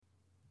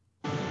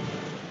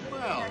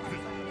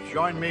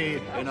join me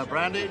in a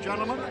brandy,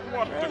 gentlemen?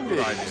 What a good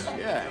idea.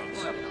 Yes.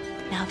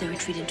 Now they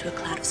retreat into a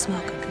cloud of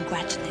smoke and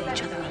congratulate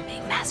each other on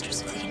being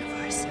masters of the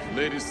universe.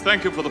 Ladies,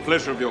 thank you for the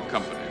pleasure of your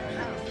company.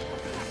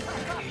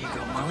 Here you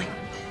go, Molly.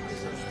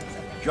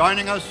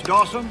 Joining us,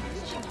 Dawson?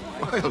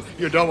 Well,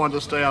 you don't want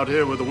to stay out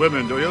here with the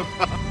women, do you?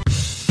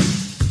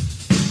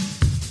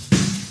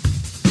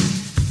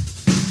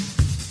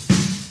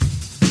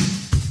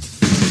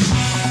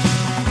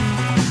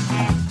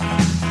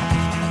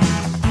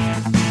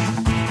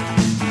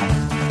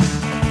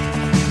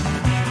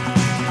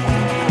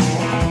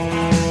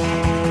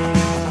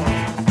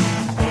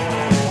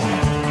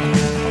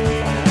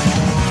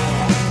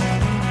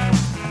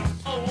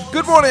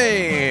 Good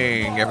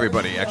morning,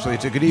 everybody. Actually,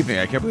 it's a good evening.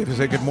 I can't believe I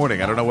say good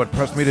morning. I don't know what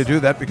pressed me to do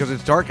that because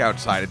it's dark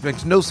outside. It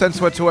makes no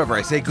sense whatsoever.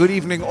 I say good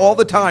evening all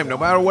the time, no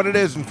matter what it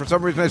is, and for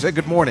some reason I say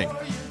good morning.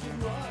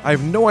 I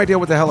have no idea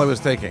what the hell I was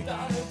thinking.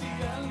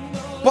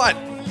 But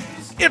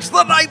it's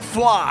the Night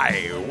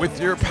Fly with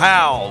your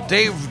pal,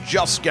 Dave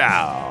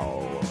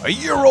Juskow, a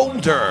year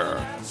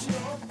older.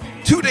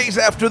 2 days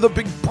after the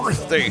big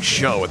birthday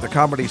show at the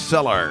Comedy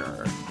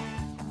Cellar.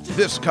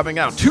 This coming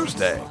out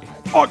Tuesday,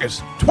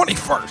 August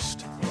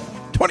 21st.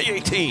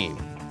 2018.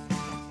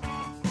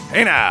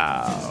 Hey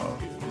now.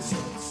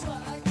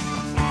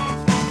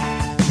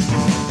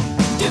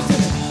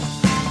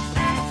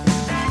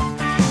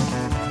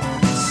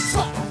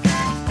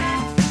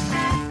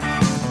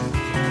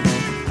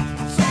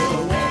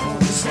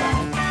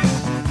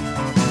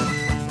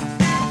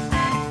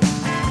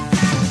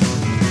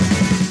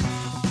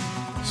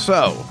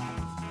 So,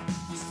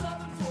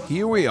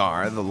 here we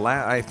are.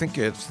 I think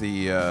it's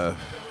the.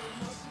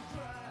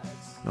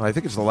 No, I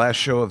think it's the last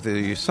show of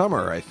the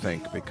summer, I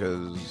think,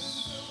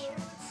 because...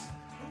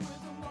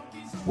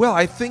 Well,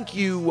 I think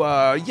you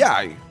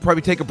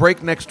probably take a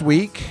break next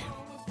week,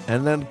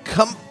 and then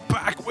come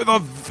back with a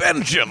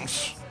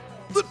vengeance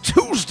the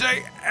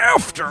Tuesday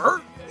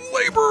after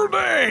Labor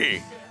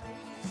Day,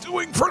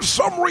 doing, for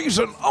some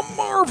reason, a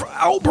Marv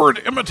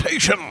Albert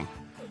imitation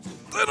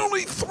that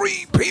only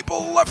 3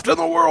 people left in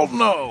the world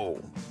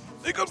know,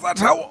 because that's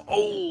how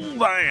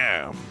old I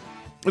am.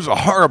 It was a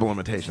horrible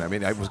imitation. I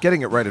mean, I was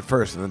getting it right at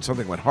first, and then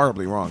something went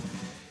horribly wrong.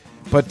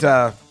 But,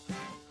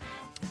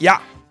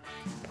 yeah.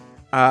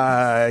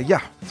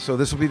 So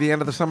this will be the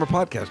end of the summer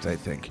podcast, I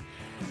think.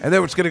 And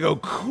then it's going to go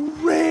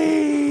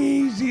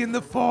crazy in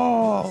the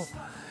fall.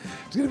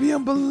 It's going to be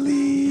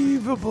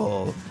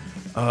unbelievable.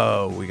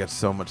 Oh, we got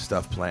so much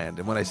stuff planned.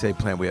 And when I say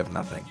planned, we have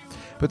nothing.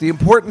 But the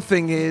important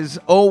thing is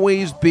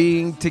always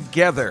being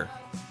together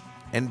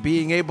and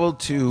being able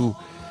to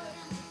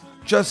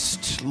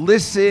just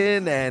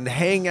listen and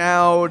hang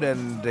out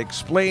and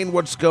explain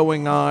what's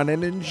going on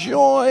and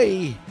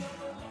enjoy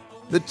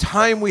the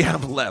time we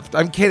have left.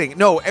 I'm kidding.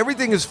 No,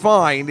 everything is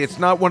fine. It's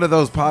not one of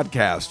those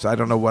podcasts. I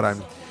don't know what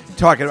I'm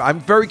talking about.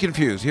 I'm very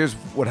confused. Here's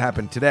what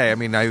happened today. I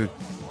mean, I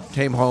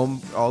came home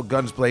all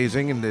guns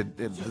blazing in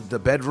the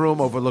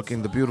bedroom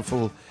overlooking the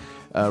beautiful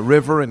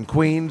river in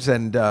Queens,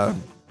 and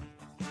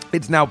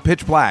it's now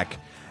pitch black.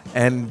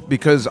 And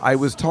because I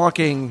was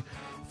talking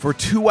for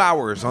 2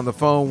 hours on the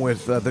phone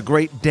with the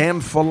great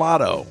Dan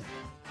Filato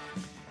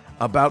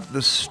about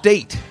the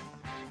state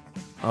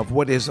of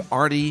what is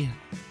Artie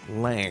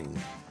Lang.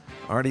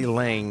 Artie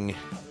Lang,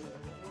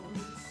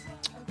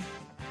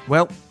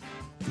 well,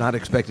 not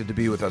expected to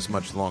be with us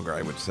much longer,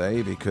 I would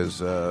say, because,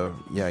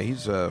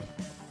 he's, well,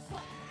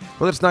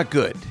 it's not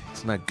good.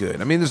 It's not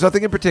good. I mean, there's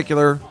nothing in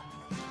particular,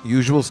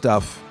 usual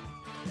stuff.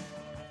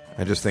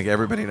 I just think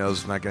everybody knows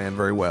it's not going to end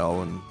very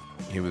well, and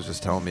he was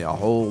just telling me a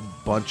whole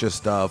bunch of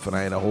stuff, and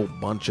I had a whole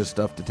bunch of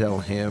stuff to tell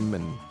him,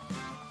 and,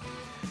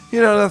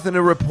 nothing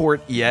to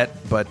report yet,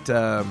 but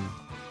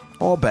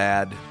all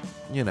bad.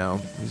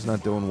 He's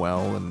not doing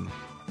well, and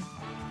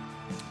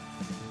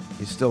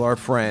he's still our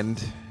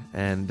friend,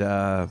 and, what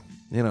are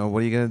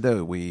you going to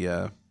do? We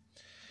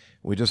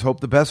just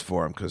hope the best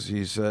for him, because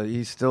he's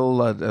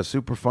still a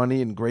super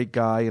funny and great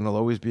guy, and he'll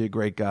always be a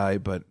great guy,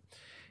 but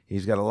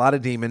he's got a lot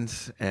of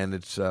demons, and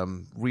it's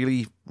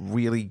really,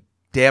 really,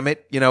 damn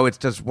it, it's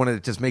just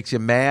it just makes you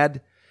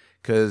mad,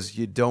 because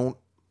you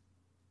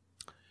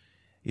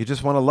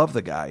just want to love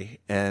the guy,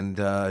 and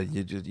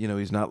you just,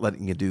 he's not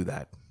letting you do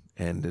that,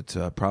 and it's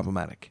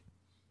problematic.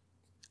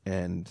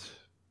 And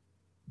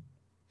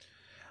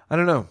I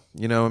don't know,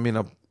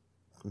 I'll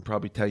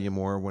probably tell you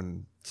more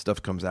when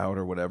stuff comes out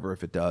or whatever,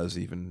 if it does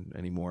even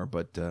anymore,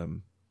 but I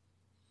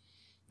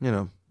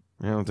don't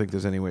think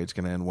there's any way it's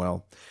going to end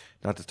well.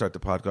 Not to start the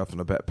podcast in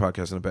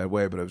a bad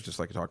way, but I was just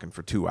like talking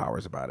for 2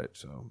 hours about it.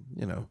 So,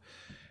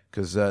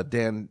 because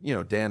Dan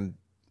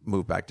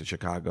moved back to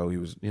Chicago. He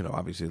was,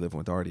 obviously living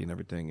with Artie and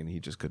everything, and he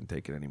just couldn't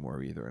take it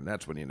anymore either. And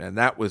that's when and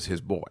that was his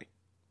boy.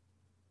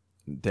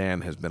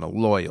 Dan has been a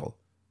loyal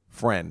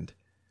friend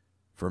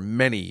for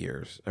many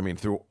years. I mean,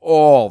 through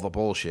all the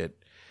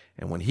bullshit.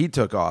 And when he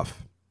took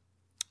off,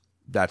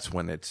 that's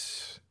when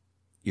it's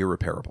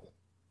irreparable.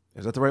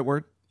 Is that the right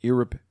word? I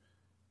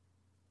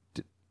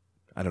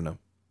don't know.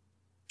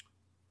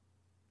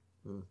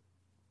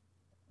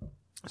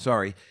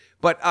 Sorry.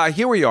 But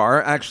here we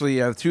are,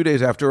 actually 2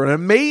 days after an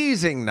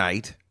amazing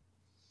night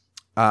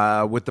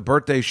with the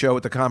birthday show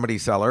at the Comedy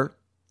Cellar.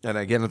 And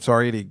again, I'm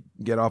sorry to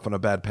get off on a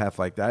bad path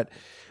like that.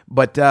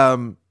 But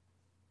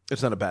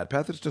it's not a bad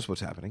path. It's just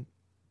what's happening.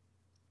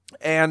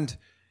 And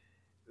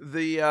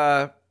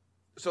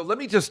so let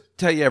me just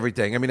tell you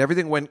everything. I mean,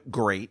 everything went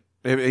great.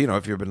 You know,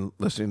 if you've been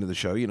listening to the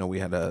show, you know, we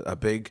had a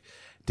big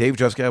Dave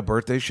Juskow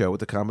birthday show at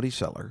the Comedy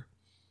Cellar.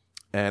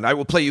 And I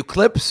will play you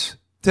clips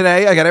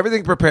today. I got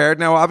everything prepared.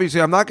 Now,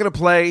 obviously, I'm not going to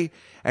play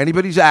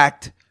anybody's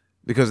act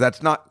because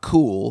that's not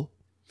cool.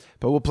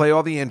 But we'll play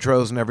all the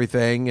intros and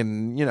everything.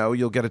 And, you know,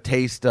 you'll get a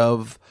taste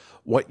of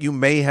what you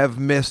may have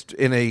missed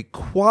in a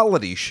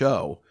quality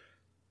show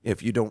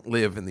if you don't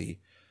live in the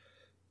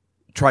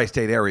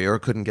tri-state area or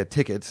couldn't get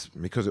tickets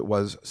because it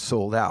was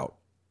sold out.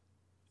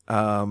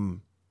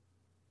 And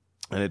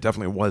it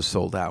definitely was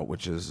sold out,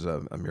 which is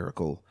a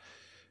miracle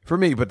for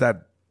me. But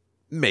that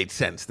made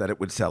sense that it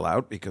would sell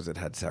out because it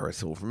had Sarah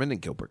Silverman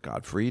and Gilbert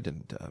Gottfried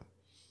and,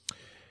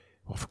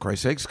 well, for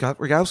Christ's sake, Scott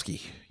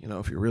Rogowski. You know,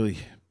 if you're really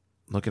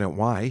looking at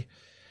why,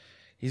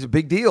 he's a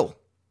big deal.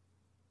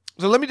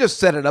 So let me just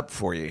set it up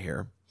for you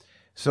here.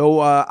 So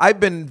I've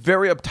been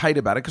very uptight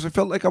about it because I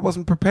felt like I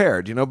wasn't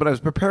prepared, you know, but I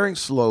was preparing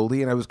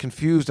slowly and I was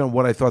confused on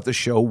what I thought the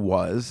show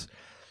was.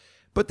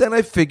 But then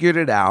I figured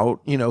it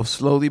out, you know,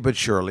 slowly but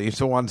surely.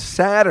 So on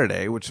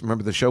Saturday, which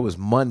remember the show was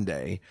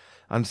Monday,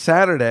 on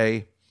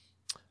Saturday,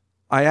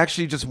 I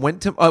actually just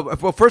went to,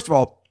 well, first of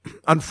all,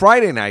 on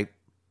Friday night,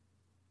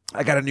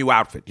 I got a new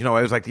outfit. You know, I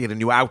always like to get a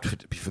new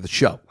outfit for the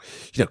show.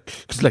 You know,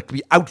 because I like to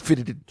be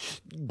outfitted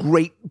in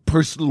great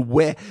personal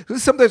wear.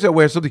 Sometimes I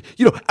wear something,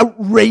 you know,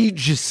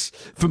 outrageous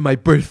for my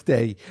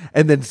birthday.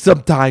 And then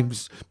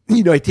sometimes,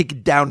 you know, I take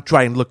it down,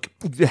 try and look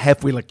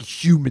halfway like a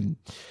human.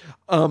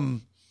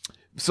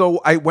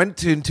 So I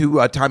went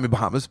into Tommy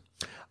Bahamas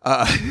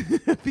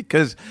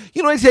because,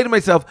 you know, I say to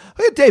myself,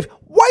 hey, Dave,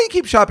 why do you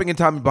keep shopping in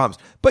Tommy Bahamas?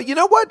 But you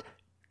know what?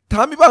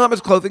 Tommy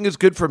Bahamas clothing is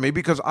good for me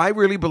because I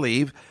really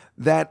believe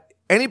that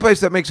any place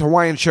that makes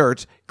Hawaiian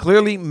shirts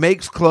clearly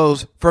makes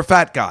clothes for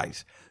fat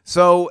guys.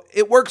 So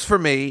it works for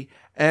me,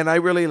 and I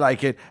really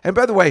like it. And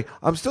by the way,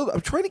 I'm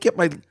trying to get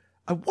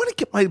I want to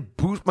get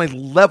my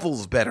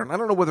levels better. And I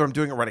don't know whether I'm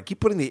doing it right. I keep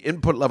putting the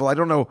input level. I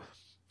don't know.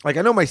 Like,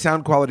 I know my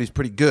sound quality is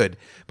pretty good,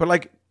 but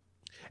like,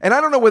 and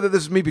I don't know whether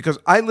this is me because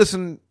I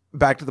listen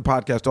back to the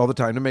podcast all the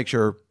time to make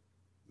sure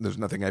there's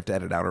nothing I have to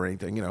edit out or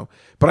anything, you know.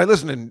 But I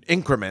listen in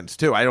increments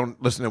too. I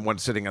don't listen in one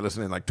sitting. I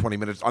listen in like 20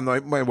 minutes on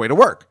my way to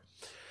work.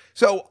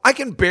 So I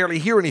can barely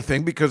hear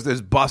anything because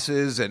there's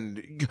buses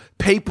and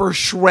paper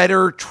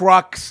shredder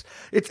trucks.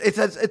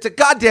 It's a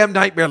goddamn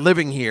nightmare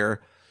living here.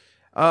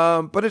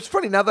 But it's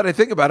funny now that I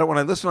think about it. When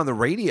I listen on the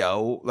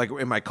radio, like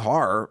in my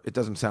car, it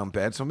doesn't sound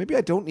bad. So maybe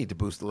I don't need to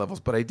boost the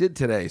levels, but I did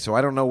today. So I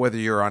don't know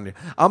whether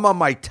I'm on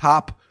my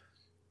top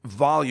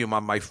volume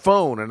on my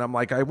phone, and I'm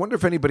like, I wonder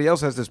if anybody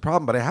else has this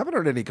problem, but I haven't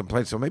heard any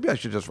complaints, so maybe I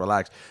should just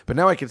relax. But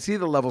now I can see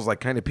the levels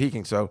like kind of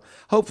peaking, so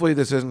hopefully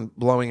this isn't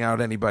blowing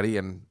out anybody,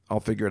 and I'll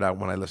figure it out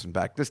when I listen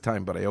back this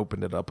time. But I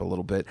opened it up a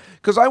little bit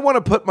because I want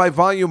to put my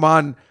volume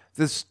on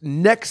this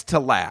next to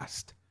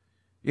last.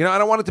 You know, I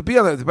don't want it to be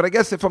on there, but I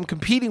guess if I'm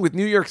competing with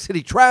New York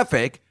City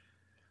traffic,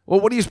 well,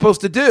 what are you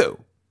supposed to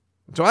do?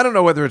 So I don't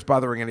know whether it's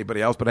bothering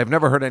anybody else, but I've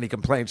never heard any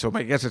complaints, so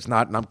I guess it's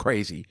not, and I'm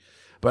crazy.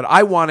 But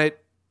I want it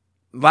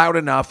loud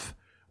enough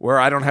where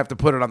I don't have to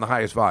put it on the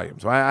highest volume.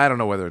 So I don't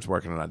know whether it's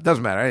working or not. It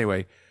doesn't matter.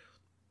 Anyway,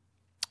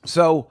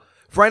 so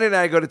Friday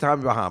night I go to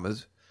Tommy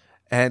Bahamas,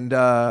 and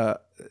the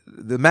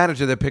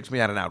manager that picks me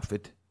out an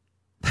outfit,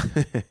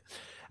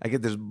 I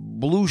get this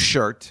blue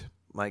shirt,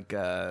 like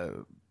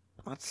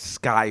not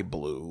sky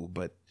blue,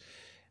 but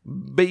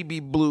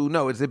baby blue.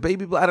 No, it's a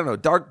baby blue. I don't know,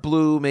 dark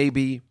blue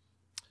maybe.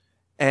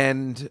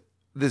 And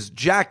this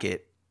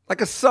jacket,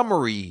 like a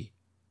summery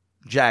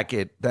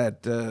jacket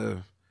that...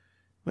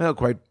 well,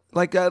 quite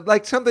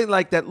like something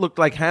like that looked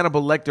like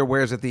Hannibal Lecter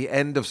wears at the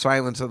end of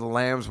Silence of the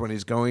Lambs when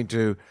he's going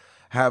to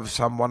have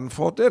someone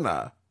for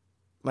dinner,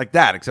 like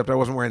that. Except I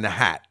wasn't wearing the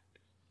hat.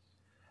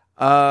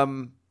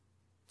 And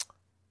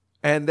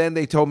then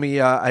they told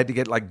me I had to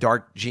get like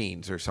dark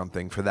jeans or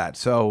something for that.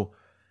 So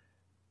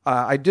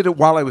I did it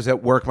while I was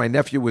at work. My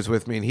nephew was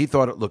with me, and he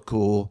thought it looked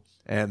cool,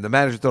 and the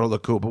manager thought it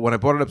looked cool. But when I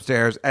brought it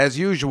upstairs, as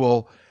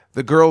usual,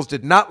 the girls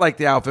did not like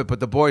the outfit, but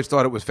the boys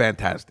thought it was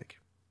fantastic.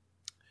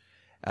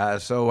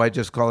 So I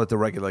just call it the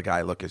regular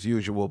guy look as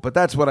usual. But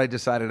that's what I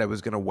decided I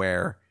was going to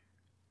wear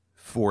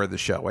for the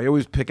show. I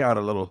always pick out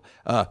a little,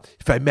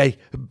 if I may,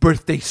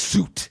 birthday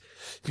suit.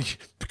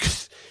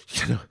 Because,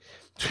 you know,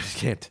 just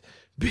can't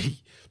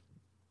be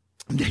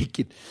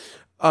naked.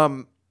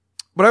 But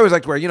I always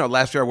like to wear, you know,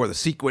 last year I wore the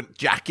sequin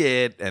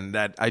jacket. And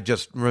that I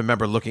just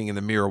remember looking in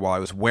the mirror while I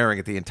was wearing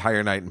it the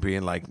entire night and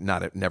being like,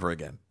 never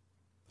again.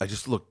 I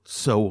just looked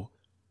so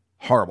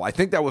horrible. I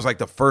think that was like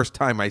the first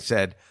time I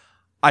said,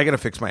 I got to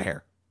fix my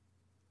hair.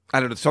 I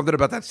don't know, something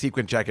about that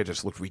sequin jacket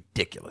just looked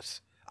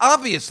ridiculous.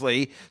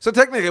 Obviously, so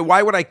technically,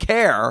 why would I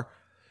care?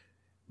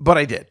 But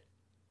I did.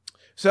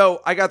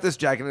 So I got this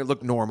jacket, and it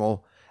looked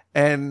normal.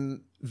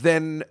 And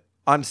then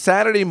on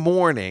Saturday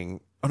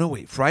morning, Oh, no,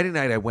 wait. Friday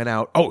night I went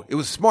out. Oh, it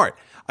was smart.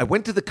 I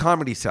went to the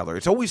Comedy Cellar.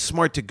 It's always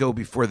smart to go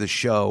before the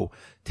show,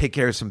 take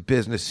care of some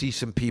business, see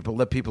some people,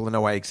 let people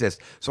know I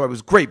exist. So I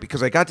was great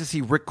because I got to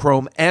see Rick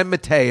Chrome and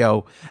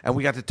Mateo, and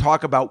we got to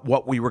talk about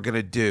what we were going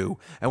to do,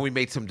 and we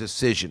made some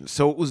decisions.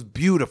 So it was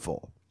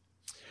beautiful.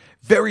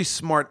 Very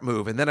smart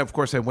move. And then, of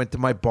course, I went to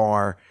my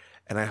bar,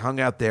 and I hung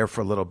out there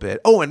for a little bit.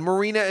 Oh, and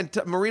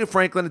Marina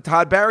Franklin and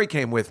Todd Barry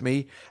came with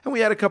me, and we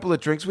had a couple of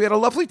drinks. We had a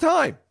lovely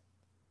time.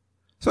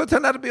 So it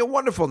turned out to be a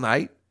wonderful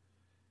night.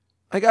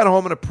 I got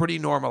home in a pretty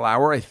normal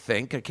hour, I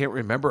think. I can't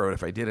remember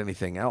if I did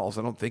anything else.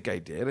 I don't think I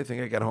did. I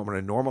think I got home in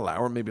a normal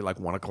hour, maybe like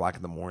 1 o'clock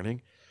in the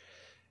morning.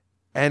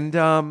 And,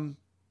 I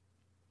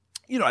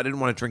didn't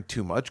want to drink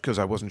too much because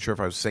I wasn't sure if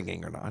I was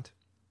singing or not.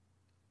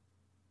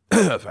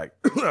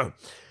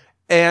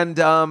 And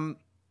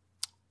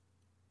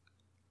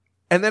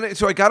then,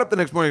 so I got up the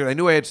next morning and I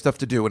knew I had stuff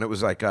to do, and it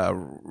was like a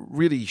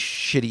really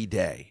shitty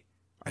day,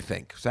 I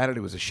think.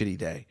 Saturday was a shitty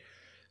day.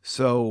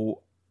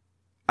 So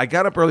I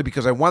got up early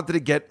because I wanted to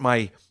get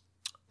my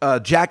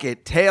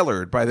jacket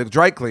tailored by the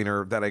dry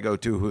cleaner that I go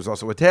to, who's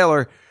also a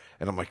tailor.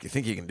 And I'm like, you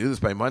think you can do this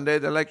by Monday?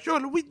 They're like,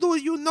 sure, we do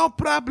you, no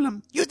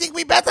problem. You think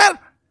we better?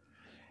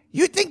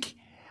 You think,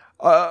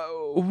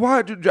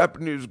 why do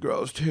Japanese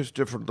girls taste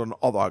different than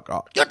other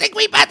girls? You think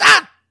we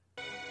better?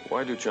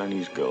 Why do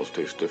Chinese girls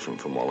taste different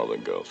from all other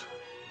girls?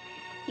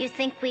 You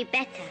think we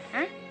better,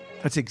 huh?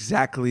 That's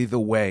exactly the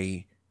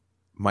way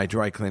my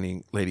dry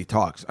cleaning lady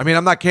talks. I mean,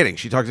 I'm not kidding.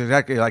 She talks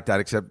exactly like that,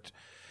 except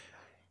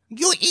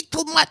you eat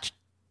too much.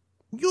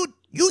 You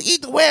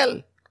eat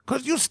well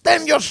because you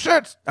stain your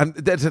shirts. And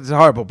that's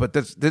horrible, but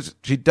this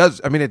she does.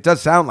 I mean, it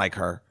does sound like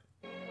her.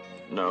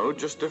 No,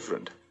 just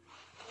different.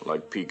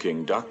 Like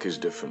Peking duck is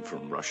different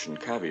from Russian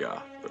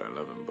caviar, but I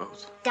love them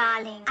both.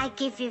 Darling, I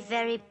give you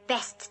very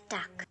best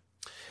duck.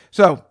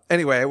 So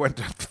anyway, I went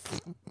to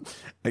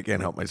I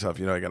can't help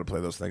myself. I got to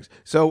play those things.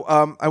 So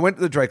I went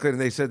to the dry cleaner,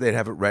 and they said they'd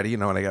have it ready,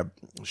 and I got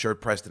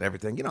shirt pressed and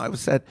everything. I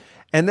was set.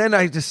 And then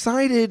I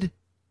decided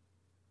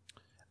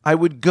I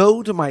would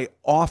go to my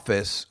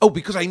office. Oh,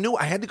 because I knew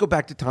I had to go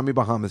back to Tommy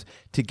Bahama's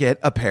to get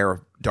a pair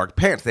of dark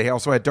pants. They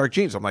also had dark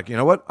jeans. I'm like, you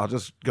know what? I'll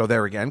just go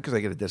there again because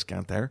I get a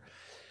discount there.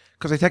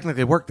 Because I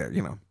technically work there,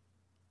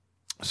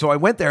 So I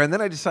went there, and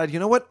then I decided, you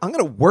know what? I'm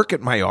going to work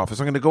at my office.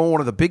 I'm going to go in one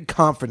of the big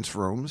conference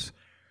rooms.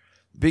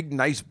 Big,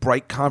 nice,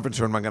 bright conference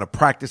room. I'm going to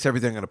practice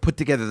everything. I'm going to put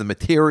together the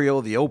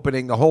material, the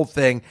opening, the whole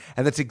thing.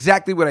 And that's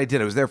exactly what I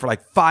did. I was there for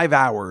like 5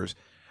 hours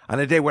on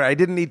a day where I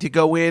didn't need to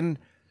go in,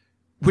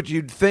 which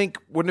you'd think,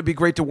 wouldn't it be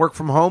great to work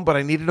from home? But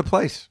I needed a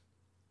place.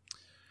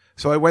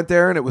 So I went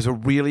there, and it was a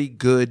really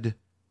good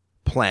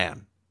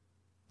plan.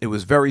 It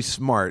was very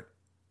smart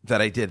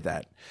that I did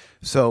that.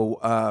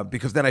 So,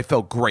 because then I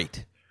felt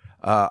great.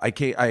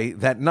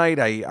 That night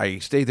I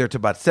stayed there till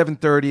about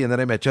 7:30, and then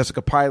I met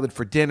Jessica Pilot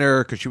for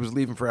dinner because she was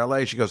leaving for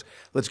LA. She goes,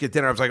 let's get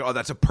dinner. I was like, oh,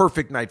 that's a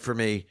perfect night for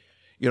me.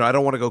 I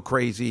don't want to go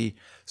crazy.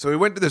 So we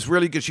went to this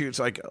really good, it's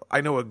like, I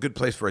know a good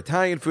place for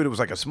Italian food. It was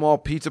like a small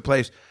pizza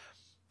place.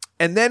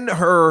 And then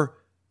her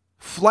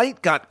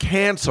flight got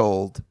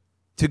canceled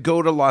to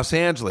go to Los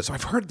Angeles.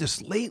 I've heard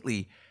this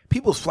lately.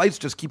 People's flights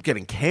just keep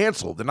getting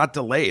canceled. They're not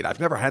delayed. I've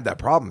never had that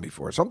problem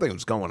before.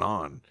 Something's going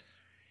on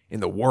in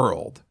the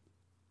world.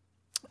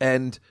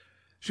 And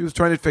she was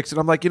trying to fix it.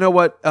 I'm like, you know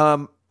what?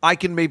 I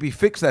can maybe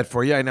fix that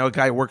for you. I know a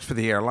guy who works for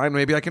the airline.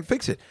 Maybe I can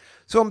fix it.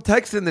 So I'm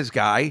texting this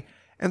guy,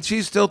 and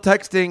she's still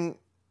texting,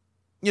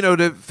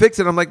 to fix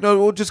it. I'm like, no,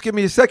 well, just give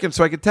me a second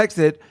so I can text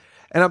it.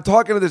 And I'm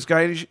talking to this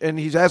guy, and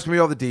he's asking me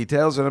all the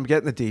details, and I'm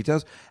getting the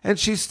details. And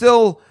she's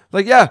still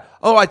like, yeah,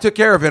 oh, I took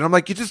care of it. I'm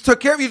like, you just took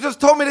care of it? You just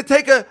told me to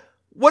take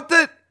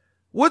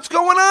what's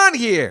going on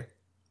here?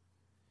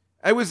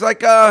 I was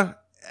like, it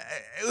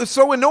was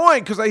so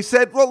annoying because I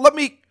said, well, let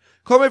me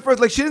call my first.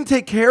 Like, she didn't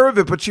take care of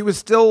it, but she was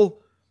still,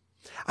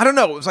 I don't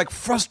know. It was like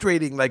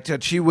frustrating. Like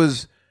that she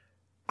was,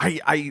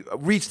 I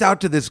reached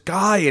out to this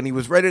guy and he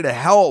was ready to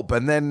help.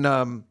 And then,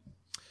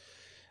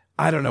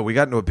 I don't know. We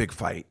got into a big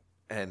fight.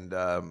 And,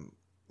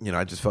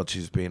 I just felt she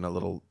was being a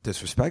little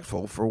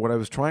disrespectful for what I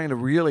was trying to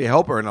really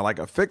help her in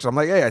a fix. I'm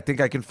like, hey, I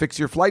think I can fix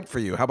your flight for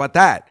you. How about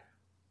that?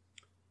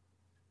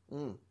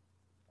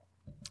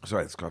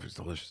 Sorry, this coffee's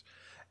delicious.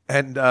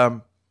 And,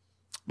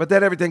 but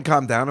then everything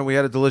calmed down and we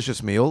had a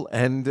delicious meal,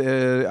 and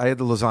I had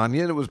the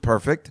lasagna and it was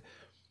perfect.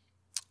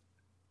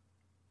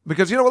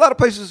 Because, a lot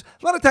of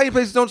Italian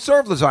places don't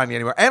serve lasagna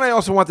anymore. And I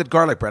also wanted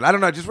garlic bread. I don't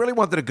know. I just really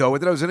wanted to go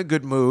with it. I was in a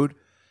good mood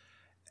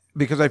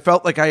because I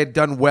felt like I had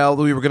done well.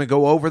 We were going to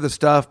go over the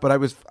stuff, but I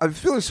was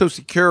feeling so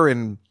secure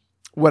in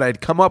what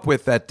I'd come up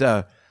with that,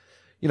 I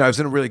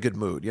was in a really good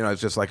mood. I was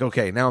just like,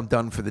 okay, now I'm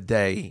done for the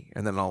day,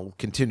 and then I'll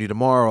continue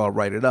tomorrow. I'll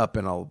write it up,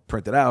 and I'll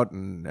print it out,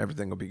 and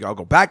everything will be. I'll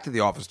go back to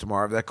the office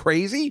tomorrow. Is that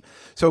crazy?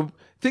 So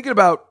thinking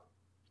about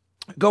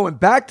going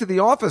back to the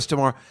office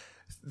tomorrow.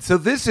 So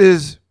this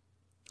is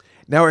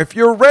now, if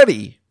you're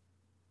ready,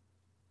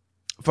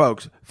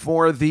 folks,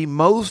 for the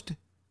most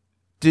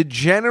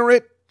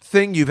degenerate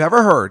thing you've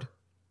ever heard,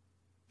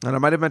 and I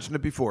might have mentioned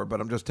it before,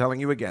 but I'm just telling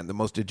you again, the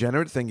most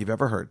degenerate thing you've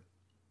ever heard,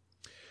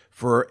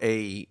 for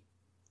a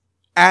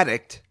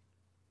addict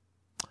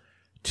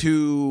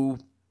to,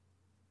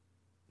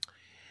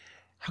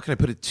 how can I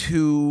put it,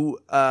 to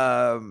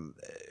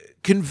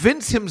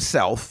convince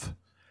himself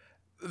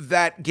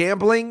that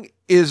gambling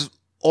is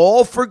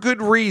all for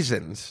good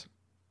reasons.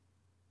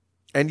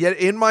 And yet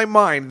in my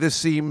mind, this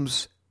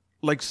seems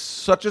like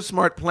such a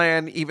smart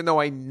plan, even though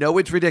I know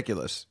it's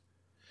ridiculous.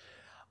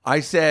 I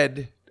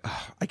said,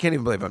 I can't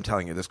even believe I'm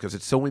telling you this because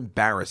it's so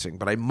embarrassing,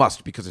 but I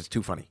must because it's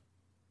too funny.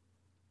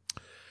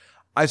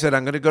 I said,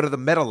 I'm going to go to the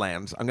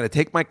Meadowlands. I'm going to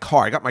take my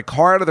car. I got my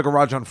car out of the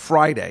garage on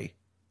Friday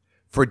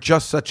for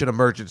just such an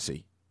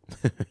emergency.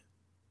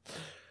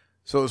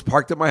 So it was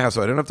parked at my house,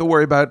 so I didn't have to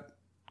worry about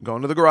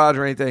going to the garage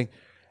or anything.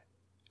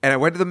 And I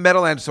went to the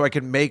Meadowlands so I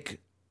could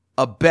make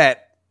a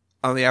bet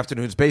on the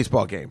afternoon's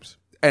baseball games.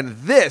 And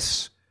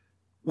this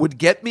would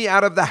get me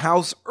out of the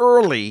house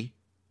early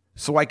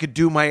so I could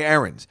do my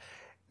errands.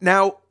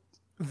 Now,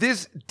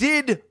 this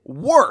did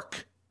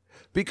work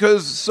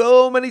because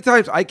so many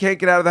times I can't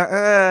get out of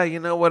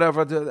the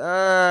whatever.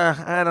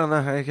 I don't know.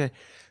 Okay.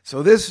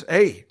 So this,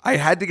 hey, I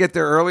had to get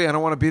there early. I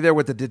don't want to be there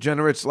with the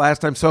degenerates last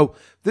time. So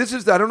this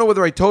is, I don't know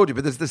whether I told you,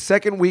 but this is the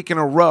second week in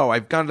a row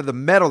I've gone to the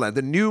Meadowlands,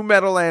 the new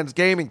Meadowlands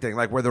gaming thing,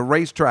 like where the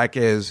racetrack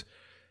is.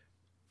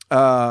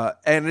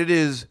 And it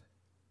is,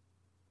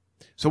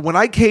 so when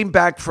I came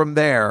back from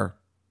there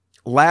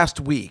last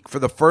week, for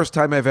the first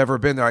time I've ever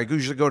been there, I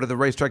usually go to the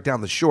racetrack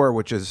down the shore,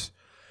 which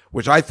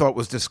I thought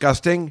was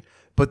disgusting,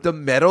 but the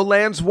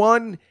Meadowlands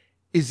one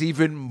is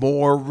even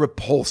more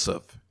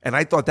repulsive. And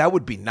I thought that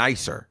would be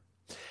nicer.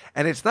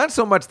 And it's not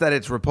so much that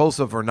it's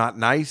repulsive or not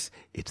nice,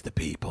 it's the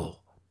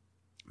people.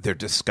 They're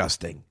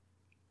disgusting.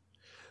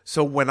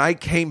 So when I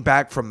came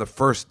back from the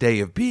first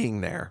day of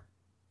being there,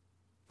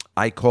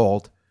 I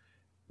called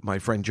my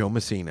friend Joe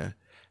Messina,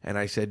 and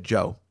I said,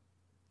 Joe,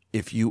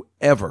 if you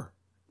ever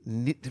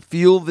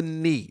feel the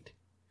need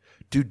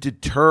to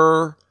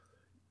deter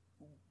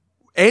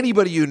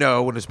anybody you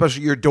know, and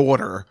especially your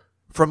daughter,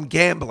 from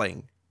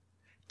gambling,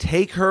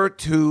 take her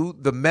to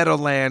the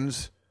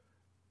Meadowlands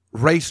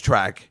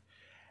racetrack.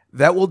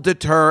 That will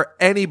deter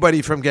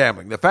anybody from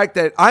gambling. The fact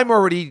that I'm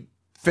already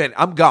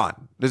I'm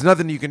gone. There's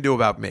nothing you can do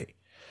about me.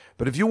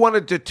 But if you want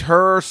to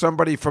deter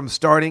somebody from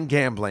starting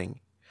gambling,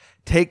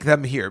 take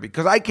them here,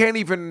 because I can't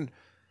even.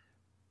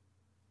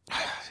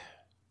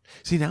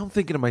 See, now I'm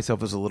thinking of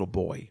myself as a little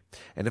boy.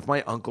 And if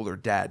my uncle or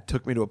dad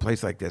took me to a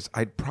place like this,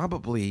 I'd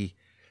probably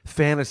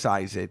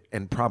fantasize it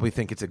and probably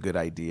think it's a good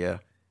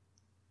idea.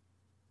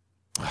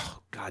 Oh,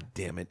 God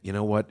damn it. You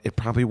know what? It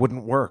probably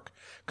wouldn't work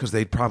because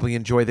they'd probably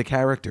enjoy the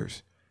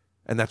characters.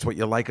 And that's what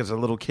you like as a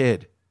little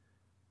kid.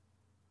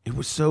 It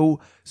was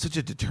such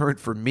a deterrent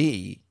for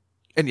me.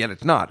 And yet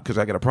it's not, because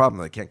I got a problem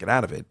and I can't get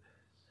out of it.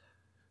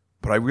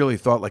 But I really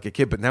thought like a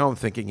kid. But now I'm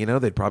thinking,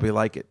 they'd probably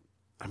like it.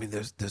 I mean,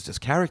 there's just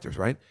characters,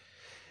 right?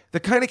 The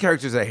kind of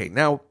characters I hate.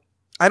 Now,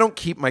 I don't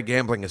keep my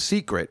gambling a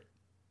secret,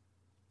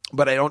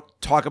 but I don't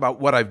talk about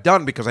what I've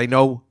done because I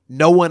know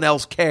no one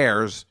else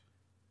cares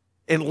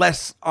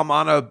unless I'm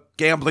on a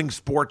gambling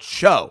sports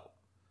show.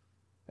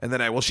 And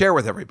then I will share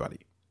with everybody.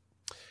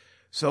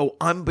 So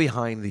I'm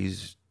behind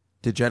these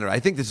degenerate. I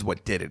think this is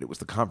what did it. It was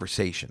the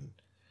conversation.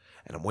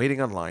 And I'm waiting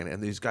online,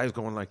 and these guys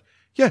going like,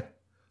 yeah,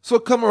 so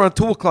come around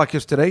 2 o'clock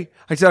yesterday.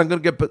 I said, I'm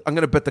going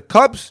to bet the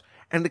Cubs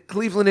and the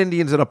Cleveland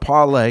Indians in a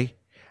parlay.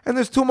 And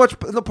there's too much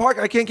in the park.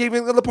 I can't get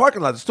even in the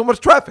parking lot. There's too much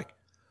traffic.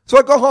 So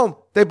I go home.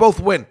 They both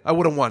win. I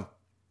would have won.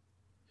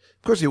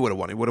 Of course he would have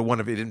won. He would have won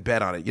if he didn't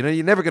bet on it.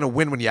 You're never going to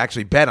win when you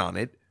actually bet on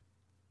it.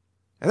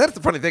 And that's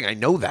the funny thing. I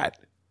know that.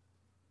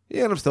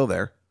 Yeah, and I'm still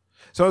there.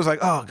 So I was like,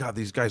 oh, God,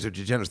 these guys are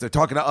degenerates. They're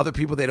talking to other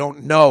people they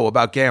don't know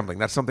about gambling.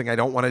 That's something I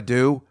don't want to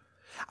do.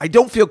 I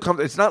don't feel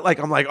comfortable. It's not like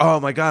I'm like, oh,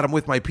 my God, I'm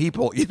with my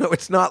people.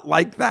 It's not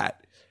like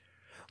that.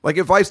 Like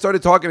if I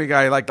started talking to a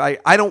guy, like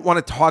I don't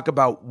want to talk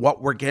about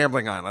what we're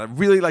gambling on. I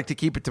really like to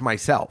keep it to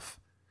myself.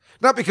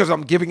 Not because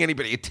I'm giving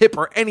anybody a tip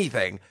or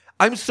anything.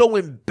 I'm so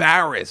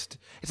embarrassed.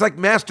 It's like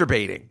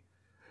masturbating.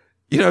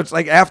 It's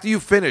like after you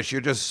finish, you're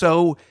just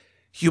so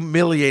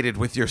humiliated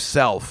with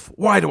yourself.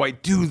 Why do I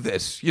do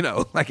this?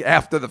 Like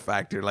after the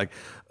fact, you're like,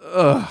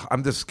 ugh,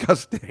 I'm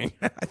disgusting.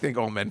 I think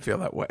all men feel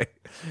that way.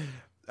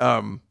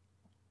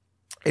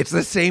 It's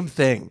the same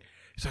thing.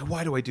 It's like,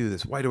 why do I do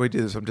this? Why do I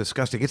do this? I'm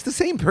disgusting. It's the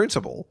same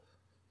principle.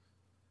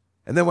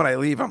 And then when I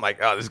leave, I'm like,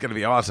 oh, this is going to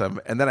be awesome.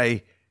 And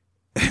then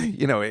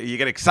you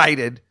get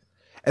excited.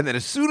 And then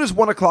as soon as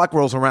 1 o'clock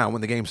rolls around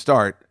when the games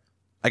start,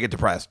 I get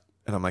depressed.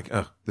 And I'm like,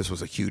 oh, this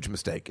was a huge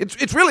mistake.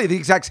 It's really the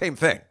exact same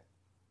thing.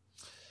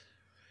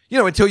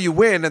 Until you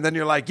win, and then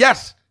you're like,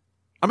 yes,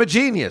 I'm a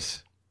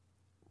genius.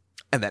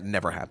 And that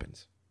never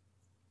happens.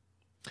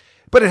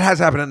 But it has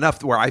happened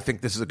enough where I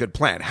think this is a good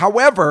plan.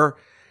 However,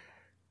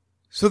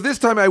 so this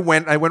time I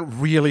went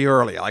really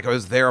early. Like I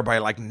was there by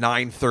like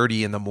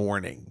 9:30 in the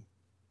morning.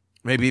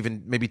 Maybe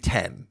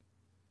 10.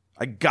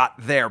 I got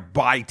there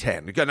by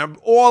 10. Again,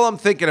 all I'm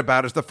thinking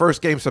about is the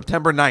first game,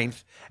 September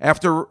 9th,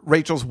 after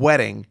Rachel's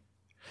wedding.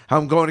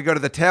 I'm going to go to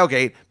the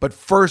tailgate, but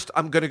first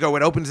I'm going to go.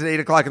 It opens at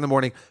 8 o'clock in the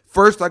morning.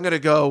 First, I'm going to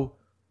go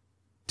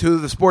to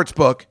the sports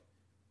book,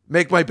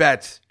 make my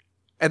bets,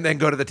 and then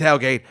go to the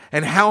tailgate?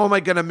 And how am I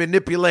going to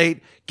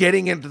manipulate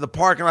getting into the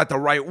parking lot the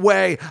right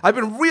way? I've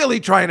been really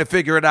trying to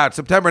figure it out.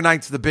 September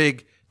 9th's the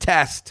big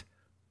test.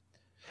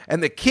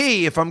 And the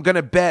key, if I'm going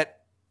to bet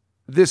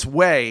this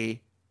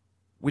way,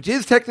 which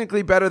is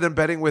technically better than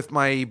betting with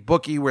my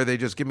bookie where they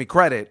just give me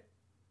credit,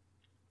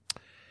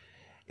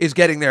 is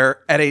getting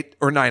there at 8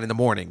 or 9 in the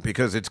morning,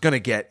 because it's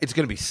going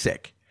to be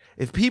sick.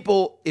 If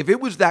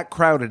it was that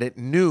crowded at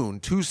noon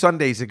 2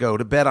 Sundays ago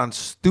to bet on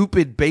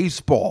stupid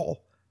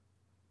baseball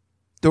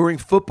during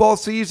football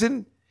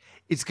season,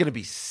 it's going to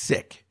be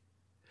sick.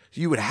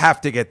 So you would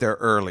have to get there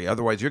early.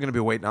 Otherwise, you're going to be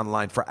waiting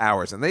online for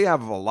hours. And they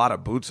have a lot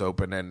of booths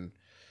open, and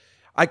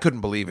I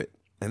couldn't believe it.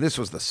 And this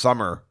was the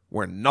summer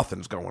where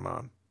nothing's going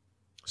on.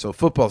 So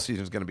football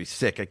season is going to be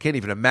sick. I can't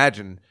even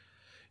imagine,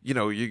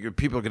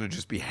 people are going to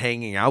just be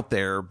hanging out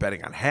there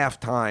betting on half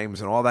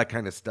times and all that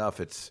kind of stuff.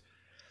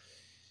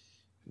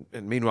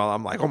 And meanwhile,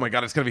 I'm like, oh my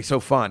God, it's going to be so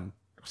fun.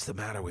 What's the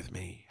matter with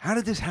me? How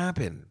did this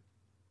happen?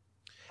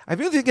 I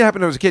really think it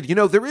happened when I was a kid.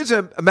 There is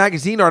a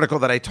magazine article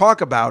that I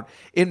talk about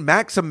in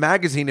Maxim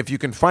Magazine, if you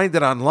can find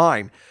it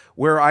online,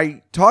 where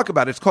I talk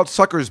about it. It's called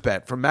Sucker's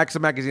Bet from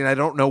Maxim Magazine. I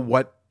don't know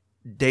what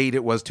date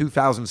it was,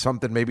 2000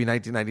 something, maybe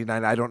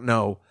 1999. I don't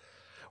know.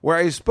 Where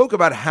I spoke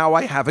about how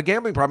I have a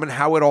gambling problem and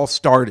how it all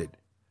started.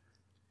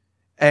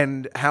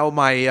 And how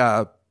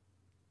my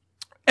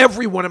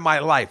everyone in my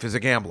life is a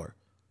gambler.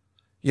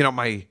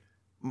 My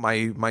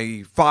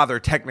father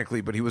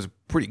technically, but he was a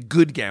pretty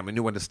good gambler,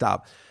 knew when to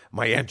stop.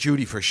 My Aunt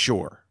Judy for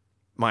sure.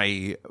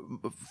 My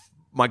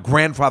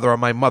grandfather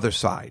on my mother's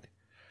side.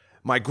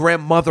 My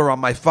grandmother on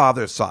my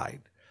father's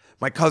side.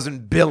 My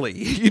cousin Billy.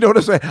 You know what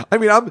I'm saying? I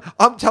mean,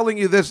 I'm telling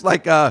you this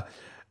like I'm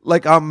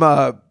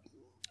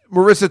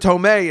Marissa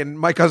Tomei and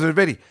my cousin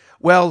Vinny.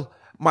 Well,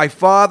 my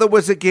father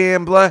was a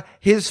gambler.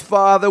 His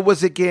father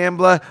was a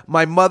gambler.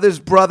 My mother's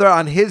brother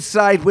on his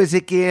side was a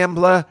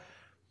gambler.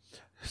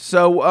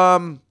 So,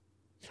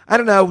 I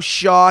don't know,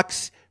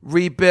 sharks,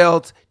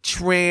 rebuilt,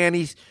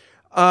 trannies.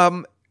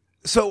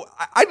 So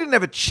I didn't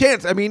have a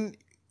chance. I mean,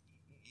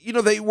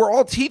 they were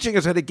all teaching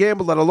us how to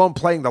gamble, let alone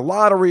playing the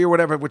lottery or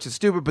whatever, which is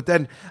stupid. But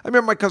then I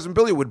remember my cousin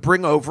Billy would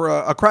bring over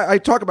a crap. I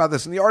talk about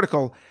this in the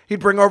article. He'd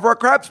bring over a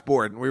craps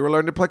board, and we were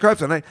learning to play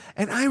craps. And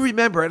I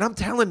remember, and I'm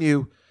telling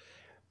you,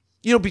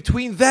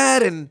 between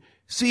that and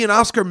seeing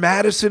Oscar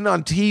Madison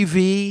on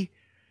TV,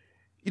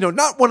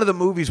 not one of the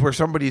movies where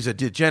somebody's a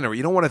degenerate.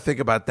 You don't want to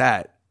think about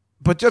that.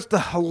 But just the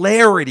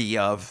hilarity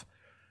of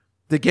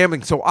the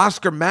gambling. So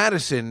Oscar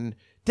Madison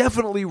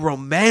definitely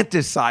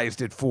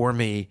romanticized it for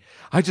me.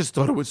 I just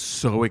thought it was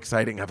so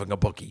exciting having a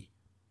bookie.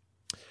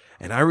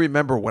 And I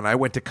remember when I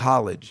went to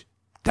college,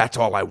 that's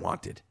all I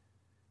wanted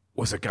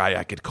was a guy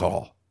I could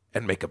call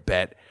and make a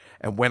bet.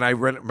 And when I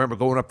remember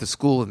going up to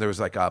school and there was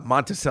like a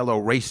Monticello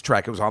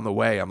racetrack, it was on the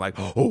way. I'm like,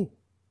 oh,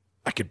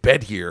 I could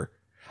bet here.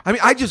 I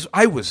mean,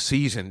 I was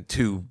seasoned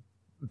to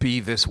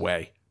be this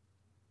way.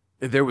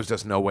 There was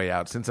just no way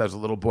out. Since I was a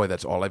little boy,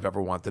 that's all I've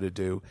ever wanted to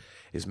do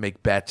is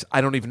make bets.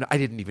 I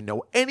didn't even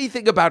know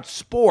anything about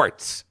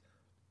sports.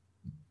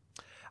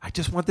 I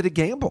just wanted to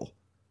gamble.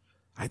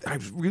 I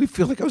really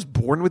feel like I was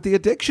born with the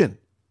addiction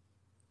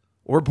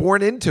or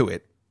born into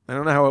it. I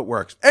don't know how it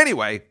works.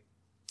 Anyway,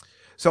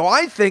 so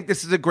I think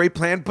this is a great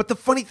plan. But the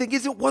funny thing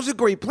is, it was a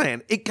great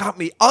plan. It got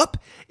me up.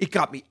 It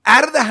got me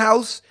out of the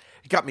house.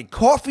 It got me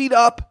coffeeed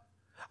up.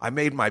 I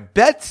made my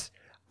bets.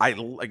 I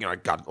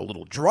got a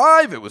little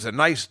drive. It was a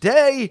nice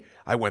day.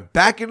 I went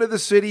back into the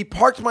city,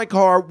 parked my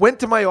car, went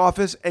to my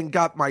office, and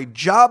got my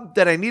job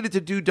that I needed to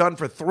do done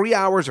for 3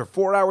 hours or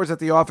 4 hours at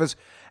the office,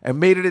 and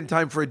made it in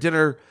time for a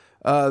dinner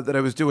that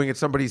I was doing at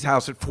somebody's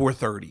house at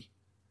 4:30.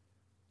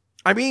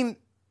 I mean,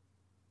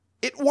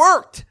 it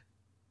worked.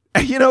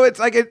 It's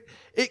like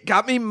it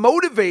got me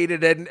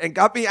motivated and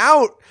got me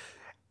out.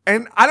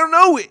 And I don't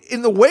know,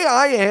 in the way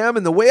I am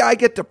and the way I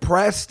get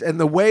depressed and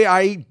the way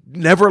I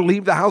never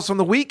leave the house on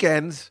the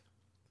weekends,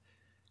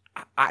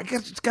 I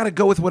guess it's got to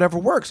go with whatever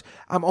works.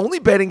 I'm only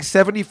betting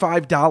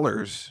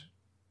 $75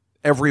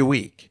 every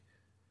week.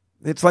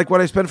 It's like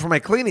what I spend for my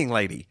cleaning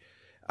lady.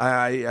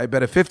 I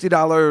bet a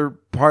 $50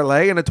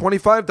 parlay and a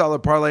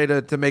 $25 parlay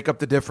to make up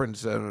the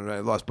difference. And I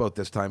lost both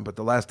this time, but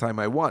the last time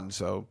I won.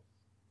 So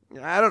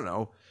I don't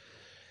know.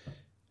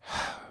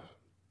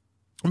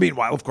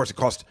 Meanwhile, of course, it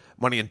costs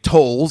money in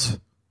tolls.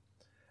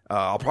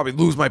 I'll probably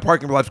lose my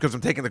parking lot because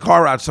I'm taking the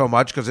car out so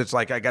much because it's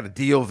like I got a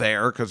deal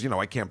there because,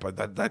 I can't put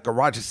that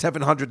garage is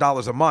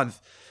 $700 a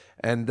month.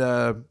 And,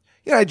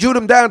 I jewed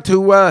them down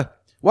to,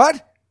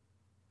 what?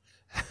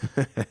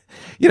 I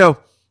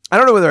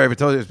don't know whether I ever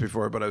told you this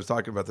before, but I was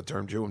talking about the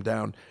term Jew them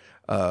down.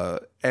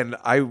 And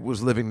I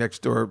was living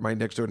next door, my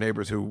next door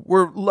neighbors who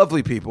were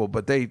lovely people,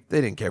 but they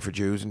didn't care for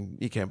Jews, and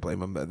you can't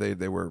blame them.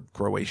 They were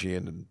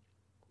Croatian and,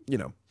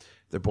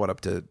 they're brought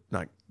up to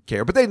not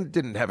care, but they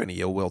didn't have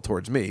any ill will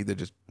towards me. They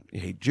just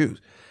hate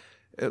Jews,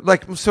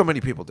 like so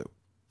many people do.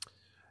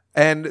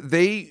 And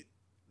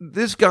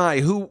this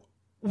guy who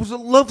was a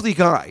lovely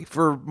guy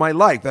for my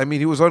life. I mean,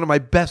 he was one of my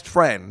best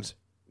friends.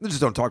 I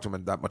just don't talk to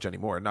him that much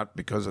anymore, not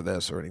because of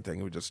this or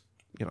anything. We just,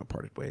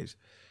 parted ways.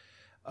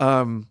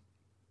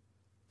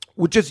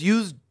 would just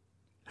use,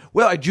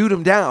 well, I jewed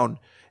him down.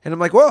 And I'm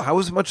like, well, how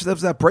much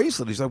was that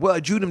bracelet? He's like, well, I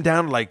jewed him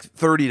down to like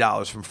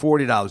 $30 from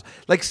 $40.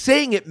 Like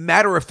saying it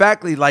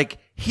matter-of-factly like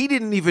he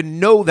didn't even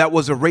know that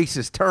was a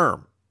racist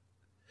term,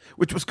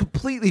 which was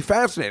completely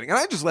fascinating. And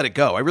I just let it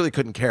go. I really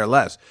couldn't care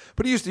less.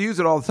 But he used to use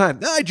it all the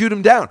time. I jewed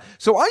him down.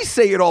 So I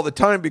say it all the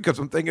time because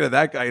I'm thinking of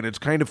that guy, and it's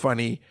kind of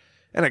funny.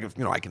 And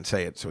I can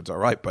say it, so it's all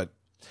right. But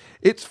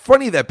it's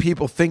funny that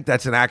people think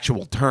that's an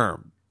actual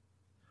term.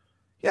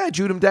 Yeah, I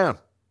jewed him down.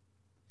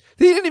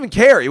 He didn't even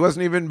care. He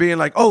wasn't even being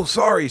like, oh,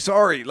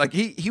 sorry. Like,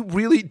 he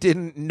really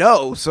didn't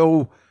know.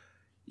 So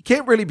you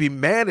can't really be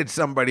mad at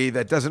somebody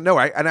that doesn't know.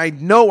 I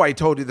know I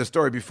told you the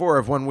story before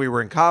of when we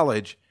were in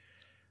college,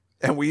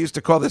 and we used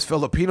to call this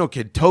Filipino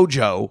kid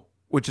Tojo,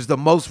 which is the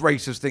most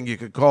racist thing you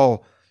could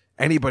call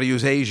anybody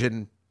who's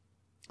Asian.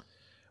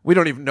 We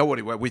don't even know what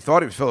he was. We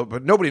thought he was Filipino,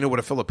 but nobody knew what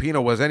a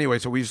Filipino was anyway,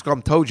 so we just call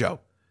him Tojo.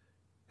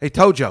 Hey,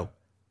 Tojo.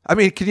 I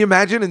mean, can you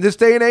imagine in this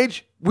day and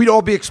age? We'd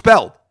all be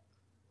expelled.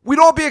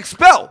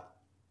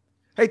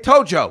 Hey,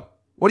 Tojo,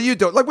 what are you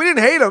doing? Like, we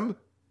didn't hate him.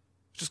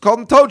 Just called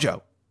him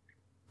Tojo.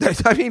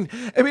 I mean,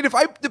 if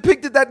I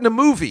depicted that in a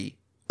movie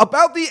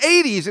about the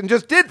 80s and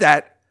just did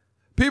that,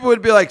 people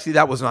would be like, see,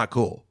 that was not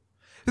cool.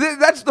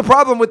 That's the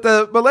problem with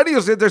the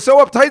millennials. They're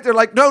so uptight. They're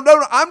like, no,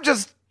 I'm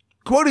just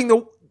quoting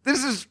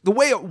this is the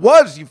way it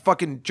was, you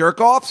fucking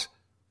jerk-offs.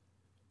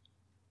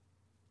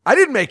 I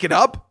didn't make it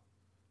up.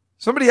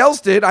 Somebody else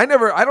did. I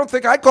don't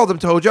think I called him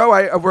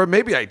Tojo. Or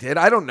maybe I did.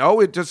 I don't know.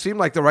 It just seemed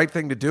like the right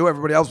thing to do.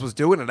 Everybody else was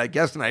doing it, I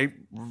guess. And I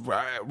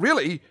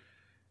really,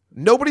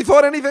 nobody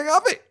thought anything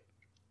of it.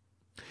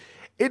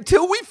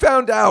 Until we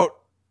found out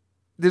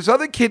this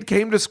other kid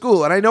came to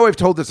school. And I know I've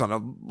told this on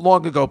a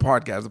long ago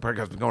podcast. The podcast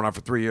has been going on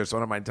for 3 years, so I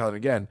don't mind telling it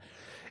again.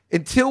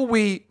 Until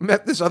we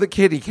met this other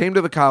kid, he came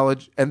to the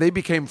college and they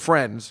became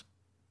friends.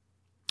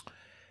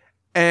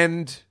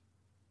 And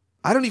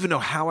I don't even know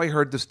how I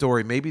heard the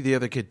story. Maybe the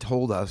other kid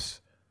told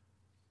us,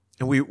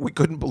 and we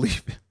couldn't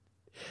believe it.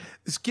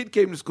 This kid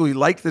came to school. He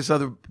liked this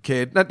other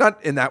kid,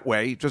 not in that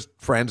way, just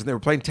friends, and they were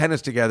playing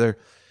tennis together.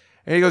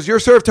 And he goes, "Your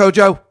serve,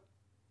 Tojo."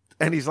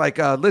 And he's like,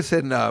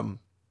 "Listen, I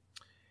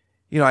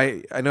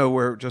know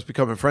we're just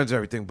becoming friends and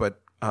everything,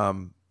 but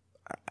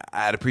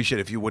I'd appreciate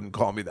it if you wouldn't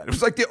call me that." It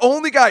was like the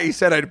only guy he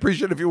said, "I'd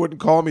appreciate it if you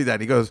wouldn't call me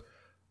that." He goes,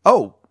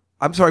 "Oh,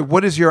 I'm sorry.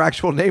 What is your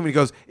actual name?" And he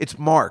goes, "It's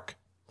Mark."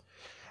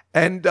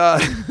 And I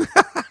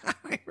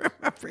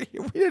remember we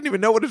didn't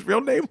even know what his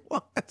real name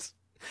was. As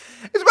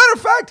a matter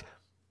of fact,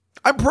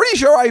 I'm pretty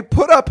sure I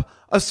put up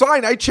a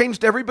sign. I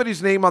changed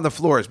everybody's name on the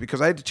floors because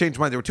I had to change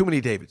mine. There were too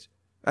many Davids.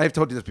 I've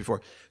told you this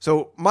before.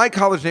 So my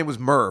college name was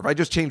Merv. I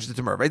just changed it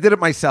to Merv. I did it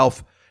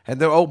myself.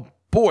 And oh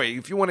boy,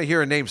 if you want to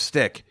hear a name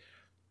stick,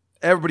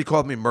 everybody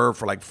called me Merv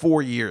for like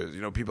 4 years.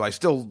 People, I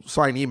still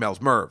sign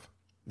emails, Merv.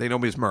 They know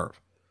me as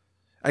Merv.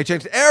 I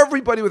changed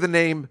everybody with a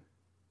name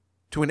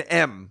to an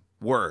M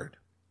word.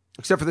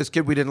 Except for this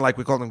kid we didn't like.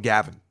 We called him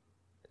Gavin.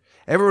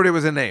 Everybody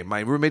was a name. My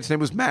roommate's name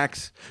was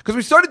Max. Because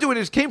we started doing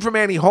it. It came from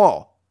Annie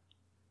Hall.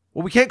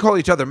 Well, we can't call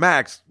each other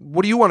Max.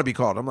 What do you want to be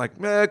called? I'm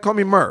like, call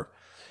me Merv.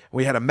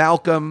 We had a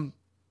Malcolm.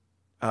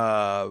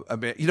 What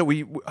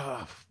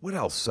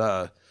else?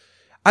 I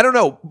don't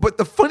know. But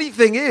the funny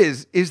thing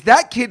is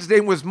that kid's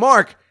name was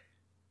Mark,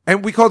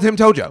 and we called him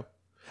Tojo.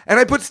 And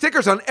I put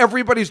stickers on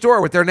everybody's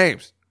door with their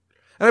names.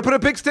 And I put a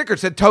big sticker that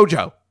said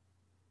Tojo.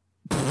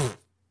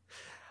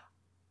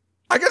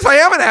 I guess I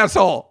am an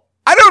asshole.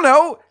 I don't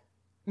know.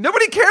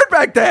 Nobody cared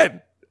back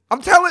then.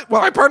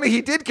 Apparently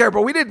he did care,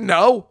 but we didn't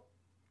know.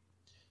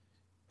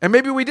 And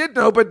maybe we did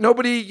know, but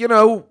nobody, you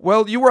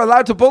were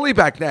allowed to bully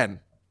back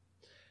then.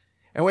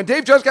 And when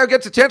Dave Juskow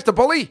gets a chance to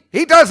bully,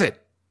 he does it.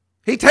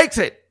 He takes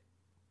it.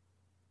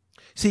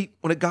 See,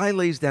 when a guy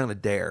lays down a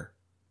dare,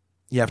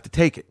 you have to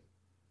take it.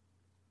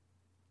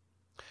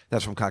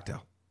 That's from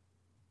Cocktail.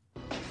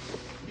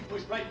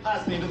 Right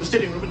past me into the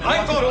sitting room.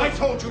 I thought I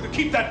told you to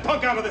keep that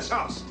punk out of this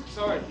house.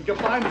 Sorry, you get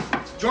behind me.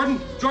 Jordan,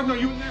 are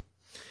you in there?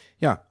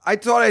 Yeah, I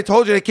thought I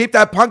told you to keep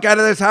that punk out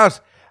of this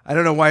house. I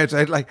don't know why it's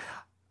the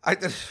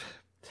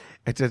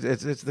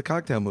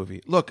Cocktail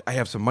movie. Look, I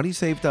have some money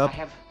saved up. I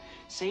have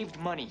saved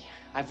money.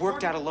 I've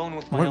worked out a loan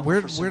with my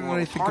Where did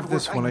I think of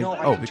this when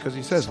because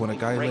he says when a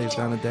guy lays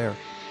down a dare.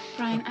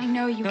 Brian, I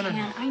know you can.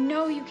 No. I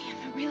know you can,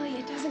 but really,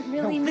 it doesn't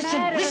really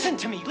matter. Listen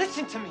to me.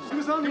 He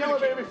was on the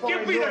elevator before.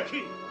 Give me the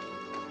key.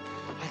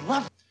 I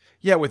love.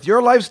 Yeah, with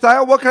your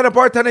lifestyle, what kind of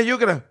bartender are you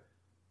gonna?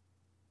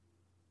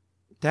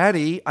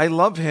 Daddy, I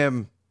love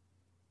him.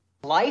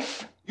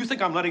 Life? You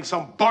think I'm letting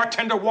some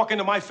bartender walk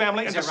into my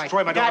family and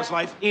destroy my daughter's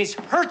life? That is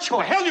her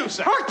choice. The hell you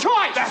say? Her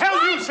choice! The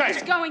hell you say?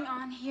 What's going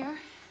on here?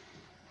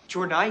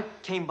 Jordan, I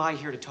came by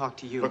here to talk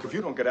to you. Look, if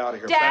you don't get out of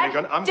here, Dad,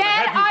 Flanagan, I'm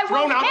Dad, going to have you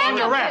thrown out on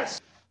your this.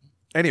 ass.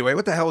 Anyway,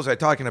 what the hell was I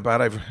talking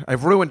about?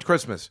 I've ruined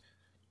Christmas.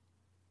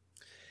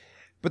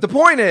 But the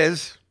point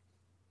is,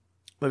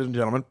 ladies and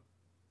gentlemen,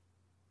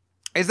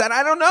 is that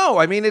I don't know.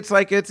 I mean, it's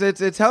like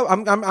it's how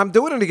I'm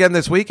doing it again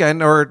this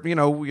weekend, or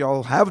we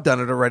all have done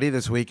it already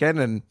this weekend,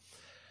 and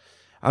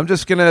I'm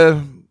just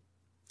gonna.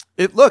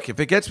 Look, if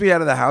it gets me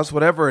out of the house,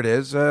 whatever it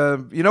is,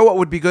 you know what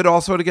would be good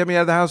also to get me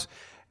out of the house?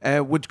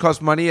 Would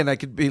cost money and I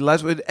could be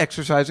less with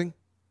exercising.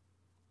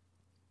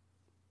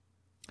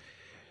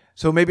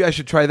 So maybe I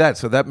should try that.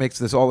 So that makes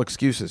this all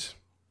excuses.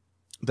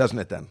 Doesn't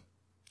it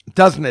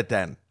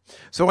then?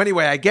 So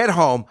anyway, I get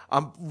home.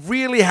 I'm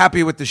really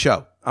happy with the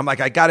show. I'm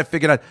like, I got it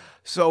figured out.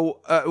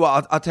 So,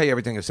 I'll tell you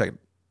everything in a second.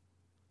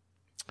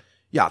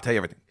 Yeah, I'll tell you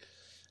everything.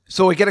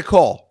 So I get a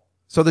call.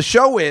 So the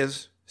show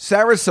is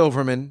Sarah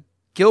Silverman,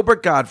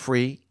 Gilbert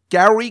Godfrey,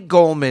 Gary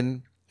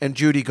Goldman, and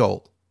Judy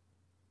Gold.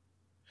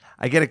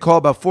 I get a call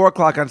about 4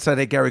 o'clock on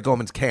Sunday. Gary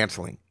Goldman's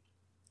canceling.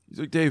 He's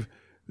like, Dave,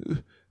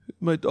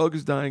 my dog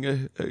is dying.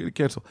 I gotta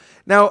cancel.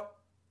 Now,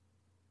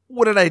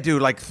 what did I do?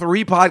 Like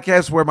 3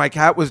 podcasts where my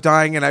cat was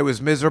dying and I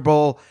was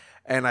miserable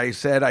and I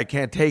said I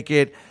can't take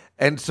it.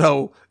 And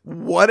so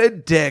what a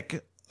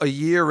dick a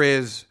year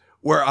is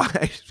where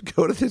I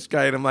go to this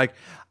guy and I'm like,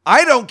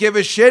 I don't give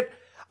a shit.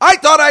 I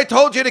thought I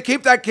told you to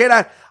keep that kid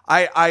out.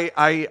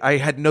 I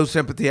had no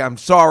sympathy. I'm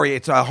sorry.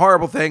 It's a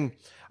horrible thing.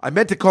 I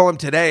meant to call him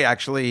today,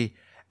 actually,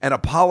 and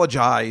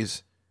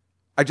apologize.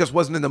 I just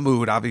wasn't in the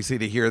mood, obviously,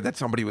 to hear that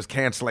somebody was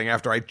canceling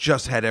after I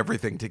just had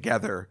everything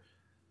together.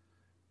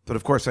 But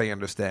of course I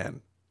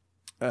understand.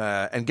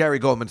 And Gary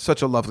Goldman's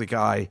such a lovely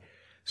guy.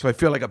 So I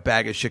feel like a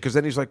bag of shit. Because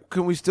then he's like,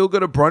 can we still go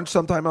to brunch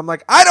sometime? I'm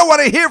like, I don't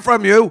want to hear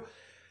from you.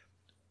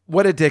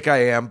 What a dick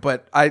I am.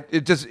 But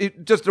it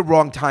just the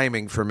wrong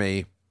timing for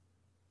me.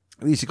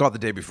 At least he called the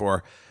day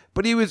before.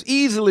 But he was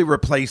easily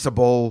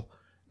replaceable.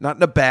 Not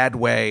in a bad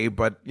way.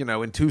 But,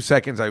 in 2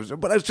 seconds I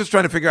was just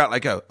trying to figure out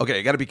like, okay,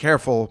 you got to be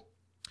careful.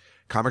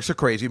 Comics are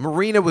crazy.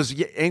 Marina was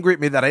angry at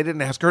me that I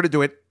didn't ask her to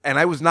do it, and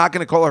I was not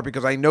going to call her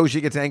because I know she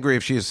gets angry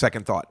if she has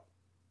second thought.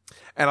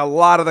 And a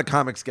lot of the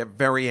comics get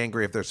very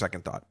angry if they're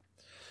second thought.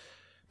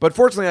 But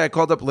fortunately, I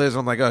called up Liz.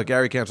 I'm like, oh,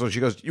 Gary canceled. She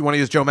goes, you want to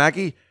use Joe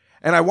Mackey?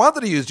 And I wanted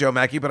to use Joe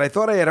Mackey, but I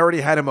thought I had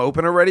already had him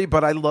open already,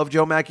 but I love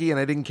Joe Mackey, and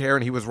I didn't care,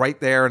 and he was right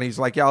there, and he's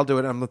like, yeah, I'll do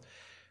it.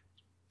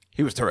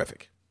 He was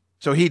terrific.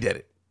 So he did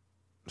it.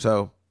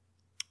 So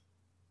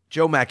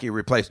Joe Mackey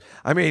replaced.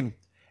 I mean,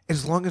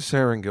 as long as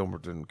Sarah and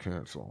Gilbert didn't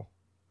cancel.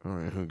 I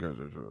mean, who gets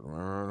it?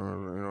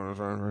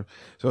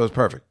 So it was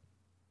perfect.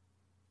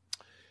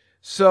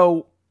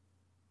 So,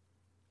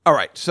 all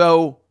right.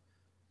 So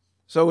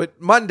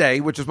at Monday,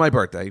 which is my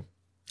birthday,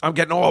 I'm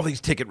getting all these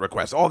ticket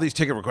requests.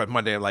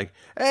 Monday. I'm like,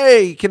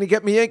 hey, can you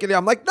get me in?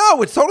 I'm like,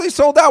 no, it's totally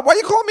sold out. Why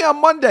you call me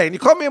on Monday? And you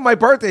call me on my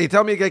birthday. You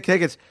tell me you get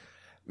tickets.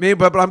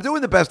 But I'm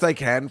doing the best I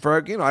can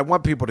for, I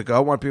want people to go. I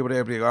want people to be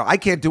able to go. I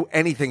can't do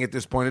anything at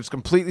this point. It's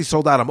completely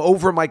sold out. I'm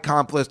over my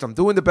comp list. I'm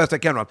doing the best I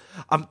can.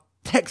 I'm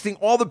texting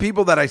all the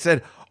people that I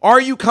said,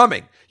 are you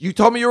coming? You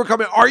told me you were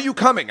coming. Are you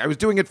coming? I was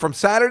doing it from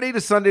Saturday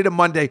to Sunday to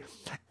Monday.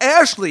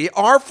 Ashley,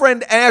 our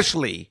friend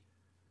Ashley,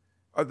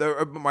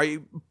 my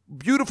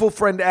beautiful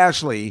friend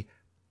Ashley,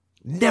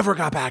 never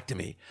got back to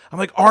me. I'm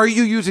like, are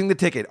you using the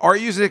ticket? Are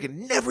you using the ticket?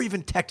 Never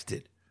even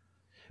texted.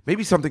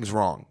 Maybe something's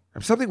wrong.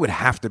 Something would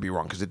have to be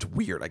wrong because it's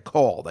weird. I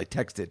called. I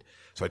texted.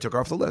 So I took her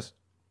off the list.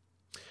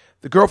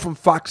 The girl from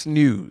Fox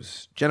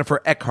News,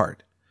 Jennifer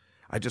Eckhart,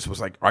 I just was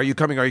like, are you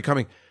coming? Are you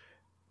coming?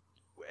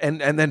 And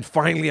then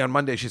finally on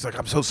Monday, she's like,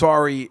 I'm so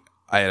sorry.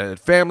 I had a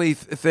family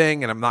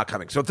thing and I'm not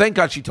coming. So thank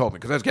God she told me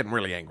because I was getting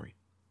really angry.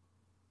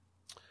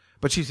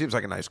 But she seems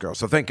like a nice girl.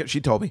 So thank God she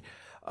told me.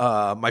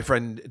 My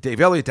friend Dave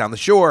Elliott down the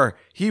shore,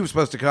 he was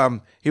supposed to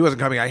come. He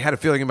wasn't coming. I had a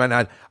feeling he might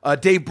not.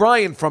 Dave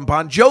Bryan from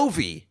Bon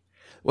Jovi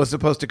was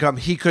supposed to come.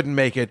 He couldn't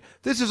make it.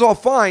 This is all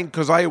fine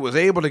because I was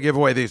able to give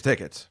away these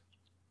tickets.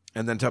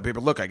 And then tell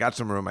people, look, I got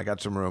some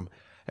room.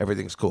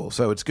 Everything's cool.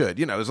 So it's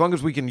good. As long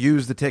as we can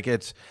use the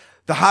tickets.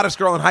 The hottest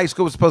girl in high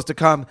school was supposed to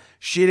come.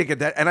 She didn't get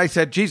that. And I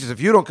said, Jesus,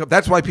 if you don't come,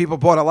 that's why people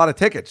bought a lot of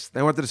tickets.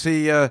 They wanted to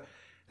see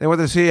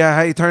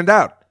how you turned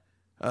out.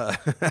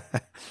 But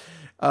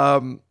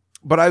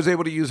I was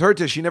able to use her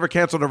she never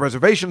canceled her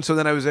reservation. So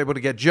then I was able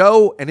to get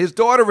Joe and his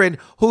daughter in,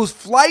 whose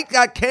flight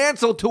got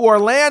canceled to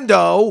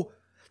Orlando.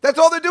 That's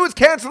all they do is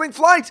canceling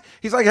flights.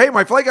 He's like, hey,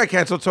 my flight got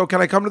canceled, so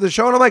can I come to the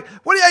show? And I'm like,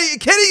 what are you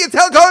kidding?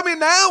 You're calling me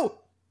now?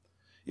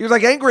 He was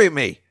like angry at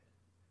me.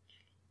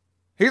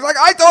 He's like,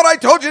 I thought I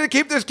told you to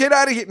keep this kid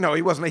out of here. No,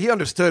 he wasn't. He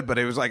understood, but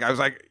I was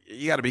like,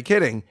 you got to be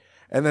kidding.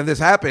 And then this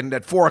happened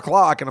at 4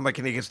 o'clock, and I'm like,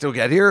 can he still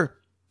get here?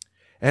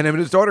 And him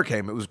and his daughter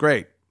came. It was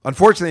great.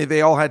 Unfortunately,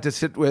 they all had to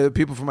sit with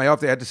people from my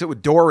office. They had to sit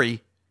with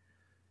Dory,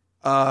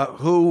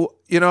 who,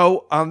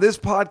 on this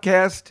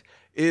podcast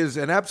is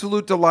an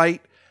absolute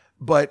delight.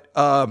 But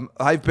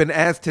I've been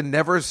asked to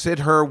never sit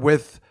her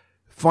with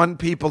fun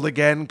people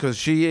again because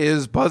she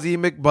is Buzzy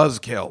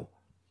McBuzzkill.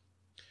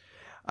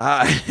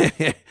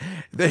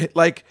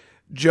 Like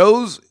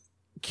Joe's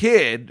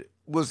kid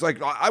was like,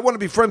 I want to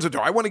be friends with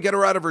her. I want to get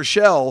her out of her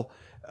shell.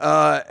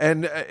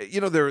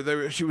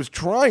 She was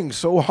trying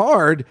so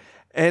hard,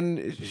 and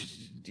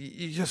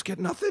you just get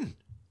nothing.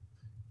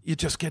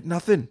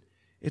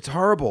 It's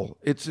horrible.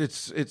 It's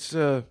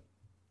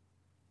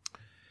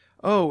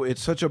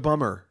such a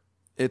bummer.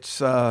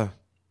 It's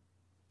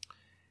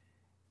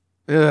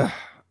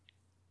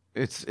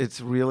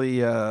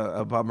really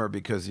a bummer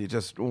because you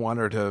just want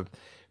her to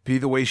be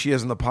the way she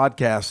is in the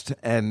podcast.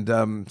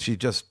 And she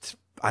just,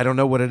 I don't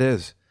know what it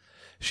is.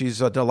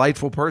 She's a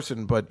delightful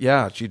person, but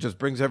yeah, she just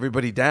brings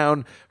everybody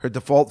down. Her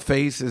default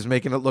face is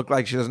making it look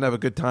like she doesn't have a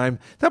good time.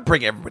 Not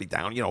bring everybody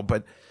down,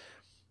 but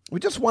we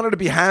just want her to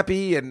be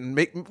happy and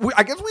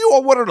I guess we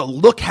all want her to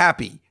look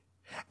happy.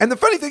 And the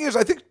funny thing is,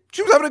 I think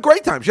she was having a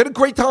great time. She had a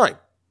great time.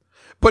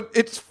 But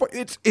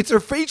it's her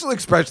facial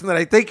expression that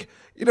I think,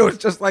 it's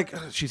just like,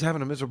 she's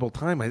having a miserable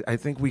time. I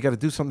think we got to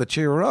do something to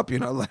cheer her up,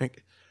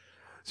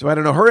 So I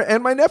don't know. Her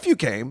and my nephew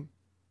came.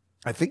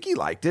 I think he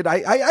liked it.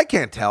 I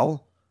can't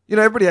tell.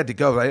 Everybody had to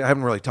go. I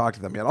haven't really talked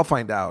to them yet. I'll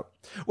find out.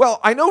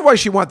 Well, I know why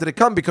she wanted to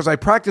come, because I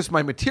practiced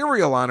my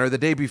material on her the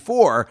day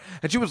before,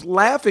 and she was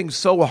laughing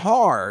so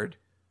hard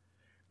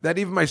that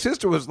even my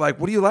sister was like,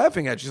 "What are you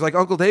laughing at?" She's like,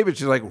 "Uncle David."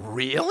 She's like,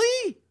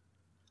 "Really?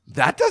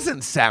 That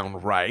doesn't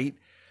sound right."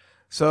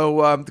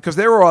 So, because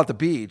they were all at the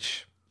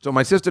beach, so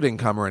my sister didn't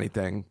come or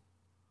anything,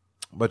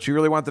 but she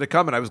really wanted to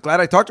come, and I was glad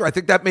I talked to her. I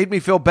think that made me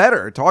feel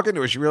better talking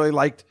to her. She really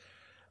liked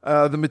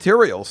the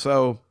material,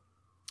 so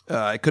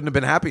I couldn't have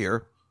been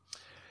happier.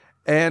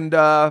 And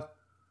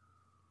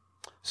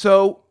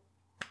so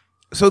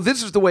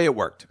this is the way it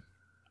worked.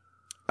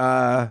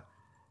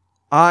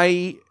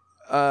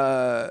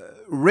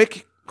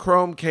 Rick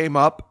Chrome came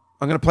up.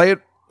 I'm going to play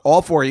it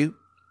all for you.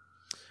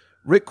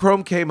 Rick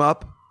Chrome came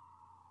up,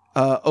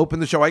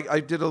 opened the show. I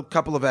did a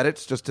couple of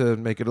edits just to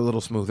make it a little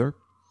smoother.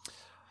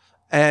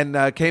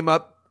 And came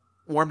up,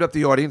 warmed up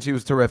the audience. He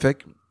was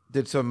terrific.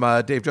 Did some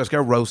Dave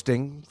Juskow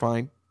roasting.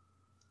 Fine.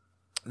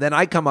 Then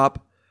I come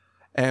up.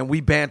 And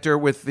we banter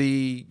with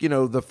the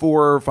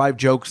 4 or 5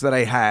 jokes that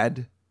I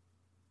had,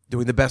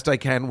 doing the best I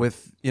can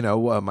with,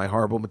 my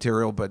horrible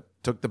material, but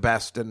took the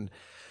best. And,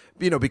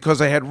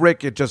 because I had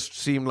Rick, it just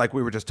seemed like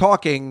we were just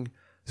talking.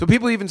 So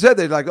people even said,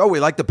 they're like, "Oh,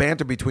 we like the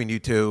banter between you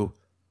two."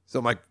 So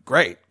I'm like,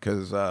 great,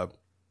 because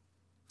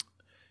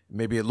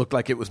maybe it looked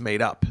like it was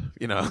made up,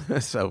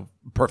 so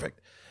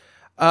perfect.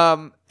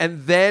 And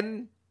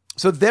then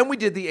we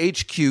did the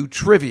HQ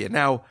trivia.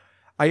 Now,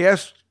 I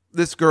asked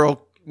this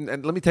girl,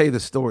 and let me tell you the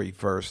story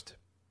first.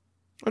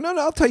 Oh, no,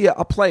 I'll tell you.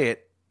 I'll play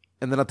it,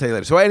 and then I'll tell you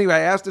later. So anyway, I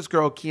asked this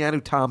girl,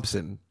 Keanu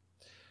Thompson,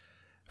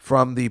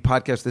 from the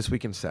podcast This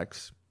Week in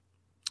Sex,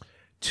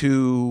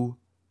 to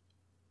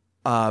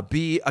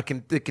be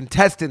the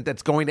contestant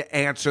that's going to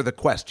answer the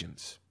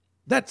questions.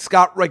 That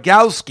Scott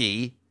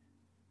Rogowski,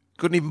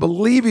 couldn't even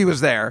believe he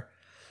was there,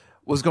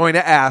 was going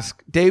to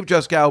ask Dave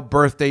Juskow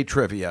birthday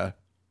trivia.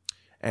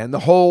 And the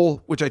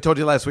whole, which I told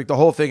you last week, the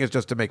whole thing is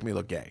just to make me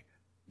look gay.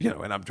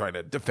 And I'm trying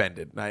to defend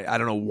it. And I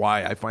don't know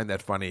why I find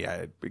that funny,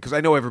 because I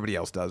know everybody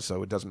else does,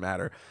 so it doesn't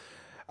matter.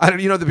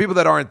 The people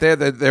that aren't there,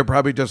 they're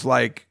probably just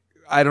like,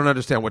 I don't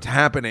understand what's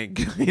happening.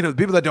 The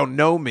people that don't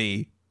know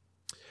me.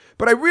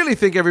 But I really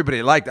think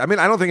everybody liked it. I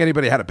don't think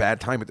anybody had a bad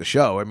time at the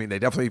show. They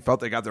definitely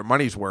felt they got their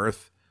money's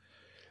worth.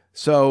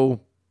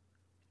 So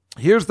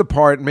here's the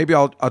part, and maybe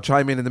I'll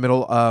chime in the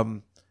middle,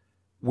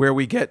 where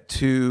we get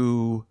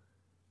to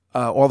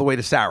all the way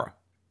to Sarah,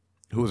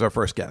 who was our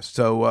first guest.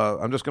 So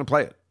I'm just going to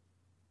play it.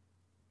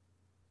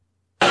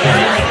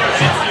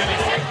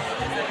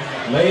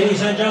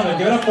 Ladies and gentlemen,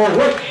 give it up for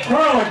Rick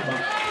Chrome.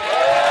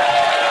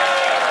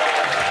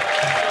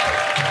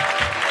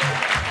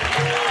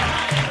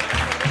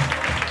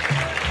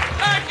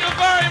 Thank you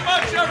very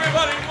much,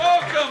 everybody.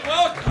 Welcome.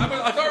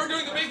 I thought we were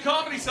doing the big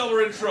Comedy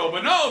Cellar intro,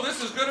 but no,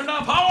 this is good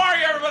enough. How are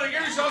you, everybody?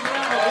 Give yourselves a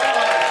round of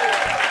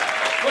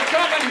applause. We're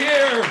coming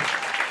here.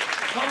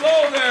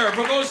 Hello there.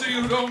 For those of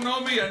you who don't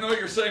know me, I know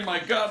you're saying, "My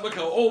God, look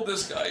how old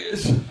this guy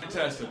is."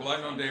 Fantastic. Well,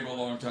 I've known Dave a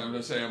long time. I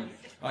say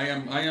I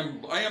am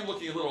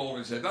looking a little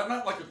older.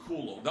 Not like a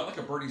cool old, not like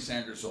a Bernie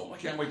Sanders old. I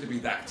can't wait to be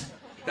that.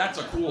 That's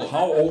a cool.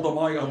 How old am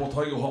I? I will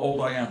tell you how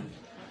old I am.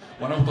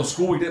 When I went to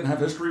school, we didn't have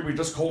history. We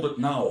just called it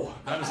now.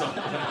 That is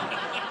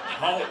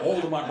how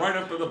old am I? Right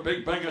after the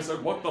Big Bang, I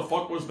said, "What the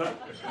fuck was that?"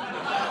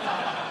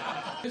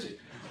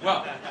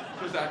 Well,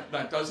 because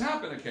that does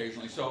happen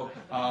occasionally. So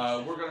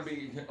we're going to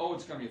be, it's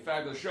going to be a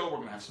fabulous show. We're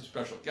going to have some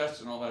special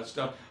guests and all that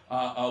stuff.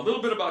 A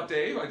little bit about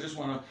Dave. I just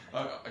want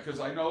to, because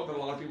I know that a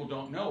lot of people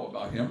don't know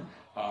about him.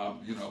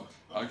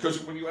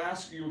 Because when you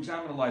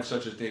examine a life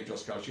such as Dave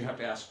Juskow's, you have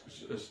to ask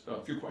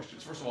a few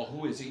questions. First of all,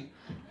 who is he?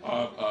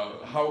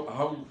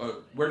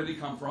 Where did he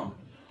come from?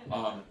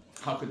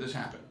 How could this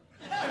happen?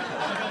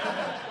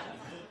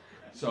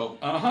 So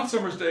on a hot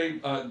summer's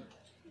day,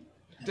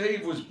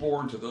 Dave was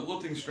born to the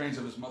lilting strains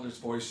of his mother's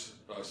voice,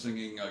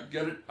 singing,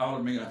 "Get it out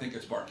of me, I think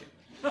it's barking."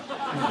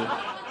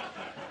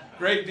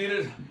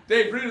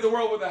 Dave greeted the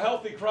world with a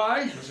healthy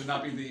cry. This would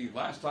not be the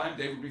last time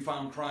Dave would be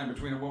found crying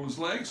between a woman's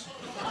legs.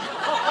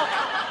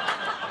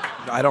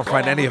 I don't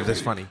find any of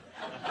this funny.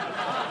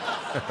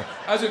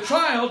 As a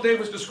child, Dave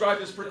was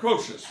described as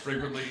precocious,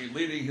 frequently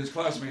leading his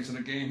classmates in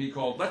a game he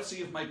called, "Let's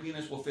see if my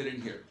penis will fit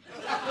in here."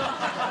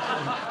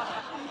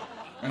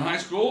 In high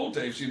school,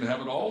 Dave seemed to have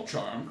it all: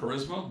 charm,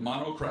 charisma,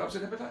 mono, crabs,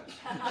 and hepatitis.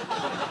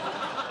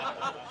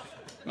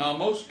 Now,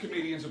 most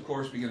comedians, of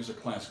course, begin as a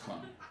class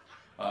clown.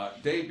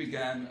 Dave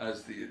began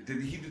as he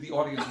did the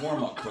audience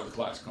warm-up for the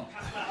class clown.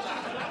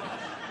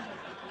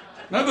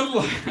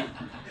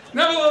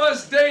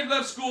 Nevertheless, Dave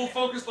left school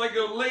focused like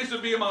a laser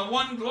beam on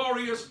one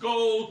glorious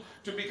goal,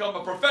 to become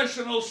a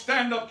professional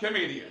stand-up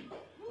comedian.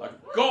 A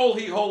goal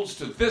he holds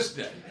to this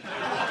day.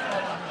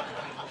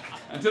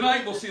 And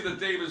tonight we'll see that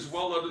Dave is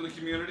well loved in the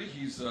community.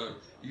 He's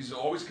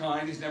always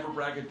kind. He's never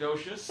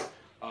braggadocious.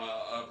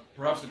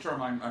 Perhaps the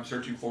term I'm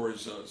searching for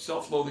is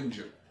self-loathing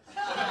Jew.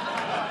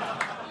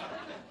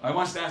 I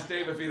once asked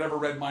Dave if he'd ever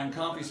read Mein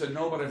Kampf. He said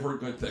no, but I've heard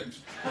good things.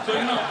 So, you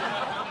know,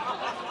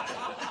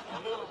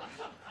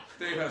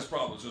 Dave has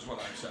problems, is what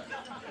I'm saying.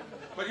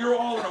 But you're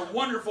all in a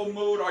wonderful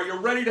mood. Are you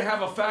ready to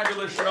have a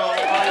fabulous show?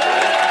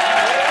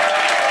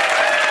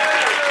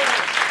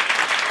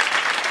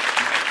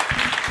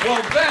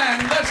 Well,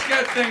 then, let's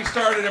get things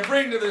started and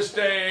bring to the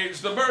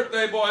stage the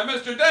birthday boy,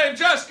 Mr. Dave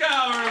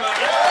Juskow,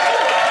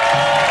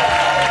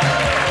 everybody.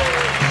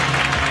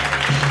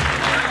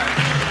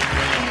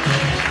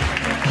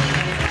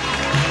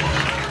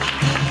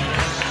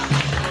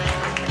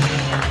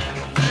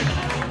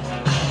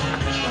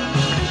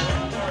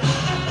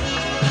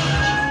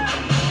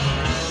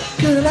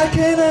 Girl, I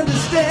can't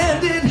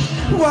understand it,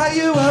 why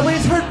you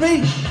always hurt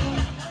me.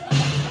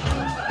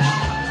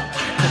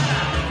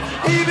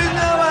 Even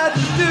though I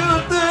do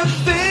the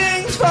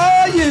things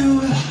for you.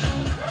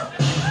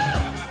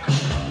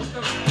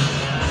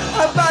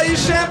 I buy you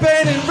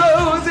champagne and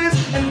roses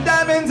and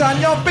diamonds on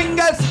your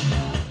fingers.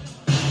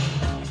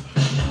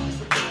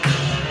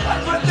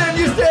 But then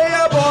you stay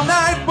up all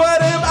night,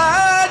 what am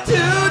I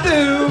to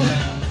do?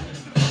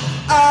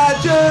 I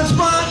just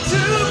want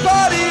to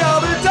party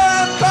all the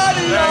time,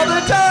 party all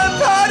the time,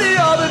 party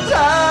all the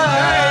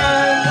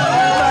time.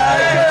 My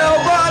girl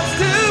wants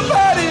to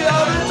party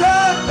all the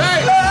time,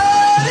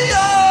 party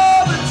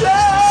all the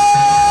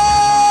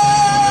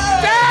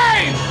time.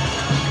 Dave!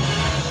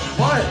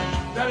 What?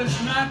 That is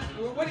not.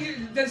 What do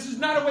you? This is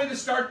not a way to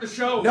start the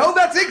show. No,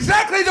 that's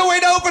exactly the way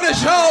to open a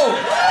show.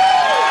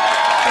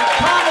 The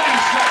comedy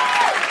show.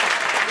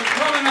 You're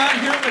coming on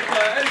here with the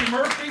Eddie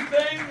Murphy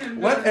thing.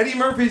 And, What? Eddie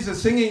Murphy's a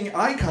singing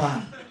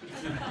icon.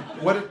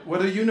 What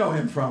do you know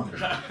him from?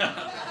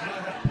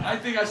 I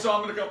think I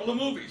saw him in a couple of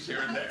movies here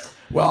and there.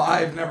 Well,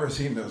 I've never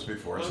seen those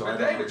before, Well, so but I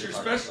don't Dave, know it's what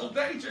your you're talking special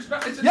day. It's your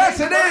it's a Yes,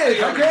 Dave's it birthday,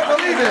 is. I can't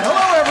believe it.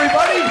 Hello,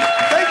 everybody.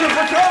 Thank you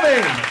for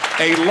coming.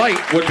 A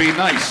light would be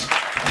nice.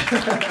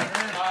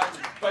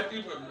 But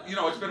you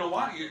know, it's been a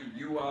while.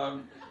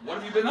 What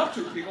have you been up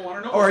to? People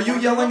want to know. Oh, are you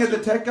yelling at the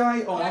tech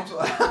guy? Oh, I'm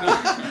sorry.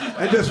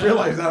 I just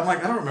realized that. I'm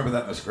like, I don't remember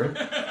that in the script.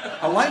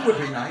 A light would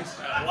be nice.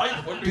 A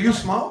light would be Do you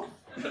nice. smoke?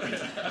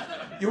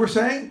 You were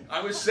saying?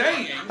 I was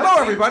saying. Hello,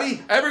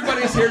 everybody.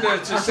 Everybody's here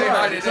to say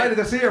hi today. Excited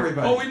to see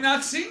everybody. Oh, we've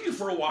not seen you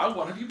for a while.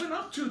 What have you been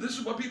up to? This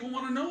is what people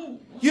want to know.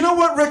 You know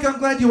what, Rick? I'm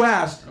glad you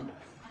asked.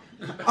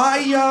 I'm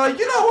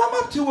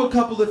up to a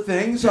couple of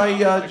things.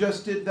 I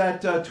just did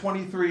that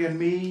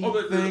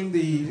 23andMe thing,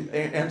 the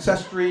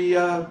ancestry.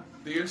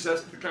 The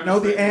incest kind No,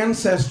 of the thing.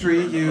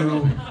 ancestry,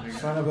 you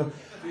son of a.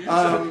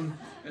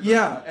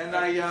 Yeah, and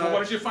I. So what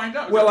did you find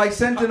out? Well, I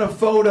sent in a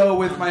photo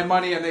with my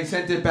money, and they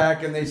sent it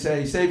back, and they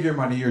say, "Save your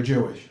money, you're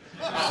Jewish."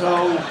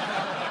 So.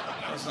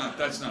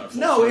 That's not a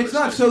full No, it's service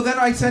not. thing. So then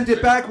I sent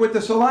it back with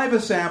the saliva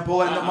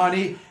sample and the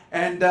money,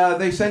 and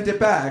they sent it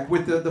back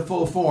with the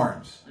full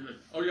forms.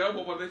 Oh yeah,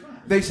 well, what did they find?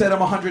 They said I'm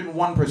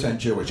 101%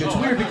 Jewish. It's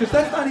weird because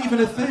that's not even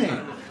a thing.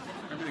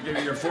 Maybe they gave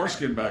you your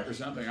foreskin back or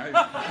something.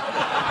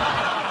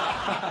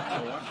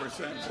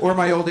 1%. Or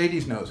my old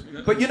 80s nose.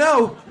 But you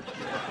know,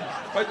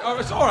 But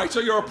it's all right. So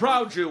you're a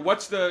proud Jew.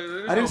 What's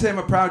the? I didn't say I'm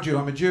a proud Jew.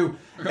 I'm a Jew.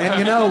 And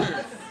you know,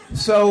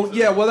 so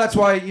yeah, well that's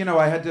why,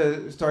 I had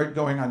to start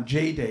going on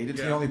JDate.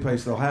 It's the only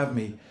place they'll have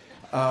me.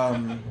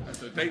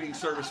 That's a dating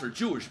service for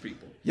Jewish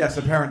people. Yes,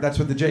 apparent. That's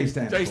what the J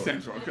stands J for.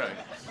 stands for, okay.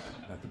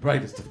 Not the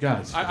brightest of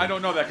guys. I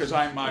don't know that because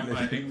I'm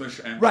English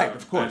and Right,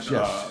 of course,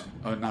 yes.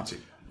 Nazi.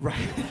 Right.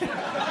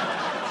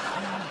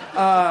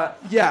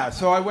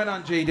 So I went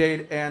on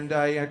JDate, and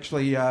I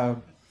actually,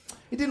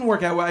 it didn't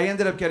work out well. I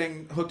ended up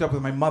getting hooked up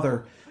with my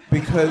mother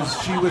because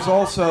she was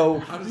also...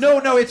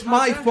 No, it's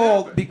my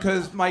fault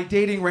because my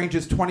dating range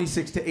is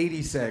 26 to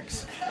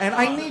 86. And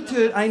I need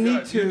to...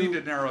 You need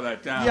to narrow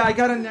that down. Yeah, I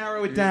got to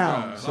narrow it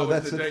down. So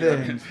that's the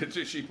thing.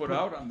 Did she put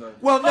out on the...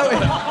 Well, no.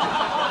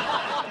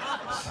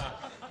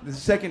 The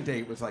second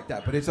date was like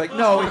that, but it's like,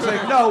 no,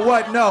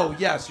 what? No,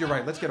 yes, you're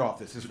right. Let's get off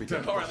this. This is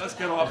ridiculous. All right, let's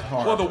get off.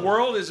 Well, the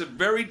world is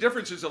very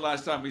different since the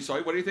last time we saw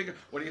you. What do you think of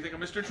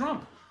Mr.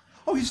 Trump?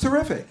 Oh, he's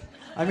terrific.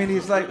 I mean,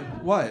 he's like,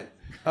 what?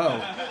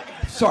 Oh,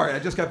 sorry, I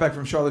just got back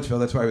from Charlottesville.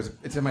 That's why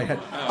it's in my head.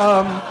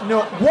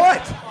 No,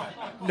 what?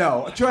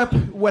 No, Trump,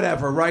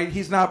 whatever, right?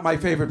 He's not my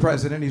favorite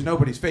president. He's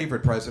nobody's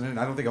favorite president.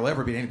 I don't think he'll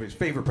ever be anybody's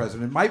favorite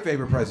president. My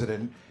favorite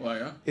president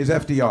is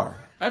FDR.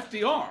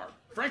 FDR?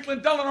 Franklin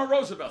Delano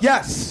Roosevelt?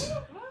 Yes.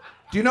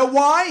 Do you know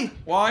why?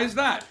 Why is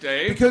that,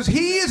 Dave? Because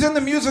he is in the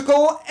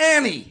musical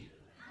Annie.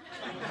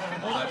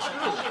 Oh, that's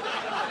true.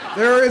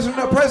 There isn't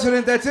a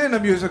president that's in a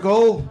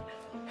musical.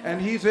 And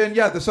he's in,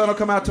 The Sun Will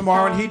Come Out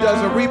Tomorrow, and he does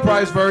a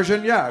reprise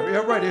version. Yeah,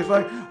 right. He's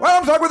like, well,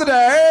 I'm stuck with the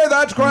day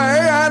that's gray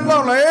and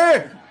lonely.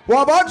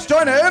 Wobots,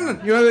 join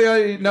in.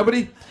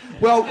 Nobody?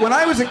 Well, when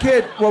I was a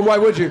kid, well, why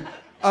would you?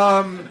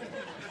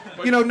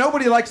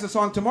 nobody likes the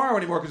song Tomorrow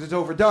anymore because it's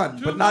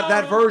overdone, but not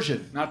that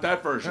version. Not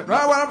that version.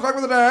 Right, well, I'm stuck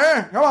with the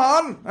day. Come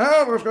on.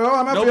 Let's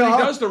go.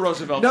 Nobody does the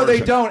Roosevelt version. No,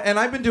 they don't, and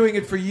I've been doing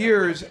it for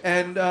years,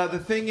 and the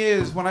thing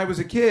is, when I was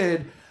a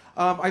kid,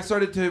 I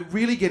started to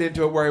really get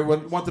into it where I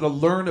wanted to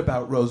learn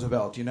about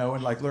Roosevelt,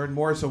 and like learn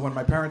more, so when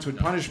my parents would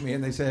punish me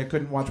and they say I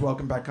couldn't watch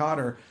Welcome Back,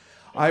 Kotter,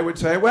 I would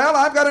say, well,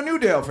 I've got a new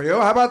deal for you.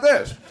 How about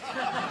this?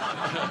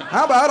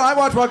 How about I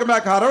watch Welcome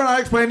Back, Kotter, and I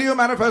explain to you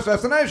Manifest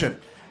Destination.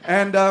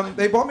 And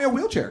they bought me a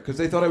wheelchair because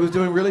they thought I was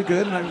doing really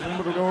good, and I was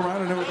able to go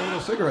around and have a little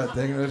cigarette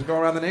thing and just go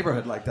around the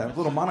neighborhood like that. With a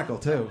little monocle,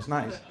 too. It was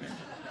nice.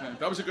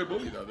 That was a good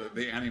movie, though.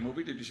 The Annie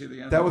movie. Did you see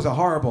the Annie? That was a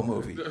horrible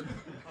movie.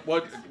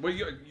 Well,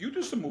 you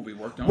do some movie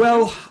work, don't you?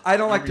 Well, I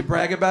don't like to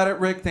brag about it,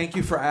 Rick. Thank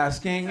you for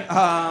asking.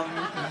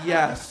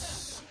 Yes.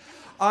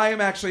 I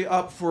am actually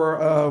up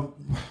for,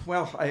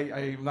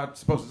 I'm not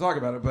supposed to talk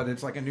about it, but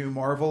it's like a new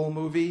Marvel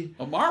movie.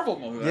 A Marvel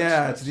movie?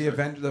 It's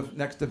the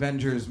next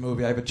Avengers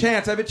movie. I have a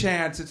chance.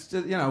 It's,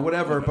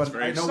 whatever. But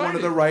I know one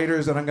of the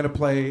writers, and I'm going to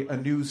play a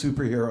new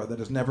superhero that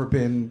has never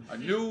been a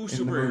new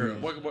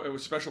superhero.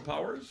 What special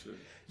powers?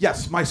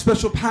 Yes, my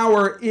special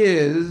power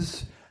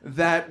is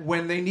that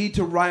when they need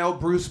to rile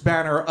Bruce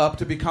Banner up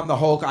to become the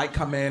Hulk, I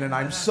come in and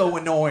I'm so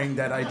annoying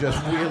that I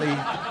just really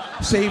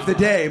save the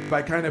day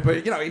by but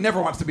he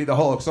never wants to be the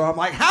Hulk, so I'm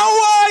like, how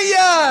are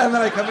ya? And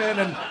then I come in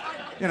and,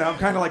 I'm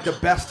kind of like the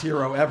best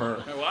hero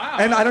ever. Wow.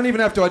 And I don't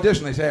even have to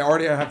audition. They say, I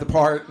already have the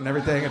part and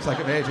everything. It's like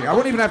amazing. I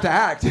won't even have to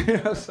act,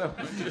 so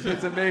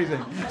it's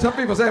amazing. Some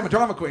people say I'm a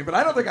drama queen, but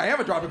I don't think I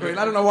am a drama queen.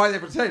 I don't know why they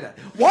would say that.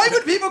 Why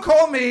would people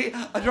call me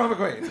a drama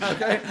queen?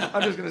 Okay?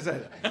 I'm just going to say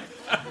that.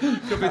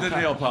 Could be the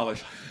nail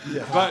polish.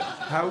 Yeah. But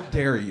how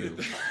dare you?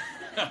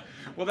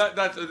 Well,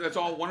 that's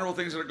all wonderful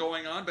things that are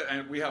going on,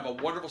 and we have a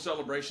wonderful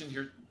celebration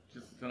here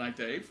tonight,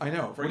 Dave. I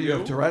know. For what do you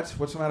have, Tourette's?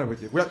 What's the matter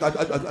with you?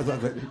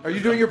 Are you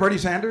doing your Bernie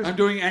Sanders? I'm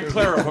doing Aunt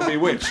Clara from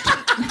Bewitched.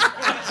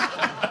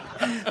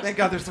 Thank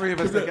God there's three of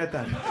us that get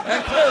that.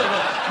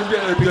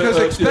 Because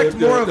expect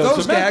more of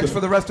those gags for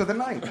the rest of the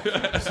night.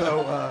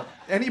 So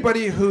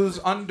anybody who's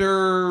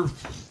under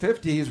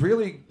 50 is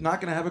really not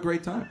going to have a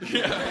great time.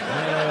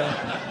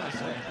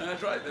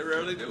 That's right, they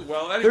rarely do.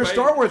 Well, anyway. There's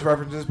Star Wars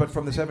references, but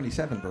from the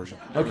 77 version.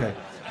 Okay.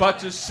 But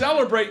to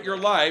celebrate your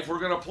life, we're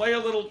going to play a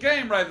little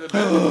game right at the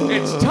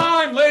minute. It's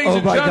time, ladies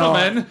and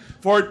gentlemen,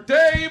 for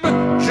Dave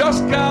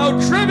Juskow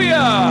Trivia.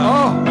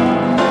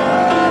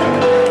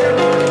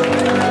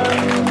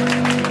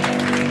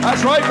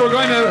 That's right, we're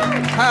going to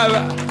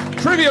have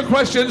trivia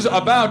questions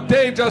about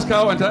Dave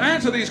Juskow, and to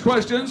answer these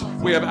questions,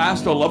 we have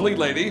asked a lovely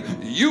lady.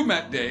 You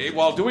met Dave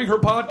while doing her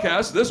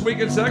podcast, This Week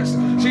in Sex.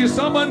 She is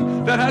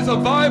someone that has a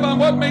vibe on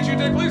what makes you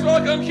Dave. Please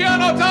welcome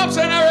Keanu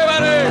Thompson,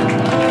 everybody!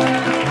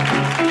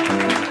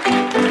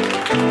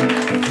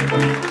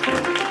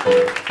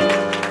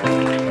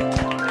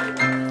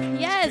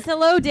 Yes,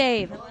 hello,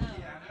 Dave.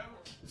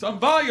 Some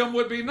volume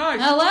would be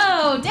nice.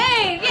 Hello,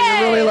 Dave! Yay!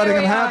 You're really letting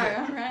him have it.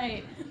 All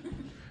right.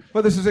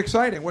 Well, this is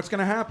exciting. What's going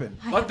to happen?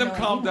 Let them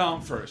calm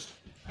down first.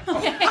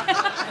 Okay.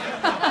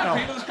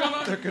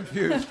 They're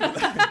confused.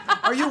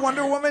 Are you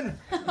Wonder Woman?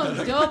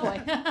 Oh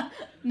boy.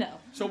 No.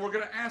 So we're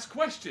going to ask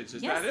questions.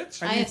 Is that it?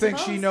 And you think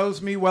she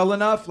knows me well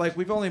enough? Like,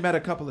 we've only met a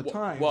couple of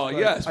times. Well,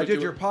 yes. I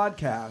did your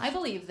podcast. I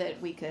believe that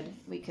we could.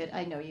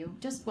 I know you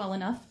just well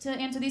enough to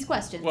answer these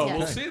questions. Well, yes.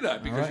 we'll see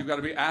that because you've got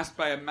to be asked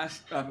by a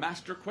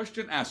master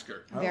question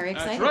asker. Very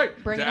excited. That's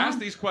right. Bring to it ask on.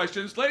 these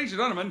questions, ladies and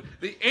gentlemen,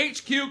 the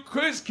HQ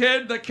Quiz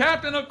Kid, the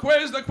captain of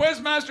quiz, the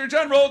Quiz Master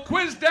General,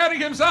 Quiz Daddy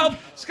himself,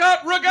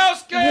 Scott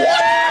Rogowski.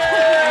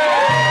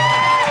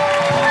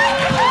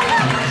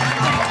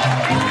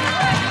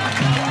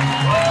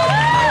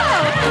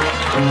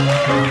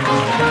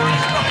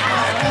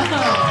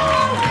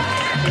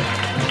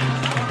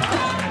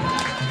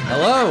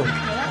 Hello.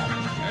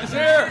 He's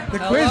here. The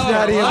Quiz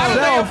Daddy himself. How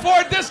did they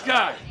afford this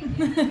guy?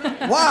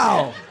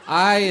 Wow.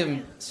 I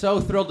am so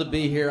thrilled to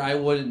be here. I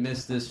wouldn't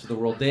miss this for the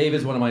world. Dave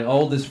is one of my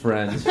oldest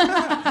friends.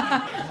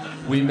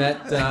 We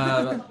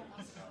met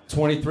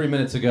 23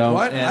 minutes ago.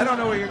 What? I don't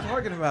know what you're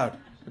talking about.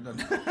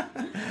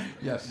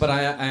 Yes. But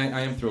I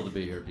am thrilled to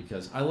be here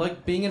because I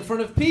like being in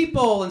front of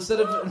people instead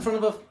of in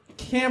front of a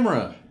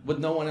camera with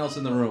no one else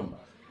in the room.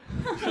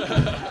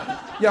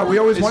 Yeah, we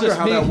always It's wonder just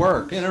how me that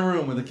works. In a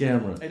room with a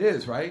camera. It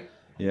is, right?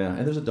 Yeah,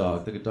 and there's a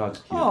dog. The dog's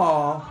cute.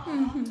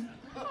 Aww.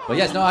 But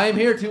yes, no, I am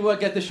here to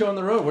get the show on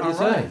the road. What do you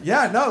say?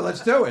 Yeah, no,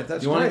 let's do it.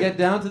 That's You want to get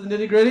down to the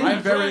nitty gritty?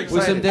 I'm very excited.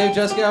 With some Dave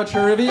Juskow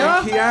trivia?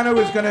 And Keanu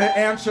is going to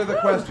answer the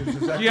questions.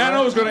 Is that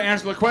Keanu is going to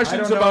answer the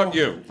questions about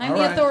you. I'm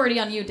the authority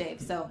on you,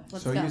 Dave. So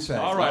let's go. So you say.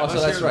 All right. So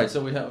that's right.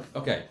 So we have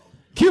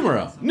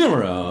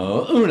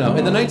Numero uno.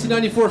 In the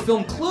 1994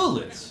 film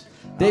Clueless,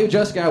 Dave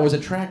Juskow was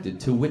attracted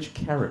to which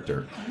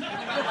character?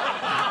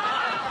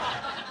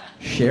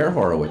 Cher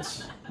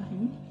Horowitz,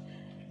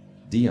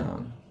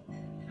 Dion,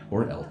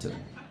 or Elton?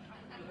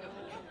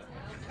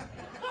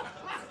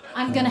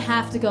 I'm gonna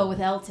have to go with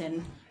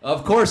Elton.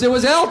 Of course, it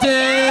was Elton.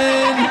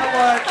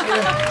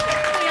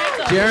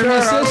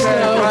 Jeremy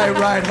Sisto.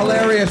 Right,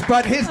 hilarious.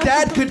 But his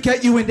dad could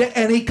get you into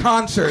any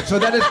concert, so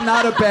that is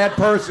not a bad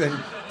person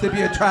to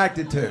be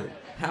attracted to.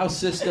 How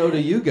Sisto do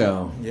you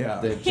go?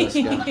 Yeah. Dave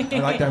Juskow. I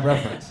like that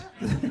reference.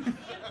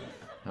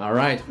 All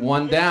right,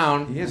 one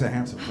down. He is a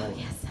handsome fellow.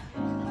 Yes.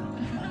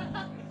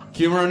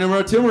 Cumero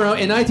numero tumero.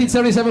 In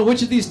 1977,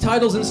 which of these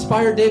titles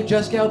inspired Dave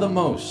Juskow the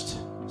most?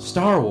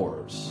 Star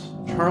Wars,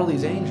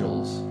 Charlie's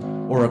Angels,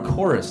 or A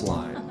Chorus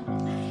Line?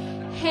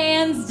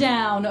 Hands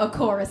down, A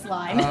Chorus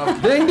Line.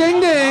 Ding, ding,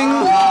 ding.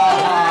 All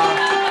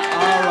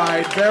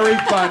right, very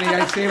funny.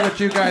 I see what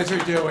you guys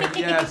are doing.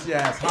 Yes,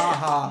 yes. Ha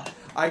ha.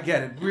 I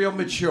get it. Real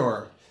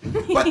mature.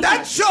 But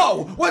that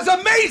show was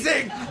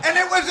amazing, and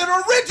it was an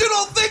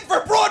original thing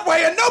for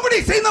Broadway, and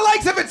nobody's seen the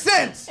likes of it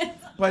since.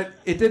 But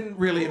it didn't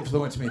really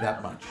influence me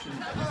that much.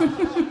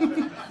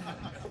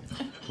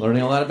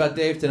 Learning a lot about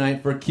Dave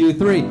tonight for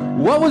Q3.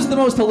 What was the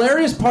most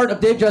hilarious part of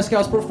Dave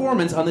Juskow's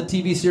performance on the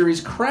TV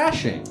series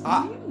Crashing?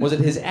 Was it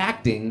his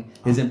acting,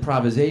 his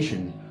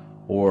improvisation,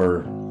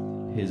 or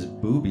his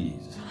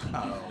boobies?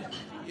 Oh,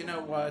 you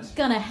know what?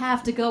 Gonna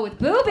have to go with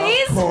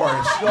boobies. Of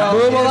course.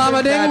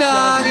 Boobalama ding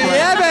dong.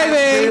 Yeah,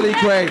 baby. Really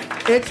great.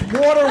 It's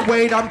water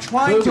weight. I'm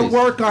trying to Boobies.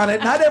 work on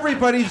it. Not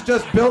everybody's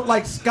just built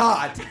like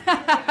Scott.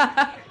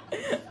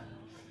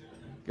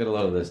 Get a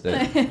load of this,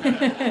 Dave. Get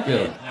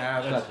it.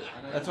 Yeah,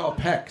 that's all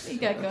pecs. What you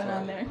got going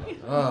on there?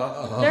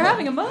 They're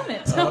having a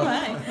moment. Oh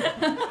my.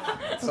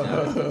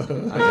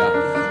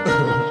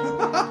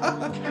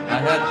 I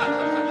had.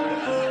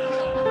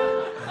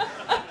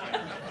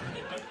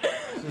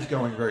 This is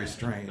going very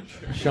strange.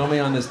 Show me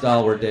on this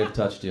doll where Dave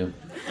touched you.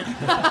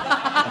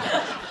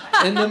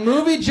 In the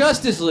movie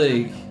Justice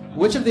League,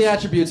 which of the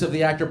attributes of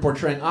the actor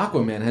portraying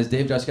Aquaman has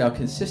Dave Juskow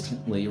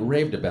consistently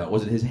raved about?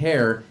 Was it his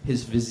hair,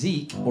 his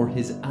physique, or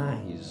his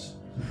eyes?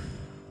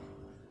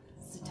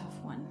 It's a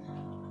tough one.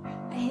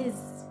 His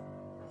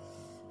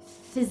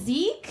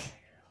physique?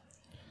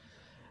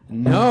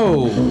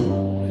 No,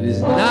 it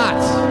is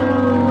not.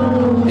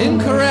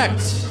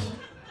 Incorrect.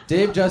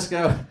 Dave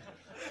Juskow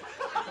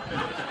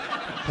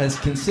has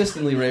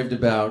consistently raved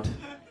about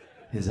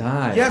his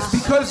eyes. Yes,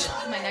 because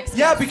My next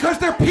because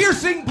they're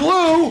piercing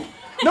blue.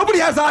 Nobody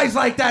has eyes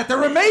like that.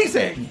 They're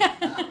amazing.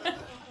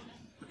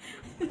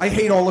 I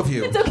hate all of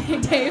you. It's okay,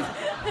 Dave.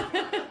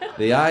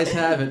 The eyes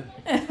have it.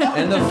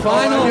 And the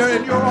final...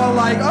 And you're all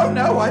like, oh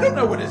no, I don't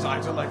know what his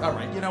eyes are like. All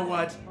right, you know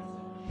what?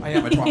 I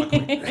am a drama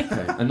queen.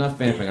 Okay, enough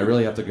vamping. I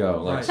really have to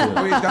go. Like, Right. soon.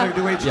 Oh, he's got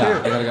to do HQ. Yeah,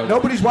 I gotta go.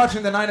 Nobody's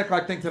watching the 9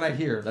 o'clock thing tonight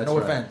here. That's no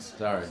right. offense.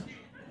 Sorry.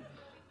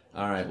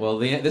 All right. Well,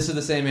 this is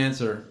the same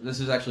answer. This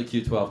is actually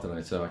Q12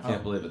 tonight, so I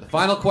can't believe it. The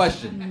final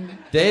question.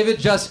 David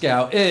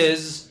Juskow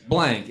is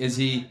blank. Is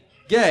he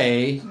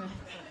gay?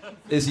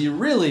 Is he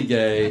really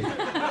gay?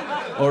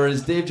 Or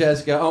is Dave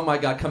Juskow... Oh, my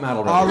God. Come out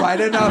already. All right,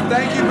 enough.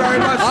 Thank you very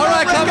much. All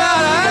right, come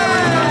out.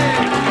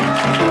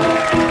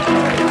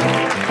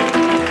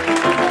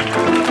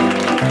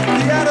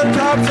 Deanna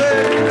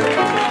Thompson.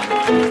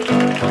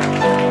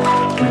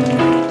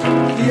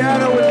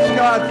 Deanna and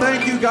Scott,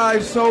 thank you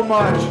guys so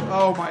much.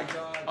 Oh, my God.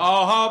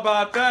 Oh, how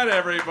about that,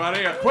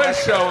 everybody? A quiz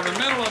show in the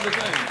middle of the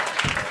thing.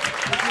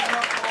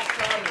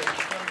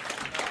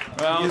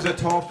 Well, He's a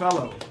tall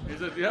fellow.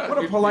 Yeah,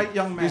 What a polite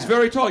young man. He's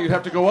very tall. You'd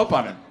have to go up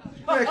on him.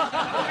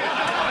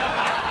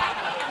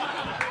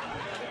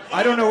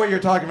 I don't know what you're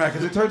talking about,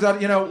 because it turns out,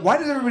 why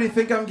does everybody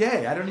think I'm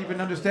gay? I don't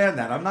even understand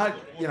that. I'm not,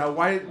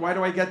 why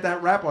do I get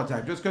that rap all the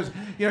time? Just because,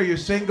 you're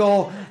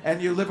single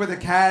and you live with a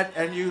cat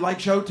and you like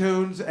show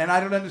tunes, and I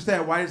don't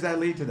understand. Why does that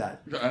lead to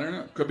that? I don't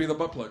know. Could be the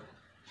butt plug.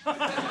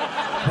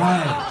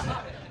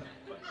 Right.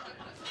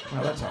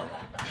 Well, that's all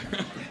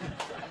right.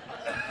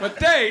 But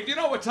Dave, do you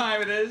know what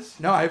time it is?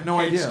 No, I have no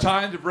idea. It's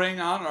time to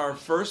bring on our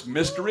first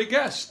mystery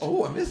guest.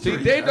 Oh, a mystery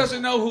See, Dave guest.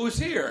 doesn't know who's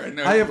here.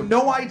 And I have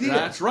no idea.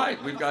 That's right.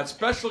 We've got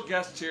special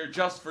guests here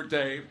just for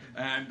Dave.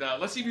 And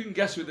let's see if you can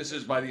guess who this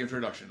is by the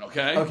introduction,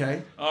 okay?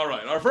 Okay. All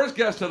right. Our first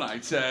guest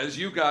tonight says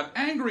you got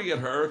angry at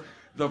her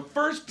the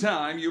first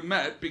time you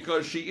met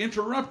because she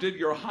interrupted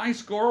your high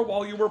score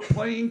while you were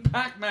playing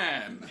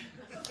Pac-Man.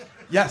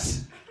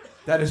 Yes,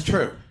 that is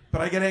true.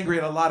 But I get angry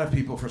at a lot of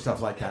people for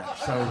stuff like that.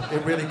 So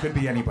it really could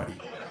be anybody.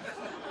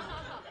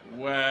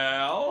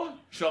 Well,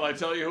 shall I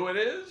tell you who it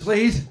is?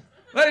 Please.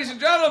 Ladies and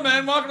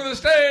gentlemen, welcome to the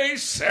stage,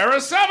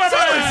 Sarah Silverman!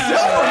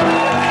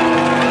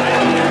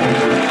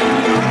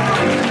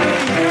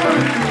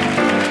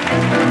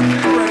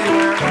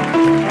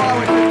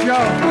 Oh, it's a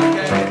joke,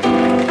 okay?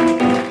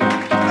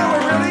 No,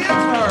 it really is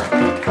her.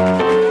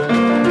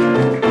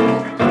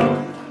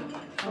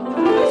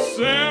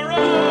 Sarah!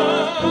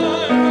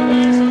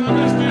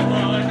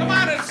 Come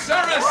on, it's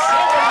Sarah Silverman!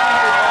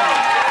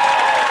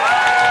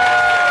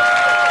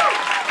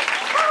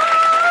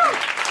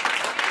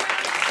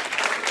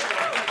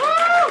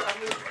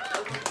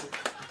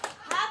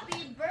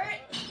 Happy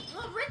birthday.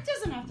 Well, Rick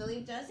doesn't have to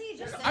leave, does he?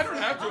 Just I don't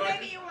have to. Oh,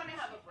 maybe you want to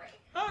have a break.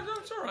 Oh, no,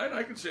 it's all right.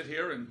 I can sit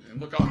here and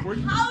look awkward.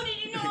 How did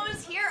you know I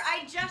was here?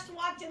 I just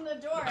walked in the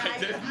door.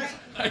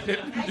 I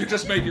didn't. You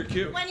just made your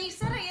cue. When he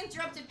said I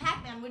interrupted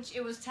Pac-Man, which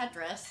it was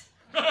Tetris.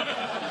 I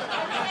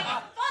was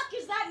like, fuck,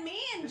 is that me?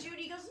 And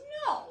Judy goes,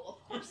 no,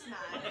 of course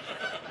not.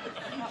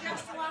 You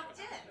just walked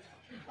in.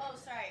 Oh,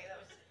 sorry.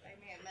 I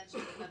may have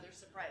mentioned another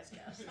surprise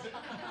guest.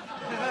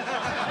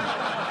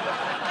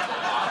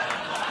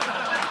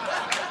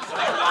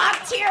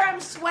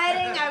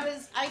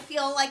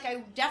 like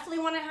I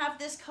definitely want to have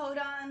this coat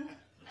on.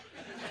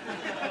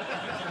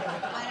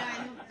 But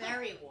I'm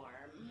very warm.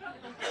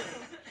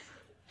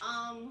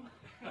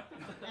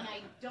 And I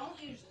don't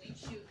usually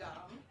chew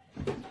gum.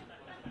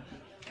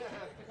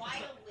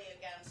 Wildly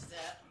against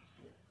it.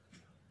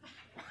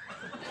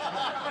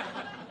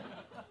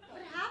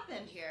 What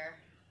happened here?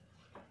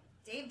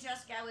 Dave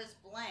Juskow is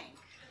blank.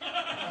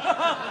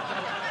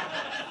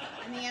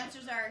 And the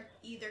answers are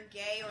either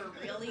gay or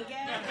really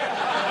gay.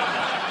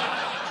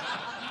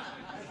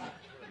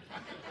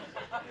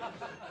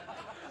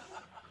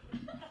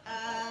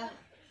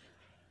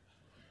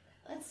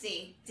 Let's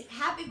see.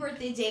 Happy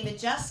birthday, David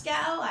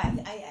Juskow.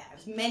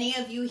 As many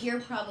of you here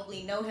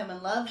probably know him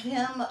and love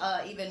him.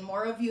 Even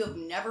more of you have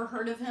never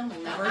heard of him,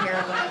 will never hear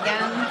of him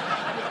again.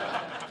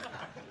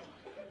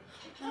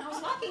 When I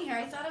was walking here,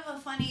 I thought of a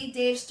funny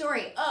Dave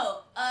story.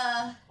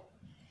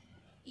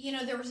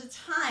 There was a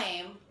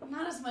time,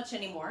 not as much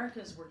anymore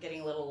because we're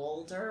getting a little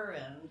older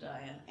and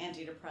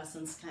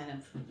antidepressants kind of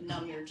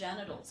numb your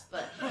genitals,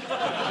 but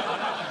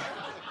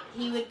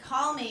he would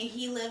call me.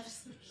 He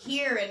lives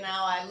here and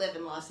now I live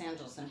in Los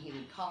Angeles, and he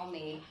would call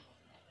me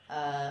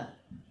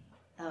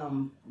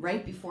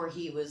right before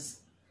he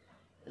was,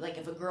 like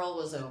if a girl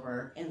was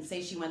over and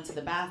say she went to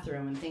the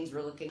bathroom and things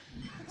were looking.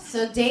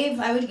 So Dave,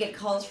 I would get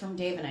calls from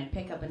Dave and I'd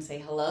pick up and say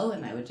hello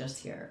and I would just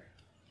hear,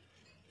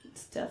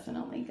 "It's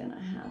definitely gonna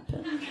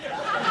happen.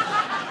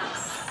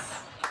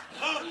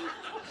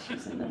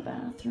 She's in the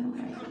bathroom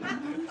right now.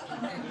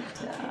 And,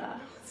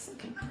 it's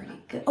looking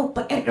pretty good. Oh,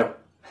 but I don't."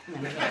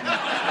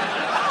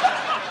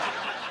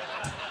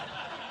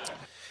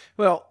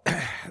 Well,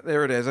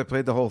 there it is. I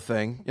played the whole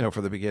thing,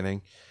 for the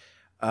beginning.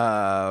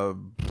 Because,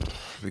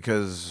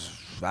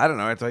 I don't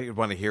know, I thought you'd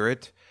want to hear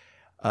it.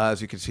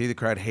 As you can see, the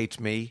crowd hates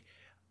me.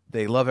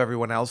 They love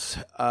everyone else.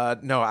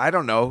 No, I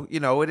don't know.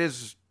 It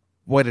is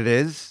what it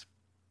is.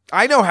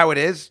 I know how it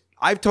is.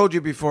 I've told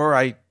you before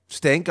I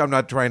stink. I'm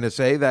not trying to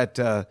say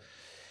that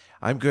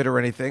I'm good or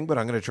anything, but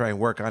I'm going to try and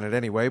work on it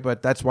anyway.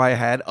 But that's why I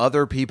had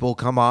other people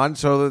come on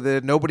so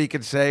that nobody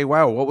could say,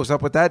 wow, what was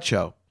up with that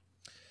show?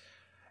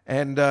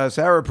 And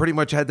Sarah pretty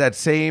much had that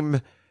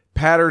same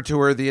patter to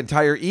her the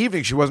entire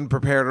evening. She wasn't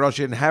prepared at all.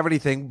 She didn't have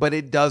anything, but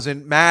it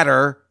doesn't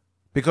matter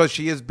because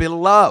she is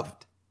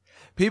beloved.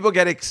 People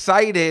get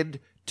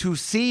excited to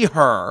see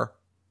her,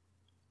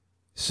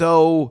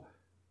 so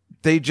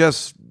they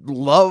just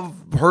love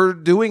her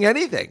doing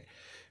anything.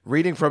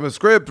 Reading from a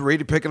script,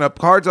 picking up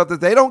cards up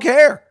that they don't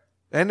care.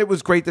 And it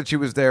was great that she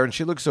was there, and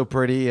she looked so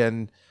pretty,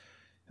 and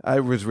I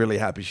was really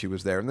happy she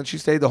was there. And then she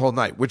stayed the whole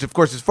night, which of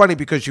course is funny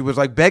because she was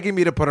like begging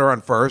me to put her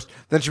on first.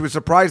 Then she was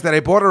surprised that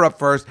I brought her up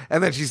first,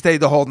 and then she stayed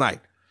the whole night.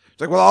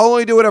 She's like, well, I'll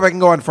only do it if I can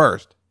go on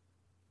first.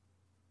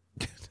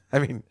 I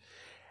mean,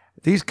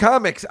 these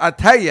comics, I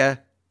tell you,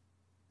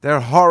 they're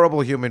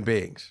horrible human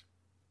beings.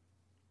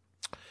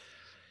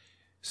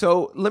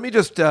 So let me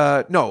just,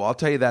 no, I'll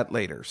tell you that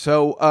later.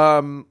 So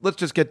let's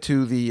just get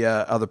to the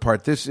other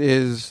part. This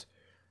is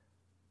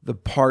the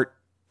part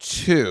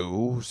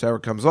 2.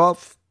 Sarah comes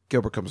off.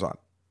 Gilbert comes on.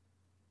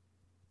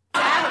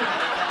 I'm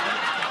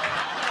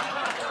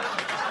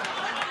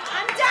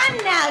done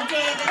now,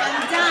 David.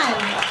 I'm done.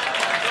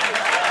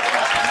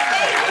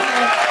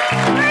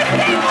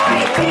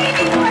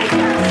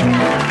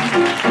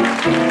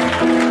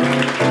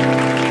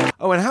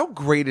 Oh, and how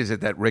great is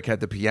it that Rick had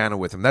the piano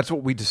with him? That's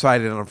what we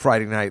decided on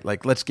Friday night.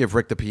 Like, let's give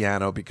Rick the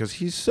piano because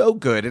he's so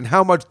good. And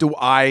how much do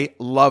I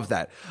love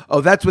that?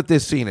 Oh, that's what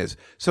this scene is.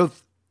 So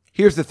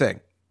here's the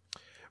thing.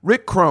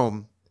 Rick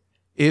Chrome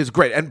is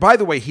great. And by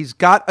the way, he's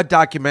got a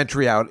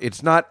documentary out.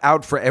 It's not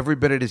out for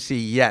everybody to see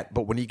yet,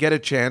 but when you get a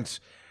chance,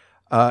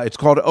 it's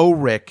called Oh,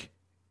 Rick.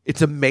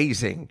 It's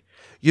amazing.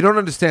 You don't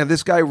understand.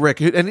 This guy,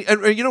 Rick,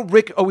 and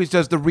Rick always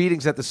does the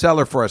readings at the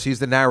Cellar for us. He's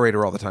the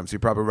narrator all the time, so you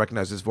probably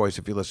recognize his voice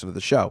if you listen to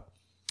the show.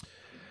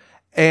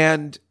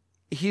 And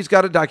he's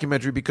got a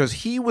documentary because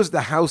he was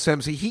the house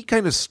MC. He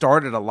kind of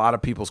started a lot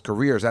of people's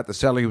careers at the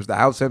Cellar. He was the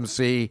house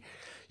MC.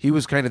 He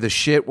was kind of the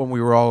shit when we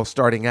were all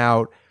starting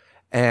out.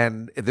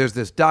 And there's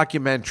this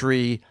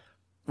documentary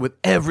with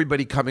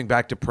everybody coming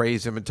back to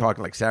praise him and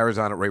talking, like Sarah's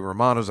on it, Ray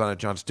Romano's on it,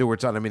 Jon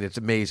Stewart's on it. I mean, it's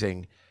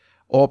amazing.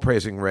 All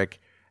praising Rick.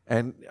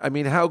 And, I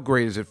mean, how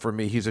great is it for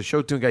me? He's a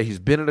show tune guy. He's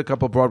been in a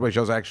couple of Broadway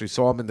shows. I actually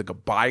saw him in The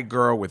Goodbye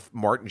Girl with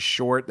Martin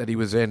Short that he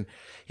was in.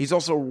 He's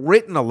also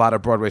written a lot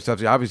of Broadway stuff.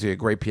 He's obviously a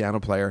great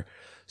piano player.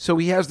 So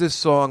he has this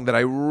song that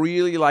I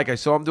really like. I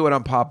saw him do it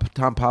on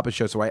Tom Papa's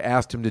show, so I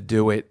asked him to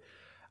do it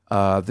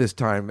this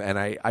time. And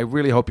I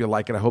really hope you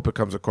like it. I hope it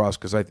comes across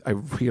because I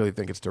really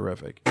think it's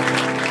terrific.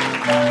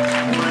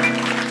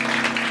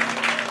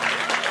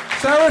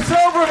 Sarah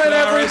Silverman,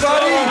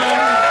 everybody!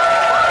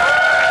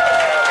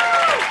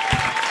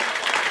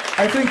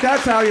 I think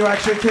that's how you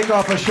actually kick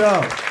off a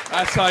show.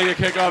 That's how you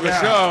kick off a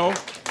show.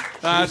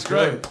 That's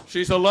great.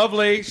 She's a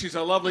lovely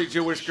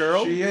Jewish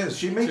girl. She is.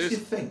 She makes you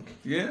think.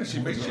 Yeah, she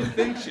makes you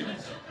think.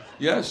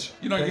 Yes.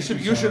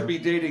 You should be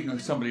dating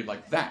somebody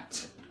like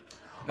that.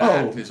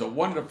 That is a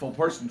wonderful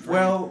person for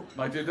Well- you.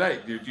 Like today,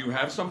 did you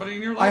have somebody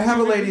in your life? I have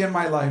a lady in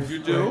my life. You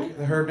do?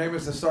 Her name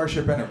is the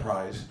Starship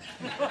Enterprise.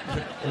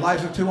 The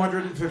lives of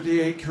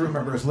 258 crew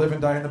members live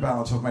and die in the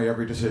balance of my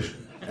every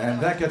decision.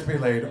 And that gets me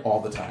laid all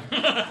the time.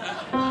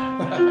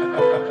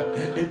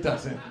 It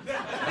doesn't.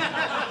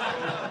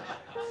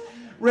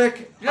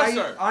 Rick, Yes,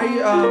 sir. I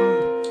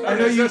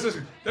know you...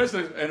 There's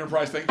the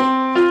Enterprise thing.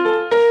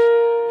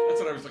 That's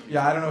what I was looking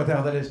Yeah, I don't know what the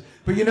hell that is.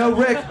 But you know,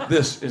 Rick...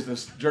 This is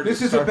this journey.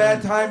 This is a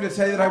bad time to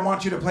say that I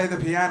want you to play the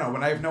piano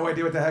when I have no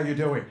idea what the hell you're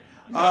doing.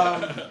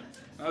 Neither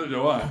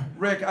do I.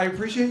 Rick, I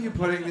appreciate you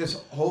putting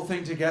this whole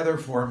thing together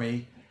for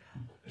me.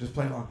 Just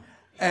play along.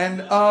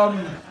 And,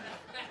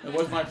 It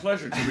was my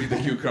pleasure to read the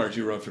cue cards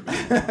you wrote for me.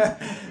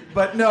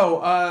 but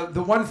no,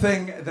 the one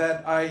thing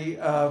that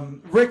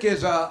Rick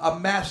is a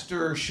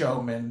master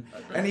showman,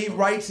 and he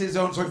writes his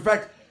own song. In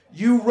fact,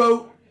 you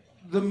wrote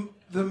the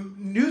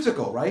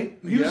musical,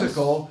 right?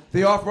 Musical,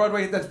 the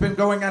off-Broadway that's been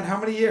going on how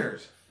many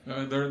years?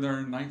 They're in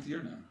their 9th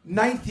year now.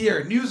 9th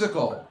year,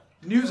 musical.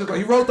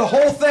 He wrote the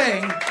whole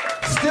thing,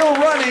 still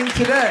running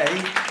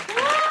today.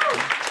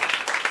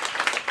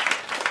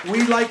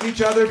 We like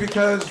each other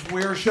because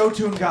we're show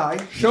tune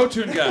guys. Show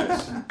tune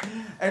guys.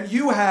 And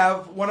you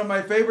have one of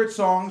my favorite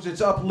songs.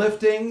 It's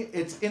uplifting.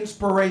 It's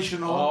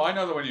inspirational. Oh, I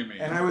know the one you mean.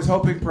 And I was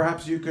hoping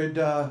perhaps you could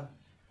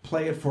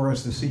play it for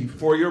us this evening.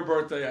 For your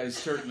birthday, I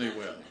certainly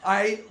will.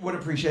 I would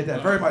appreciate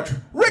that very much.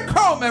 Rick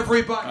Home,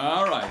 everybody.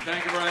 All right.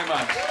 Thank you very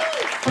much.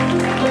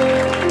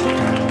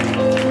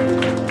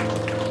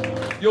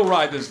 You'll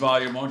ride this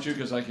volume, won't you?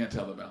 Because I can't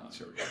tell the balance.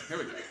 Here we go. Here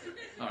we go.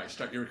 All right.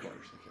 Start your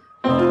recorders.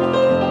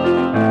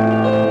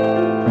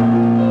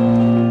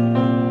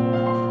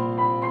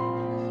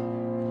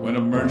 When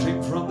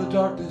emerging from the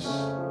darkness,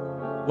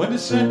 when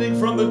descending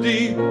from the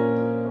deep,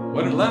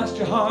 when at last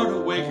your heart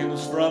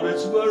awakens from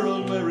its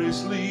whirl-weary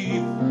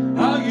sleep,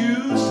 how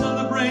you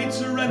celebrate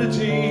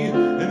serenity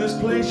in this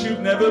place you've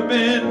never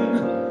been,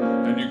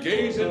 and you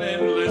gaze in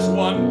endless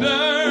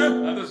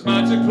wonder at this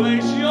magic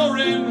place you're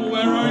in.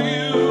 Where are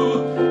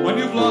you when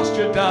you've lost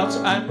your doubts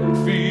and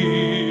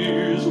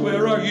fears?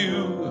 Where are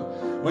you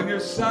when your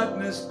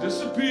sadness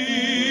disappears?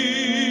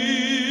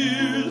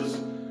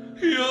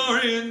 You're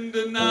in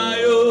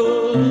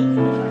denial,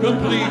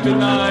 complete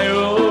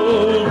denial.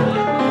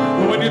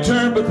 When you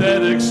turn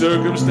pathetic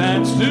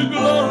circumstance to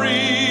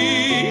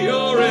glory,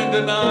 you're in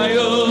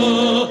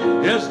denial,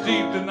 yes,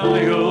 deep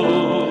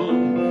denial.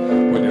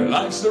 When your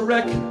life's a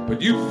wreck,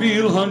 but you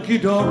feel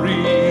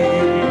hunky-dory.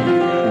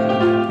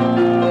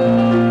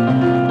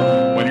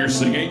 When you're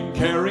singing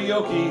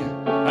karaoke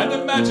and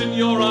imagine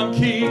you're on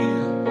key,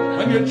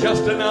 when you're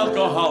just an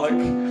alcoholic,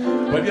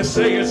 but you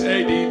say it's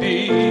ADD.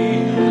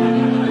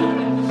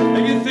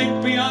 If you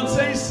think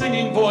Beyonce's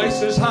singing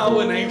voice is how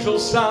an angel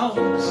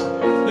sounds,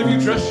 if you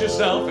dress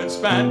yourself in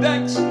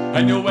spandex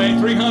and you weigh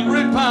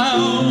 300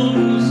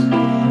 pounds,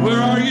 where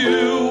are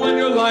you when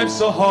your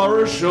life's a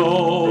horror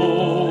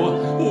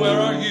show? Where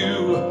are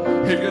you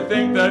if you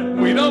think that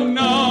we don't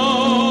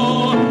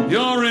know?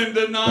 You're in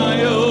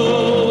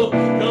denial,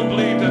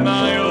 complete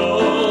denial.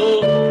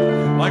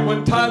 Like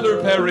when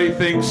Tyler Perry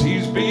thinks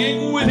he's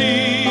being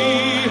witty,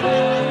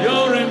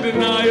 you're in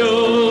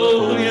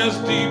denial, yes,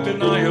 deep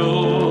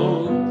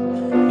denial.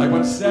 Like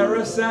when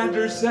Sarah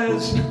Sanders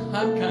says,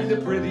 I'm kind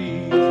of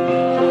pretty.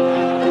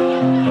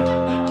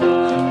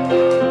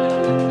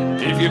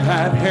 If you've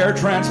had hair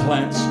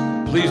transplants,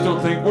 please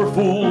don't think we're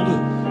fooled,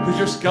 because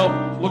your scalp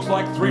looks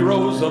like 3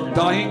 rows of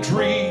dying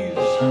trees.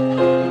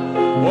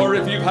 Or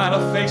if you've had a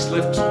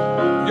facelift,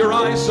 your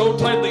eyes so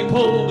tightly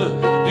pulled,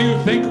 do you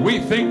think we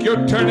think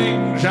you're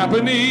turning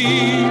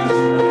Japanese?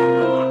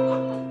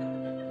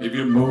 If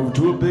you move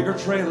to a bigger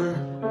trailer,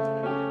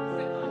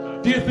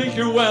 do you think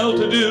you're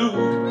well-to-do?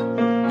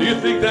 Do you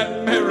think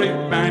that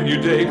married man you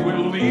date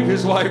will leave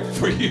his wife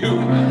for you? Do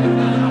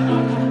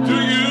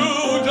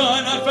you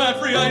dine on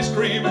fat-free ice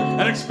cream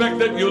and expect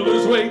that you'll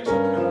lose weight?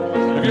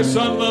 If your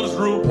son loves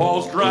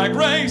RuPaul's Drag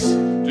Race,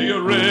 do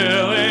you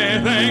really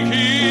think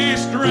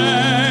he's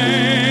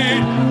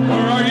straight?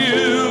 Where are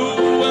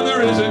you when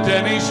there isn't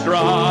any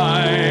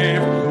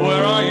strife?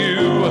 Where are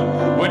you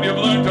when you've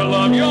learned to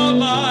love your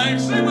life?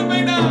 Sing with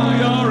me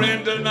now, you're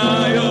in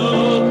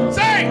denial.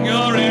 Sing,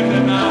 you're in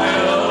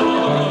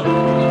denial.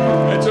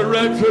 It's a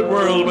red-foot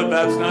world, but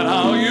that's not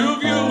how you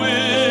view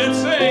it.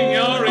 Sing,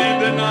 you're in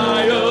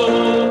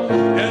denial.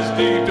 Yes,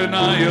 deep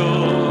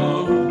denial.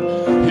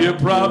 You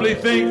probably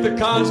think that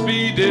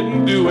Cosby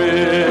didn't do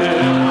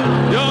it.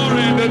 You're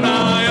in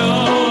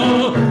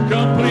denial,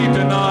 complete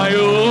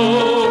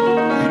denial.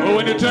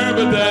 When you turn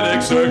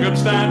pathetic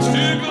circumstance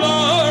to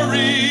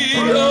glory,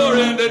 you're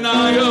in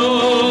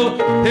denial,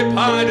 hip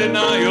high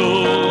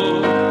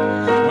denial.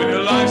 When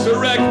your life's a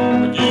wreck,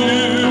 but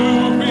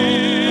you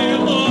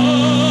feel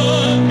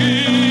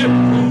hunky-dory.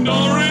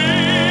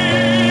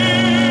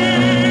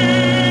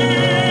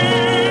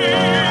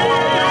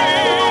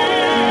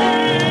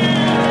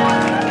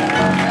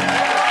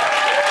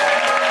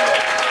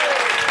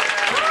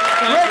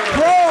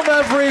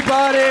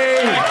 Everybody!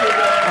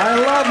 I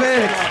love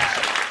it.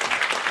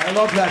 I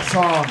love that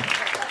song.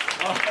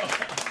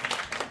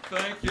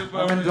 Thank you, I'm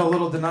Bowie. into a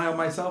little denial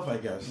myself, I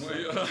guess.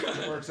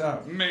 It works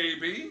out.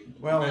 Maybe.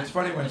 Well, it's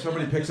funny when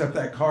somebody picks up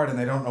that card and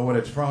they don't know what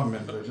it's from,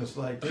 and they're just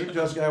like, Dave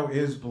Juskow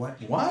is blank.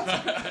 What?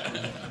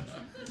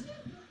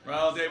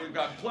 Well, Dave, we've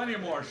got plenty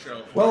more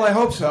show. Well, I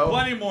hope so.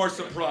 Plenty more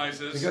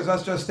surprises. Because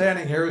us just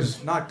standing here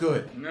is not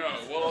good. No,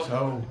 well...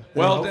 So,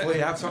 well, hopefully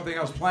have something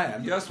else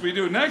planned. Yes, we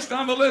do. Next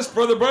on the list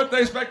for the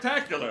Birthday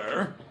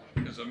Spectacular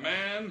is a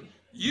man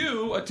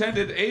you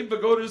attended Abe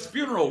Vigoda's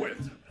funeral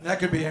with. That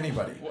could be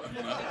anybody.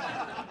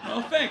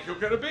 Well, think. Who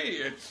could it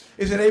be?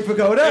 Is it Abe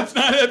Vigoda? It's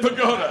not Abe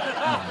Vigoda.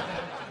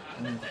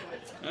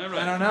 All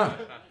right. I don't know.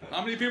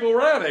 How many people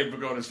were at Abe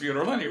Vigoda's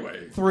funeral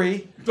anyway?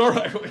 3. All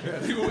right.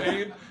 You,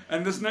 Abe,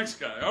 and this next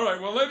guy. All right.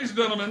 Well, ladies and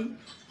gentlemen,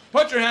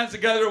 put your hands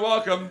together to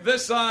welcome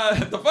this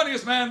the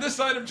funniest man this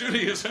side of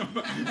Judaism.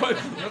 But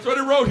that's what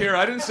it wrote here.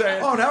 I didn't say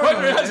it. Oh, now put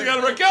your hands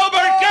together for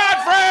Gilbert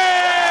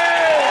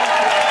Gottfried!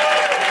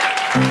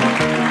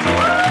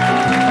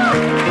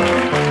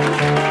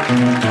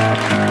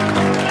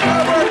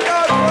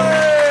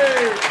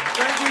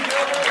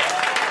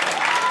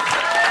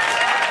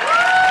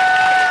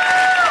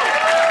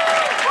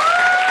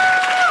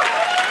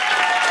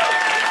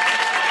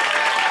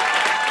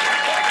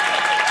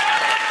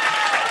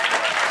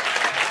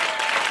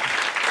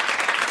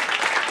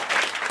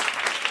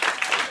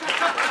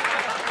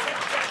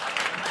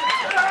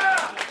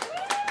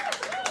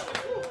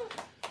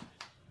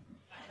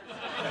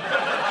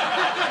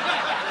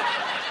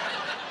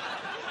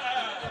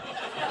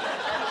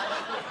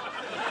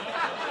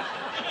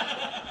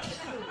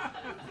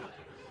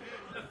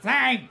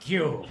 Thank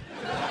you.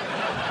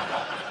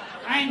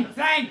 And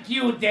thank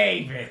you,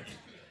 David.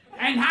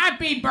 And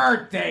happy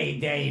birthday,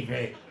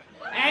 David.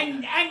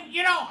 And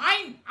you know,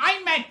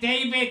 I met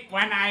David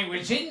when I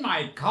was in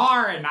my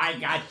car and I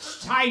got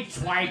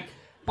sideswiped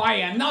by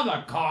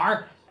another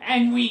car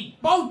and we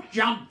both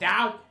jumped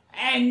out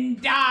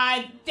and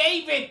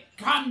David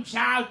comes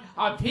out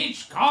of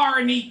his car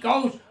and he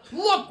goes,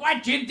 "Look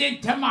what you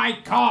did to my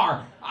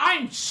car.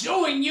 I'm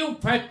suing you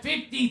for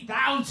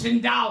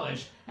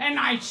 $50,000. And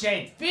I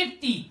said,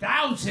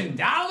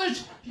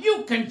 $50,000?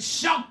 You can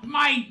suck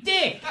my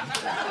dick.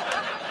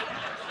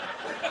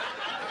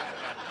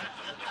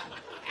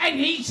 And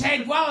he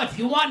said, well, if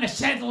you want to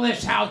settle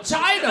this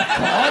outside of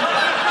court.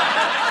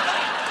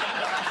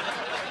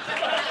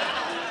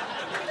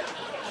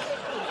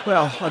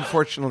 Well,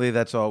 unfortunately,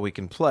 that's all we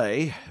can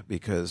play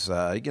because,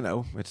 you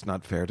know, it's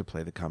not fair to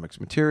play the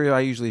comics material. I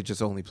usually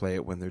just only play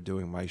it when they're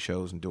doing my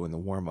shows and doing the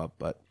warm-up,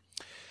 but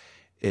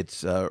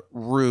it's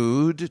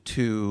rude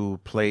to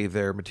play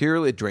their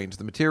material. It drains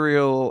the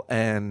material,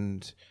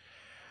 and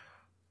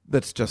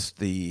that's just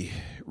the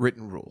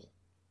written rule.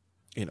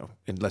 You know,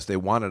 unless they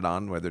want it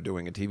on where they're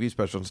doing a TV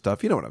special and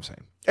stuff. You know what I'm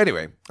saying.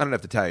 Anyway, I don't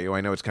have to tell you.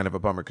 I know it's kind of a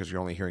bummer because you're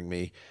only hearing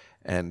me,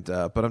 and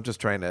but I'm just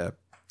trying to...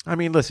 I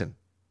mean, listen.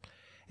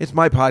 It's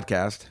my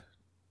podcast.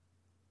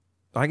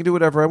 I can do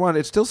whatever I want.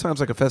 It still sounds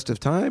like a festive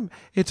time.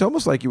 It's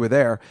almost like you were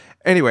there.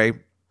 Anyway,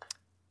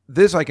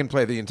 this I can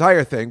play the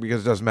entire thing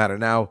because it doesn't matter.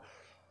 Now,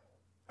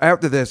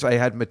 after this, I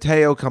had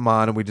Matteo come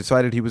on, and we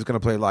decided he was going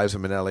to play Liza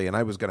Minnelli, and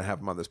I was going to have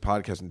him on this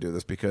podcast and do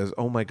this because,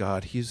 oh my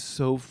God, he's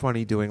so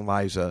funny doing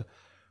Liza.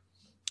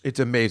 It's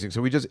amazing.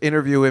 So we just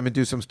interview him and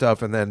do some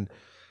stuff, and then,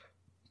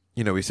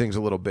 you know, he sings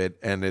a little bit,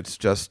 and it's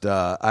just,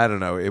 I don't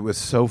know, it was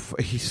so,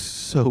 he's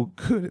so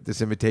good at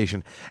this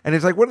imitation. And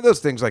it's like one of those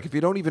things, like, if you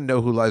don't even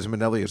know who Liza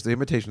Minnelli is, the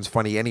imitation's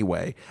funny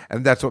anyway,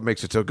 and that's what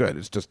makes it so good.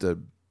 It's just a,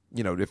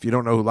 you know, if you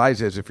don't know who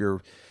Liza is, if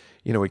you're,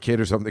 you know, a kid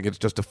or something, it's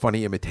just a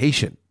funny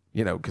imitation,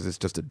 you know, because it's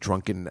just a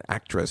drunken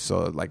actress,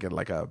 so like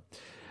a,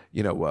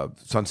 you know,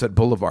 Sunset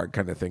Boulevard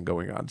kind of thing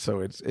going on. So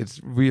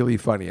it's really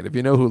funny, and if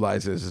you know who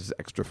Liza is, it's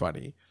extra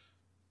funny.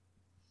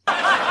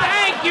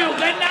 Thank you.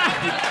 Good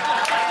night.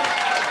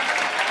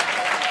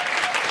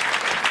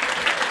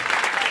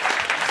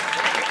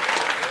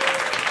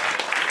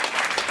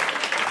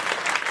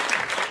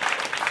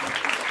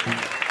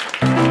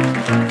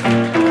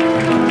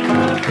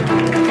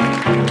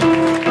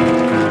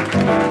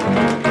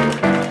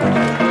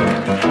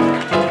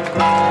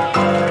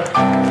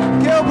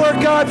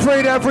 Gilbert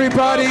Gottfried,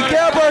 everybody.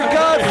 Gilbert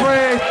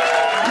Gottfried.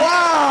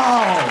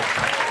 Wow.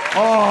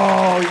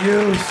 Oh,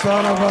 you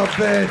son of a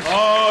bitch.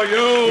 Oh,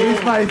 you.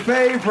 He's my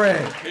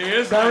favorite. He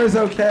is. Sarah's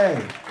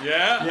okay.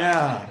 Yeah?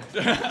 Yeah.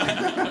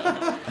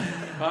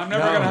 I'm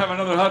never going to have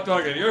another hot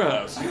dog at your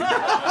house.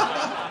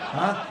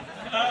 Huh?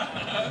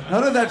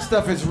 None of that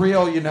stuff is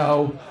real, you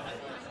know.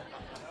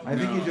 I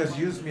think you just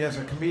used me as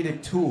a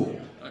comedic tool.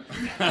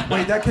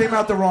 Wait, that came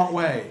out the wrong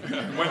way.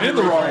 Went in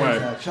the wrong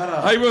way. Shut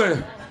up.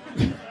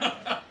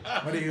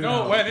 What do you know?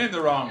 No, it went in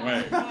the wrong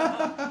way.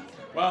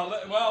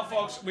 Well,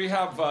 folks, we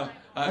have...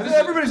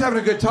 everybody's having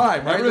a good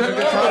time, right? There's a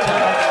good time.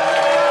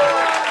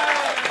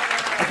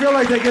 I feel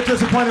like they get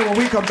disappointed when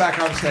we come back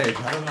on stage.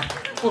 I don't know.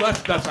 Well,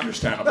 that's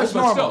understandable. That's but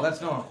normal. Still,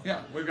 that's normal.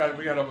 Yeah, we got.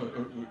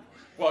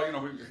 Well, you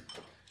know,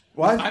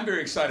 what? I'm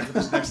very excited for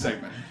this next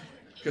segment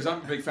because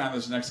I'm a big fan of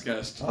this next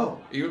guest. Oh,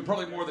 even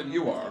probably more than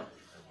you are.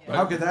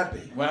 How could that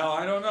be? Well,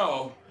 I don't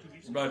know.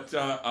 But,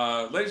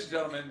 ladies and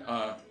gentlemen,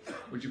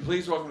 would you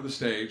please welcome to the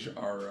stage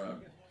our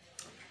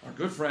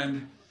good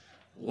friend,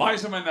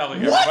 Liza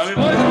Minnelli. Everybody,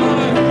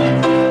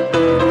 Liza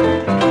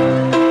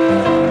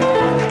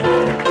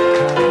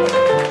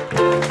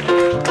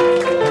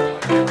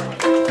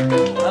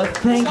Oh,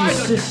 thank you,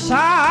 Cecile.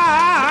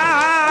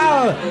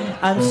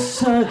 I'm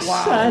so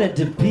excited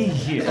to be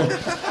here.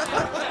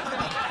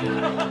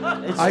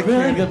 It's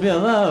really gonna be a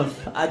love.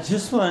 I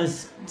just want to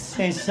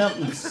say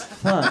something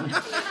fun.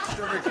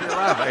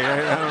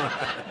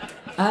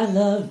 I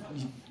love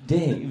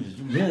Dave.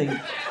 Really,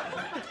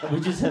 we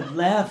just have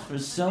laughed for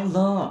so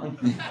long.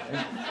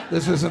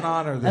 This is an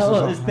honor.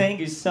 Thank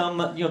you so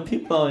much. You know,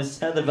 people always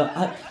said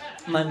about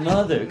my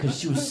mother because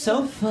she was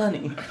so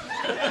funny.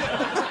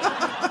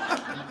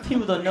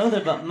 People don't know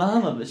that about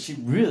Mama, but she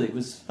really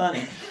was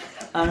funny.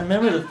 I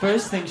remember the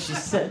first thing she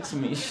said to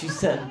me. She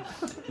said,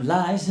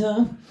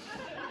 "Liza,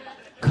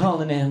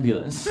 call an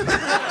ambulance."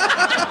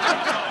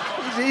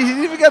 He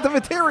even got the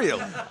material.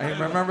 I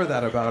remember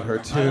that about her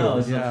too. I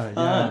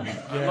love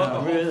the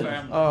whole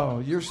family. Oh,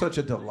 you're such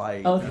a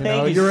delight. Oh,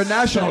 thank you. You're a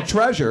national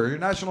treasure. You're a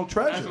national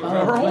treasure.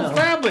 Her whole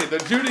family, the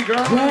Judy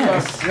girl.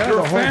 Yes.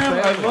 Your family.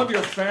 I love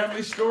your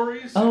family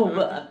stories. Oh,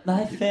 but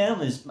my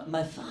family's.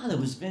 My father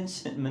was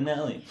Vincent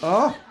Minnelli.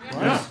 Oh,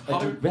 wow. A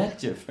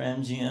director for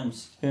MGM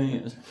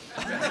Studios.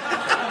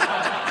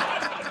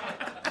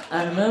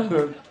 I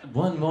remember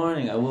one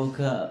morning I woke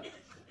up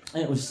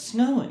and it was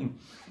snowing.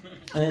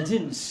 And it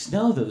didn't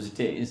snow those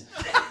days.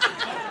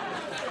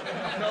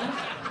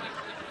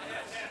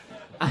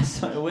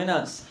 So I went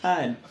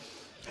outside,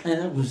 and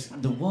it was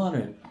the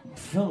water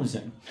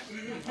frozen.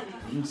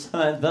 And so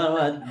I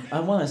thought, I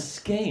want to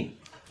skate,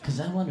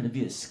 because I wanted to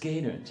be a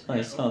skater until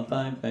I saw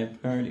Bye Bye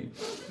Birdie.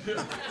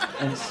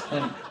 And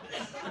so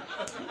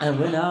I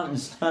went out and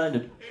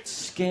started to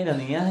skate on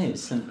the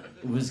ice, and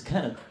it was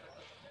kind of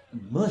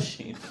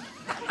mushy.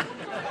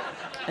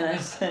 And I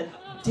said,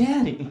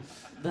 "Daddy,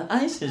 the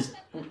ice is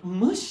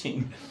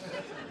mushy."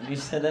 And he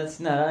said, "That's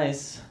not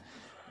ice.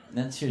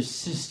 That's your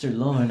sister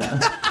Lorna."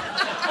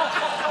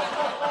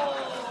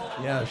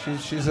 Yeah,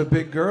 she's a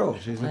big girl.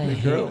 She's a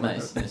big girl. I hate my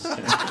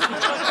sister.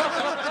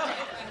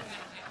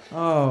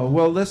 Oh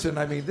well, listen.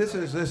 I mean, this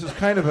is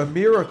kind of a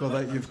miracle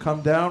that you've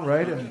come down,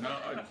 right, and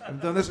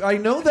done this. I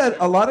know that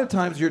a lot of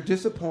times you're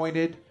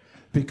disappointed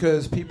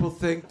because people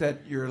think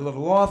that you're a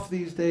little off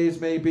these days.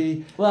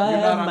 Maybe well,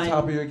 you're not on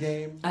top of your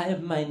game. I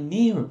have my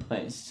knee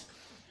replaced.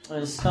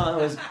 So I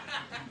was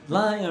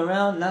lying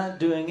around not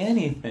doing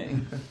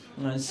anything.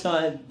 And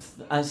so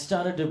I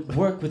started to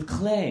work with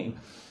clay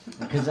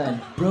because I'd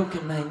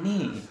broken my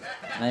knee.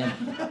 I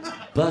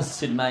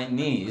busted my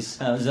knees.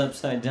 I was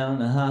upside down in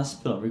the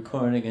hospital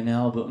recording an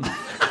album.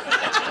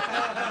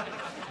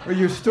 Well,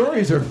 your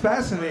stories are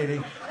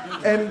fascinating.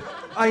 And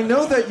I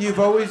know that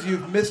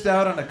you've missed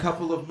out on a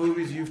couple of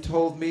movies. You've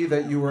told me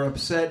that you were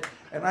upset.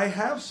 And I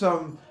have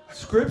some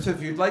scripts if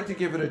you'd like to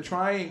give it a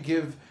try and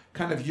give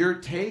kind of your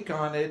take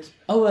on it.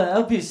 Oh, well,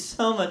 that'll be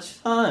so much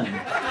fun.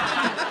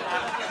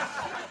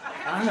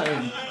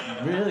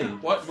 Really.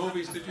 What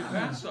movies did you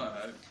pass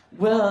on?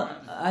 Well,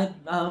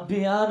 I'll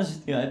be honest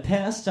with you. I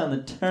passed on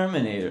the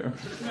Terminator.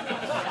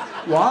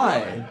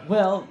 Why?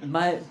 Well,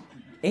 my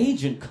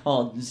agent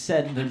called and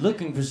said they're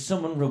looking for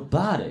someone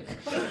robotic.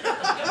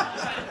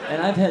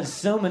 And I've had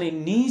so many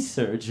knee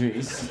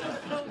surgeries.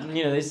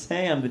 You know, they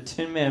say I'm the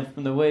Tin Man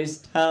from the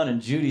waist down and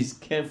Judy's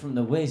kid from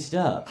the waist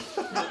up.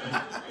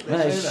 But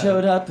I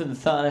showed up and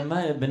thought I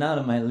might have been out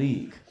of my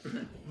league.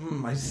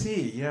 I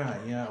see.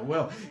 Yeah.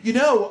 Well, you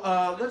know,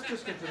 let's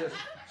just get to this.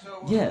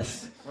 So,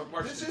 yes.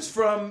 This is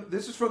from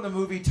the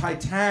movie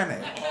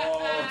Titanic. Oh,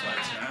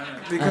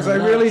 Titanic. Because I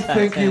really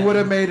think you would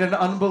have made an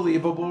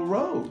unbelievable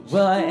Rose.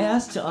 Well, I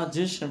asked to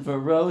audition for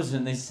Rose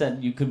and they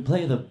said you could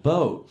play the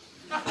boat.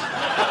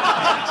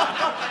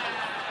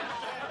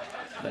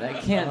 But I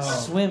can't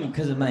swim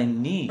because of my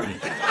knee.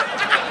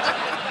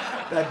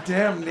 That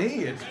damn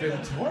knee, it's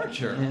been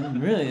torture. It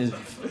really has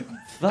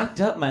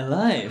fucked up my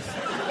life.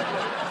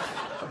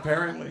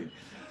 Apparently.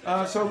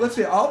 So let's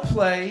see, I'll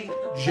play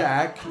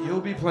Jack, you'll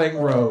be playing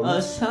Rose. Oh,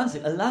 it sounds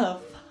like a lot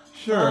of fun.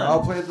 Sure,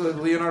 I'll play the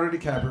Leonardo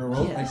DiCaprio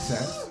role, yes. Makes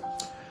sense.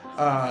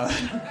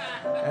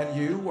 And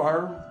you're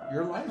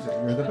Liza,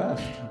 you're the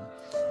best.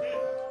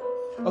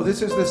 Oh,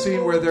 this is the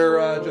scene where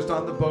they're just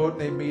on the boat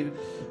and they meet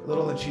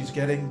little and she's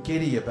getting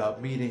giddy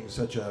about meeting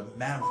such a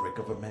maverick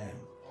of a man.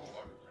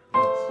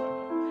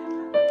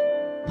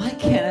 Why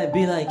can't I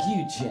be like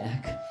you,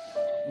 Jack?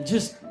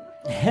 Just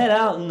head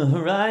out in the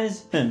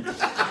horizon.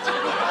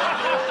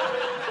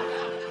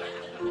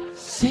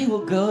 Say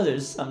we'll go there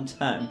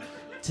sometime,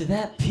 to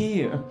that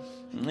pier,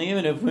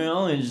 even if we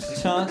only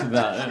just talk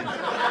about it.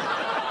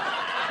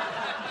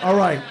 All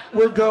right,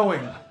 we're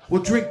going.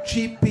 We'll drink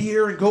cheap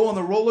beer and go on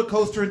the roller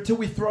coaster until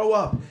we throw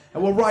up.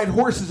 And we'll ride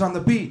horses on the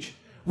beach,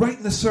 right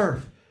in the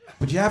surf.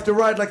 But you have to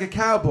ride like a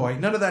cowboy,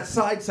 none of that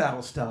side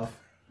saddle stuff.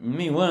 You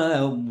mean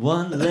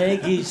one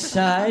leg each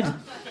side?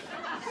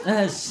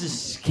 That's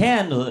just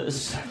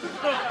scandalous.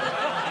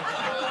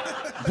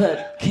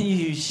 But can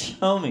you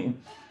show me?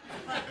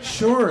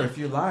 Sure, if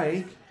you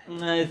like.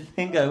 I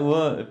think I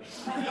would.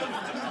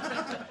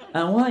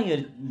 I want you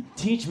to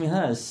teach me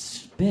how to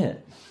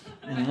spit.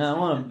 I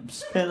want to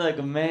spit like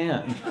a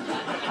man.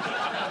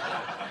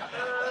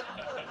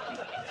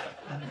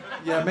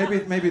 Yeah,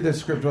 maybe this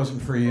script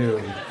wasn't for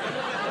you.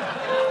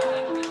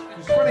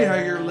 It's funny how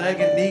your leg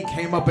and knee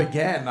came up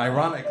again,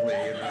 ironically.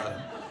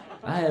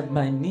 I had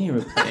my knee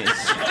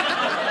replaced.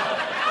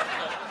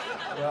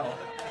 Well,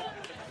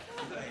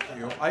 thank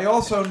you. I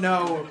also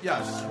know,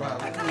 yes, well,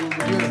 you were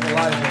doing it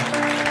live.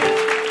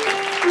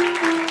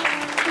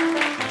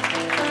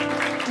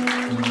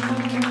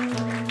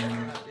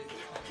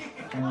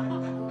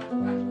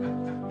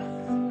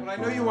 I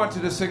know you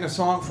wanted to sing a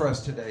song for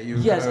us today.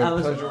 Yes, I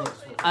don't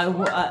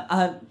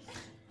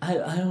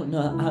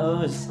know. I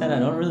always said I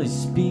don't really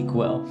speak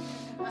well,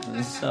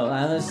 so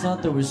I always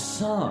thought there were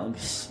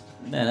songs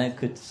that I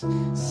could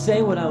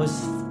say what I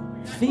was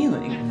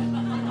feeling,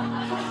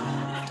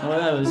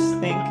 what I was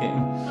thinking.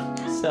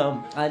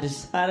 So I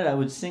decided I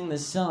would sing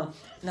this song.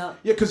 Now,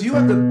 yeah, because you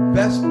have the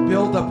best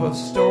buildup of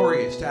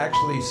stories to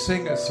actually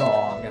sing a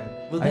song, and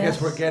well, I guess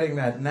we're getting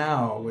that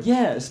now.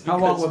 Yes. How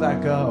long will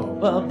that go?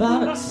 Well,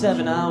 about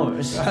 7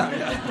 hours.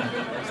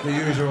 It's the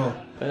usual.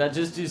 But I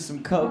just do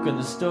some coke and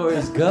the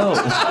stories go.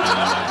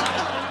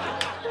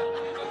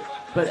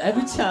 But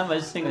every time I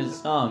sing a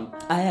song,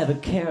 I have a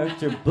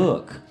character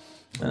book,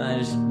 and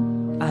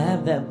I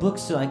have that book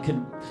so I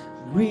can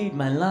read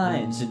my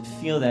lines and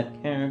feel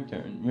that character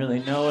and really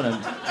know what I'm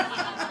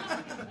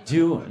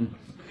doing.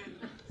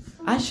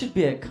 I should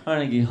be at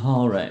Carnegie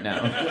Hall right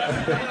now.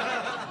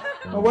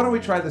 Well, why don't we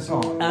try the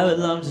song? I would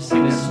love to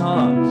sing a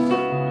song.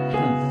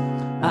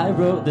 I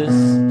wrote this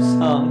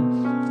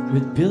song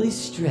with Billy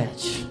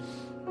Stretch.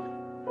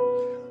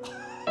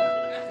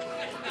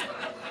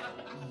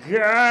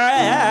 Girl,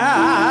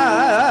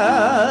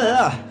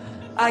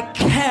 I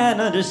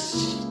can't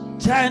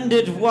understand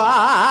it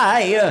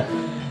why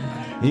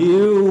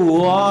you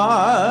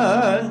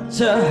want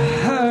to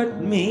hurt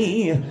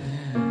me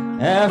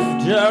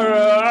after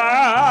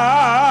all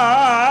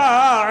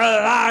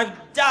I've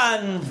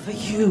done for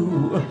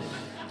you.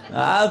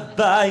 I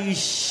buy you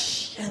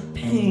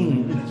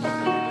champagne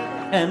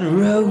and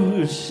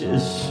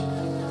roses,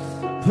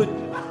 put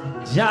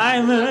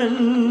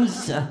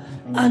diamonds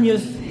on your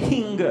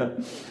finger,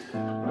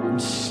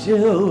 and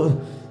still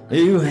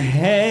you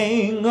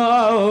hang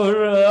out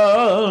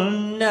all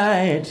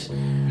night.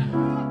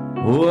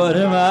 What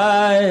am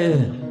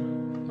I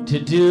to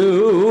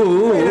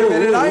do? Wait a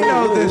minute, I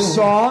know this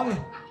song.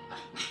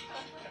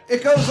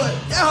 It goes like,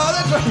 oh,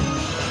 that's right.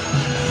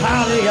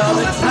 Party all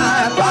the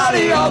time,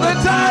 party all the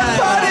time,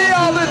 party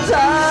all the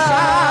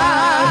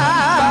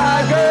time.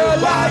 My girl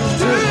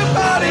likes to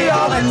party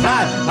all the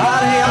time,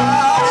 party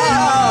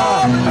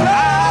all the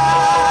time.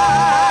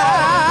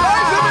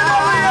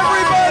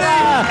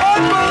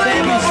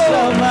 Thank you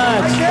so much. I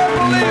can't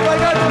believe I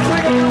got to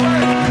sing it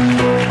away.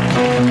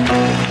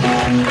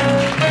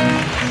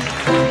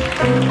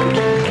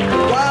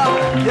 Wow,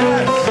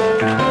 yes.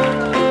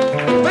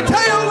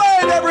 Mateo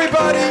Lane,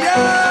 everybody,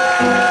 yeah!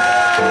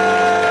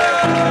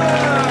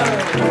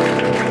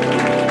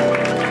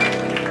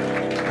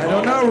 I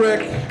don't know,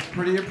 Rick.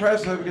 Pretty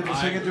impressive. Get to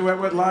sing a duet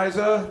with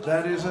Liza.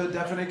 That is a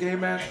definite gay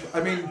match.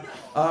 I mean,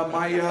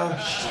 the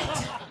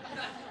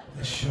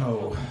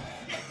show.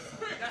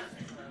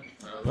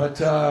 But,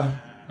 well,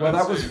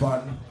 that was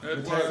fun.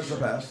 Mateo's the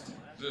best.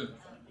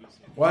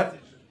 What?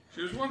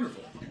 She was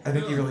wonderful. I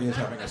think he really is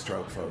having a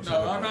stroke, folks.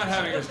 No, I'm not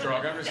having a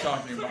stroke. I'm just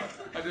talking about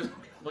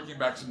looking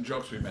back some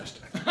jokes we missed.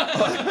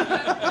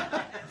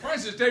 For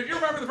instance, Dave, do you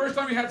remember the first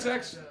time you had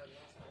sex?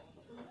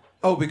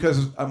 Oh,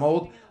 because I'm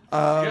old?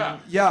 Yeah.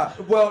 Yeah.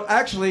 Well,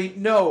 actually,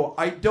 no.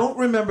 I don't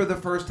remember the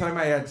first time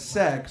I had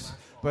sex,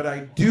 but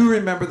I do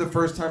remember the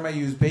first time I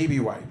used baby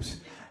wipes.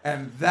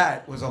 And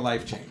that was a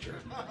life changer.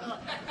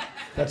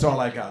 That's all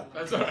I got.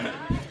 That's all right.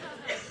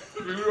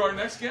 Do we go to our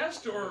next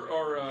guest, or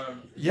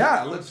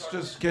Yeah, let's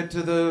just get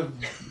to the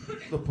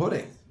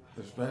pudding.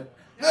 Let's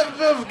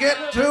just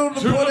get to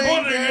the pudding.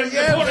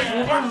 Yes.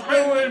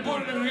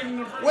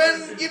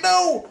 When, you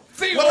know,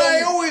 what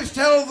I always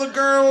tell the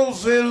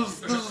girls is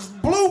this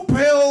blue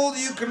pill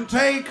you can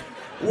take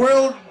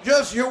will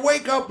just, you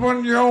wake up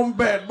on your own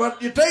bed,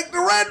 but you take the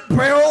red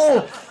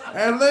pill,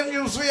 and then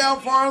you'll see how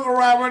far the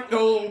rabbit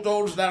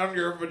goes down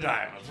your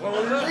vagina. So,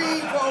 see,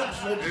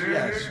 folks,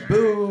 yes,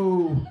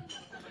 boo.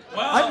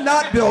 Well, I'm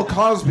not Bill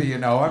Cosby, you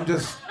know. I'm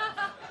just.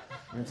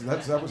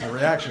 That was a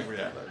reaction we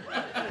had.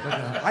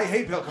 I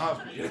hate Bill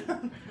Cosby.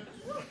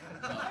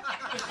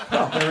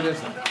 Oh, there it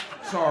is.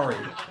 Sorry.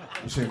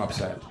 You seem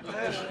upset.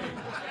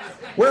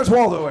 Where's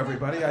Waldo,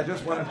 everybody? I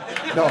just want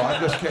to. No,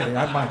 I'm just kidding.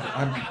 I'm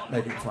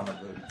making fun of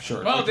the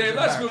shirt. Well, Dave,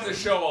 let's move the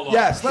show along.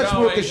 Yes, let's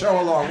move the show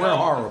along. We're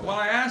horrible. When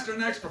I asked our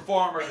next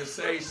performer to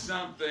say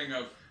something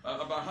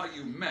about how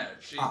you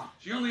met, she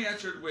only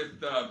answered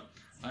with,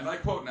 and I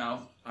quote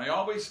now, "I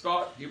always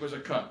thought he was a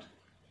cunt."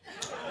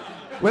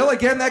 Well,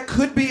 again, that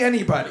could be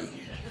anybody.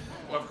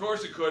 Well, of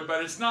course it could,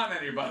 but it's not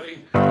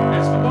anybody.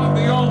 It's the one,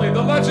 the only,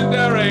 the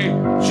legendary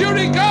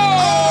Judy Gold!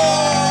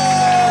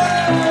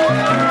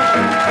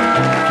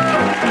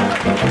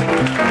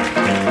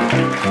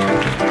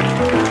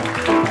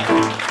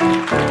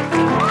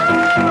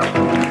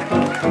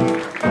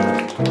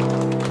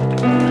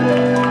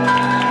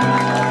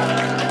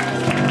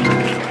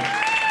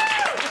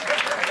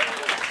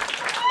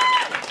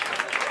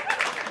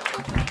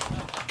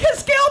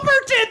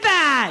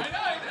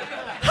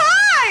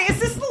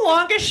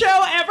 longest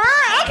show ever?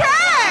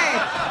 Okay.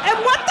 And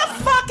what the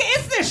fuck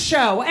is this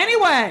show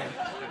anyway?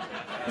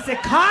 Is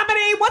it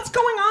comedy? What's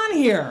going on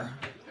here?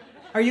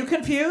 Are you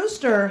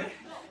confused or?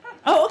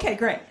 Oh, okay,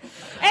 great.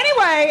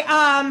 Anyway,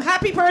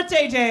 happy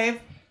birthday, Dave.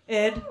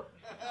 Id.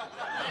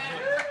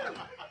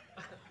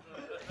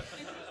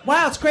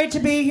 Wow, it's great to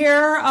be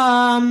here.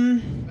 I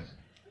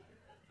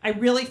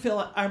really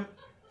feel I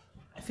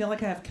feel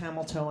like I have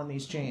camel toe in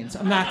these jeans.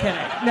 I'm not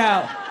kidding.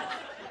 No.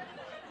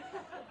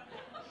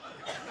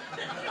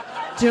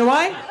 Do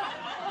I?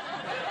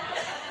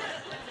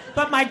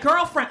 But my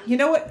girlfriend, you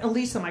know what,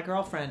 Elisa, my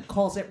girlfriend,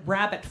 calls it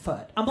rabbit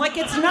foot. I'm like,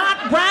 it's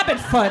not rabbit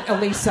foot,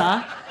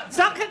 Elisa. It's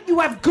not that you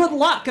have good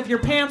luck if your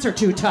pants are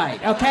too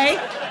tight,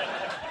 okay?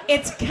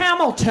 It's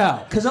camel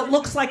toe, because it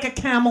looks like a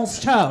camel's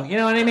toe. You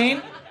know what I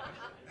mean?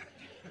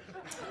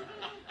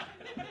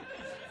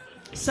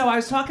 So I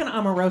was talking to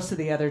Omarosa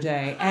the other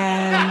day,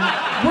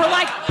 and we're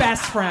like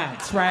best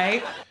friends,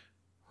 right?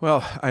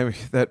 Well,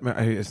 isn't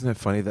that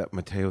funny, that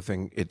Mateo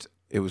thing?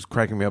 It was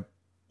cracking me up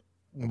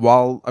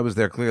while I was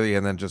there, clearly,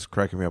 and then just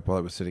cracking me up while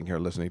I was sitting here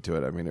listening to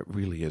it. I mean, it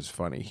really is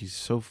funny. He's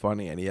so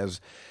funny, and he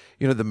has,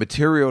 the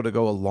material to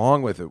go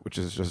along with it, which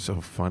is just so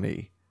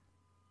funny.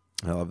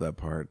 I love that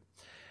part.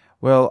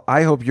 Well,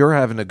 I hope you're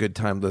having a good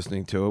time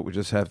listening to it. We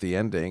just have the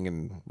ending,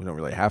 and we don't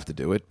really have to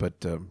do it,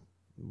 but you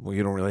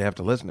don't really have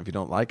to listen if you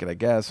don't like it, I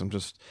guess. I'm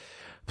just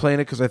playing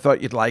it because I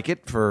thought you'd like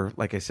it for,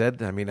 like I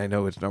said, I mean, I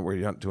know it's not where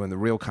you're not doing the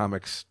real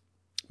comics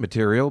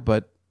material,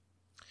 but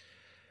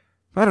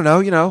I don't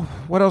know,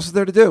 what else is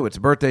there to do? It's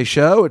a birthday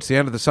show. It's the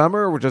end of the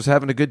summer. We're just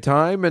having a good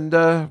time, and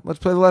let's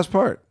play the last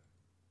part.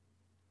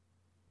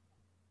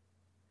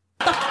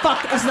 What the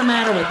fuck is the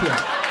matter with you?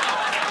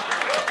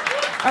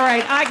 All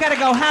right, I gotta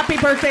go. Happy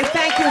birthday.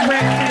 Thank you,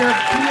 Rick, for your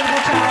beautiful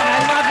talent.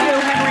 I love you,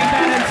 Henry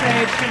Bennett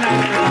Sage. Good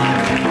night,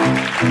 everybody.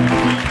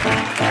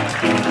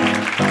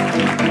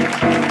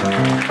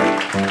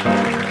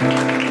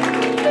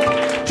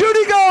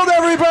 Judy Gold,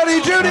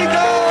 everybody. Judy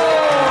Gold.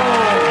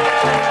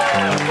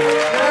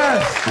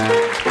 Yes.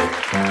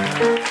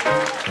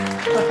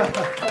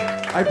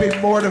 I'd be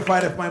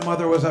mortified if my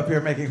mother was up here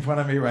making fun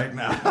of me right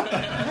now.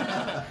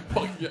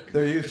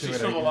 They're used to it. Is she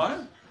still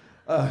alive?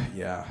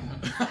 Yeah.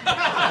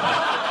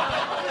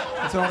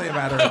 It's only a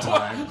matter of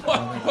time.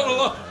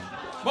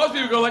 Most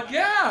people go like,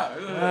 yeah.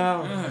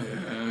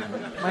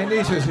 My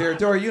niece is here.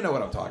 Dory, you know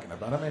what I'm talking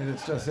about. I mean,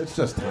 it's just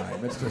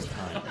time. It's just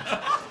time.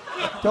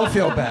 Don't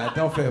feel bad.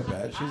 Don't feel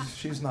bad.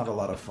 She's not a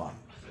lot of fun.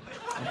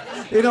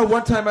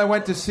 One time I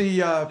went to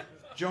see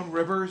Joan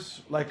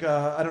Rivers, like,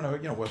 I don't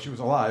know, well, she was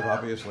alive,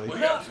 obviously. Well,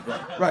 yeah,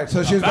 right,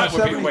 so she was that about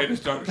would 70. Be a way to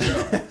start a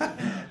show.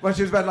 Well,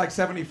 she was about like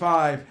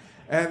 75,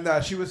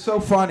 and she was so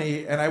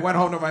funny, and I went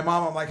home to my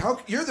mom, I'm like,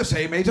 you're the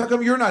same age, how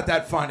come you're not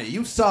that funny?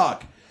 You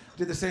suck.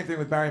 Did the same thing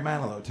with Barry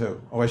Manilow,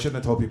 too. Oh, I shouldn't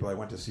have told people I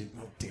went to see,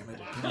 oh, damn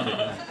it.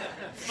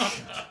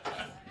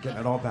 Getting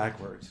it all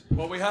backwards.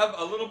 Well, we have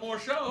a little more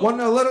show. A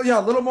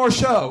little more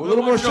show. A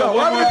little more show.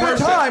 We're having a good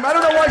time. I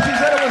don't know why she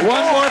said it was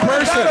one more person.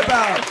 What's that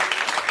about?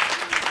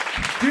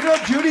 Do you know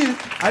Judy?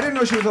 I didn't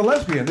know she was a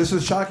lesbian. This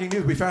is shocking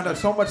news. We found out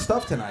so much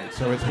stuff tonight,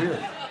 so it's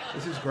weird.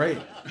 This is great.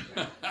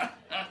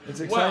 It's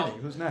exciting.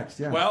 Who's next?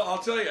 Yeah. Well, I'll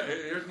tell you.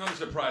 Here's another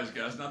surprise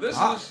guest. Now, this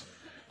is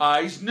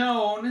he's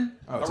known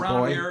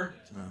around here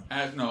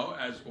as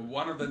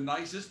one of the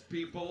nicest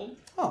people.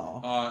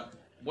 Oh.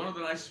 One of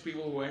the nicest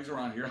people who hangs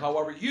around here.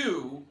 However,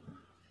 you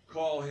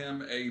call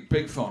him a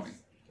big phony.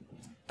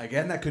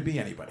 Again, that could be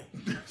anybody.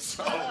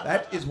 So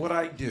that is what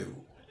I do.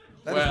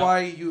 That is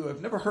why you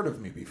have never heard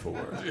of me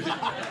before.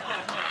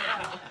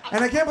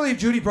 And I can't believe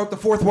Judy broke the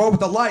fourth wall with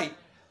the light.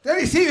 There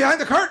you see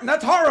behind the curtain.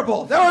 That's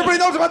horrible. Now everybody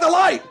knows about the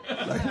light.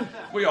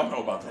 We all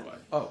know about the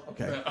light. Oh,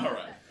 okay. All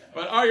right.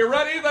 But are you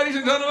ready, ladies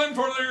and gentlemen,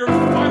 for your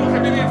final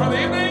comedian for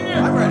the evening?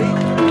 I'm ready.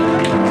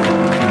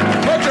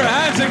 Put your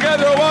hands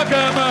together.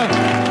 Welcome,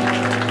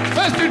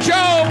 Mr.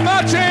 Joe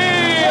Machi.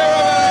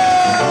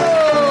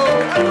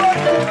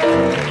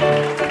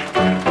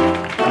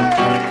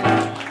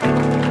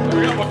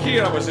 We got what key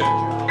I was in.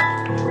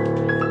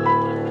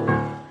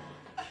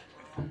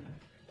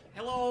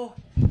 Hello,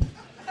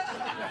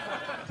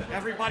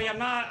 everybody. I'm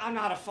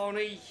not a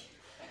phony.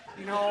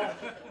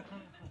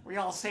 We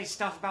all say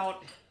stuff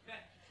about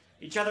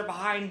each other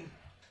behind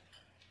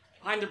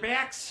their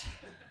backs.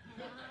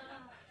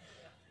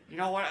 You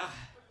know what?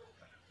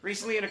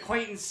 Recently, an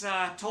acquaintance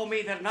told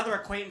me that another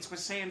acquaintance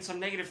was saying some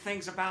negative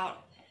things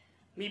about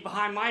me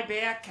behind my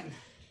back, and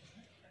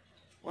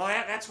well,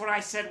 that's what I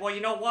said. Well,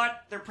 you know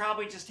what? They're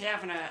probably just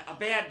having a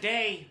bad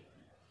day.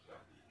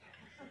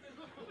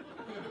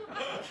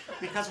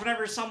 Because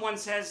whenever someone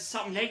says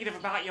something negative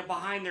about you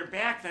behind their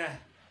back,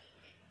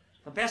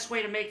 the best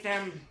way to make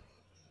them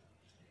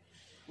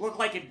look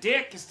like a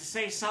dick is to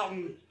say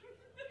something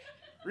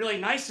really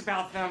nice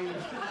about them.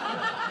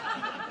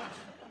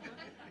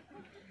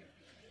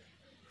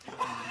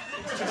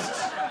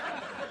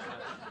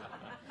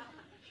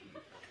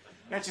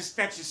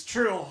 That's just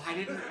true. I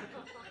didn't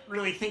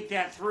really think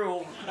that through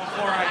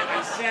before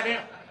I said it.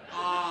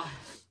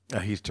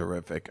 He's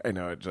terrific. I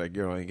know it's like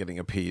you're only getting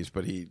a piece,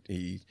 but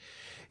he's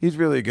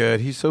really good.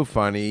 He's so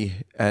funny,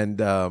 and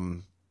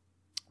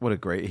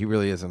he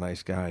really is a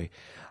nice guy.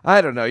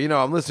 I don't know.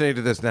 I'm listening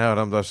to this now, and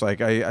I'm just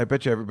like, I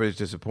bet you everybody's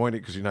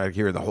disappointed because you're not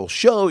hearing the whole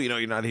show.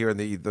 You're not hearing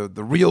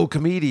the real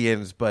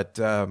comedians. But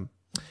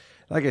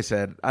like I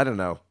said, I don't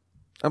know.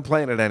 I'm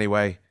playing it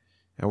anyway,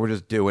 and we're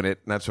just doing it,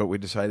 and that's what we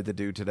decided to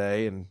do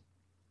today. And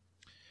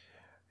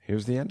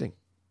here's the ending.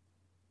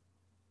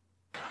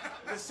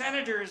 The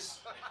Senators.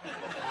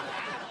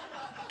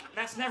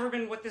 That's never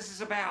been what this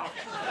is about.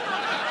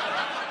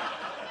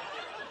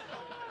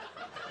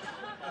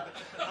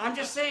 I'm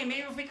just saying,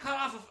 maybe if we cut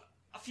off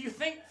a few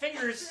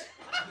fingers,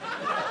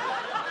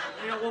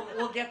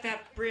 we'll get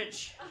that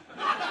bridge.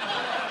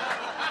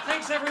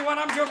 Thanks, everyone.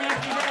 I'm Joe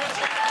Mackey.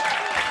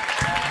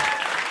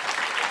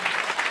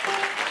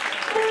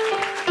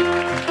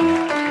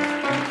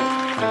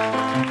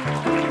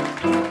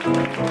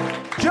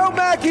 Joe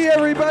Mackey,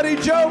 everybody.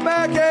 Joe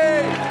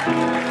Mackey.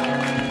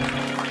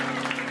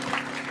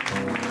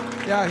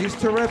 Yeah, he's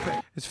terrific.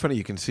 It's funny,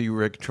 you can see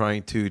Rick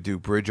trying to do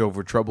Bridge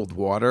Over Troubled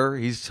Water.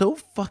 He's so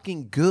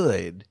fucking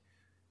good.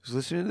 I was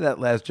listening to that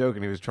last joke,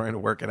 and he was trying to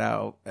work it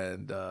out.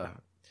 And,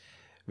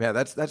 man,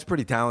 that's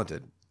pretty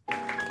talented.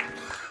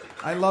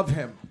 I love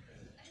him.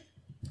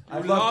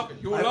 You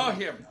love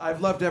him. I've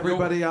loved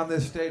everybody on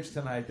this stage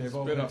tonight. They've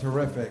all been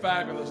terrific.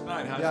 Fabulous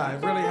night. Yeah,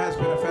 it really has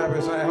been a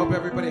fabulous night. I hope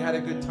everybody had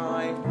a good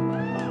time.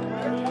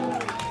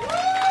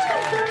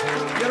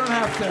 You don't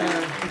have to,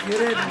 if you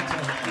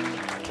didn't.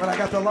 But I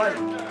got the light.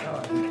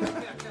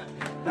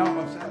 Now I'm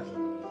upset.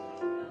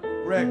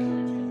 Rick,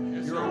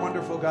 you're a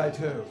wonderful guy,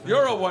 too.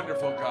 You're a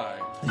wonderful guy.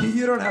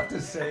 You don't have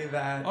to say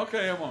that.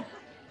 Okay, I won't.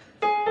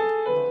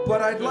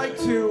 But I'd like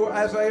to,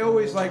 as I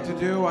always like to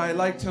do, I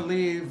like to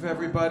leave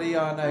everybody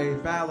on a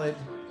ballad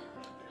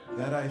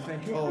that I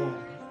think you'll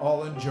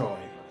all enjoy.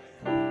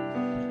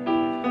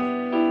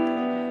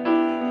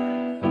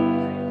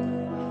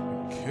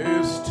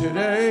 Kiss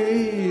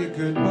today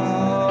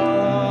goodbye.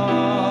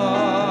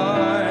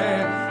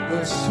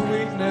 The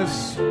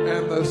sweetness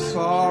and the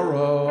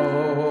sorrow.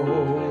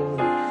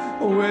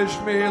 Wish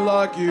me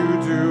luck, you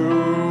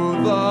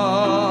do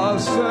the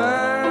same.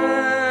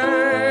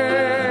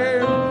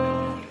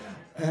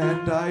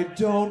 And I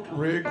don't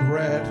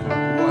regret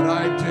what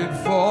I did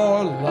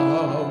for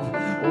love,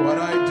 what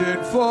I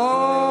did for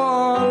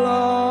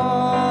love.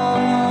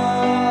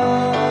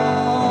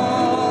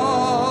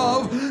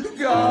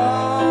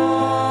 God,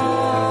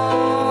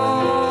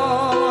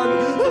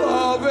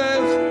 love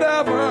is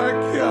never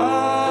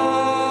gone.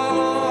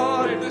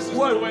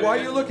 Why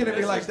are you looking at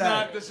me like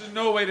that? This is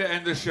no way to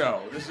end the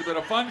show. This has been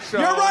a fun show.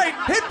 You're right.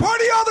 Hit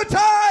party all the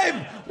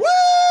time.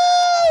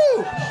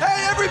 Woo!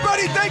 Hey,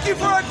 everybody, thank you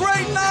for a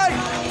great night.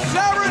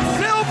 Sarah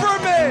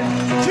Silverman,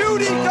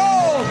 Judy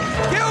Gold,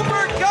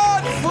 Gilbert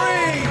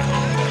Godfrey,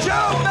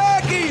 Joe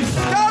Mackey,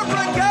 Scott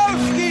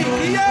Rogowski,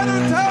 Keanu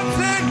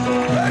Townsend,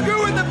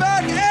 Raghu in the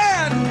back,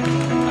 and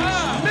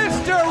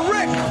Mr.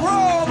 Rick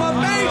Chrome.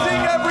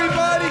 Amazing,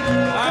 everybody.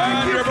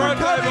 Thank you for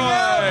coming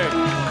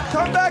out.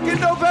 Come back in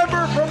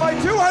November for my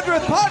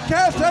 200th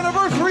podcast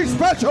anniversary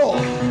special.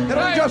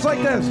 It'll be just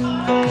like this.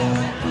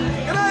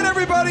 Good night,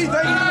 everybody.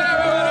 Thank you.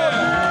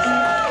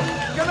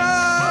 Good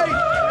night.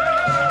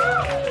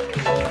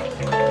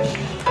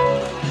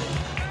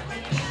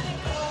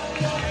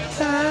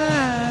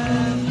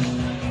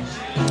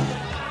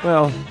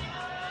 Well,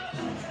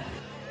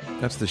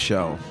 that's the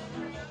show.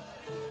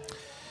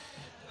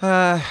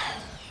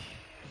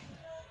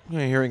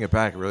 Hearing it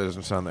back, it really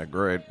doesn't sound that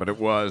great, but it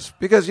was.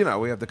 Because,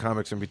 we have the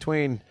comics in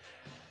between,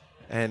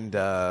 and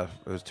it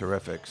was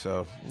terrific.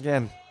 So,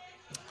 again,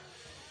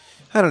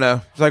 I don't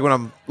know. It's like when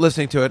I'm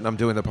listening to it and I'm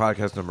doing the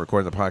podcast and I'm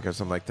recording the podcast,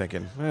 I'm like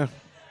thinking,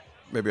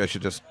 maybe I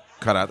should just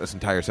cut out this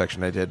entire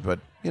section I did. But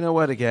you know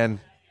what?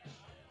 Again,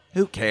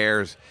 who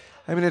cares?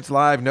 I mean, it's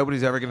live.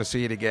 Nobody's ever going to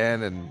see it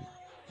again. And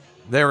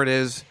there it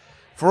is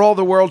for all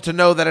the world to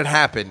know that it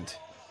happened.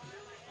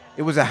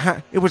 It was a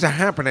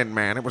happening,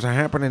 man. It was a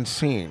happening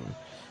scene.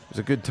 It was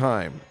a good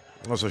time.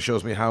 It also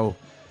shows me how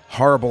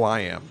horrible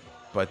I am.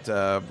 But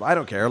I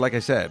don't care. Like I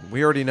said,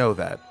 we already know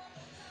that.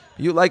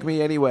 You like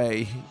me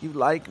anyway. You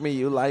like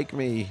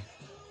me.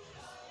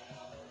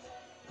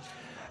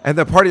 And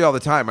the party all the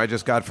time I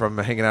just got from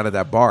hanging out at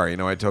that bar.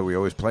 I told we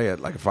always play it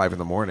like at 5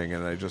 a.m.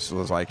 And I just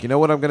was like, you know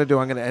what I'm going to do?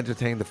 I'm going to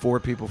entertain the 4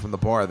 people from the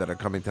bar that are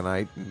coming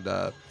tonight.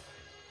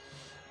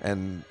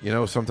 And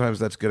sometimes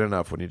that's good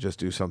enough when you just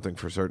do something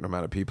for a certain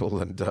amount of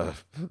people. And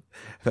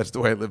that's the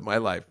way I live my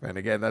life. And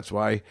again, that's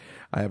why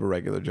I have a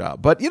regular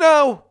job. But,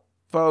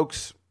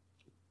 folks,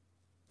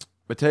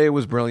 Mateo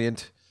was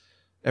brilliant.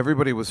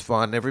 Everybody was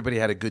fun. Everybody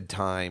had a good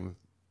time.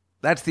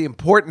 That's the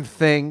important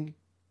thing.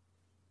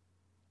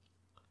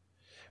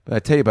 But I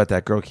tell you about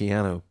that girl,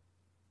 Keanu.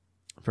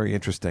 Very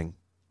interesting.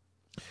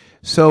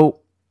 So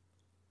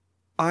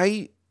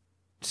I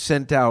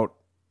sent out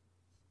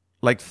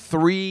like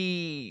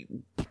 3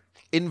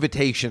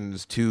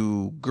 invitations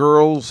to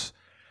girls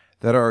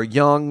that are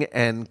young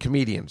and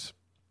comedians.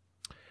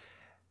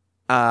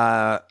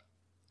 And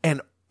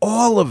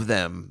all of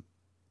them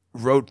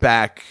wrote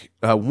back.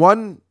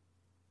 One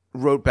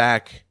wrote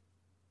back.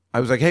 I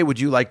was like, hey, would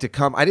you like to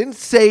come? I didn't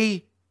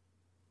say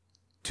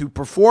to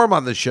perform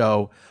on the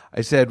show.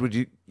 I said, would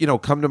you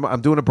come to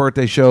I'm doing a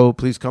birthday show.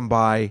 Please come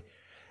by.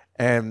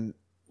 And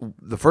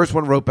the first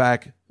one wrote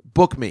back,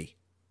 book me.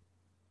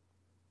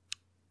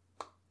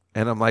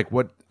 And I'm like,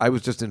 what? I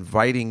was just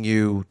inviting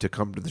you to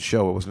come to the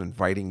show. I wasn't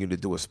inviting you to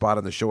do a spot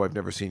on the show. I've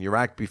never seen your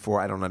act before.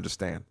 I don't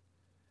understand.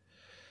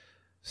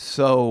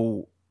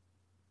 So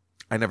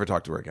I never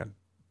talked to her again.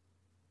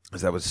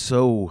 Because that was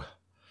so...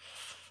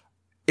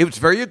 It was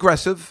very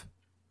aggressive.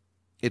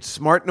 It's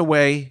smart in a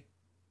way,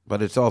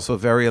 but it's also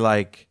very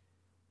like,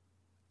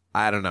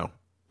 I don't know.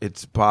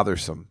 It's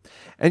bothersome.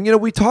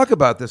 And, we talk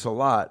about this a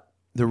lot.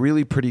 The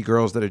really pretty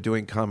girls that are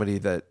doing comedy,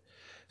 that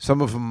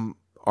some of them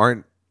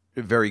aren't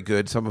very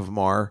good. Some of them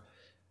are.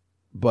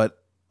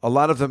 But a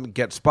lot of them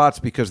get spots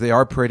because they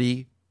are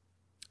pretty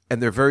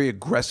and they're very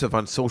aggressive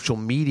on social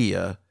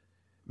media,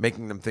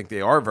 making them think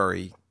they are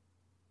very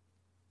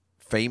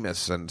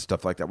famous and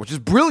stuff like that, which is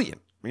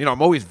brilliant.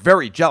 I'm always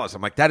very jealous.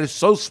 I'm like, that is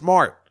so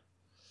smart.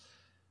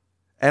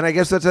 And I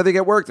guess that's how they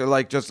get work. They're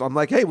like, I'm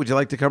like, hey, would you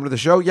like to come to the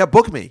show? Yeah,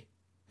 book me.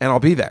 And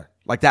I'll be there.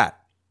 Like that.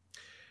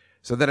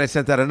 So then I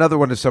sent out another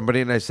one to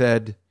somebody and I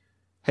said,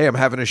 hey, I'm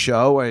having a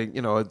show.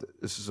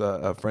 This is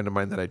a friend of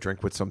mine that I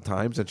drink with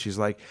sometimes. And she's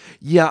like,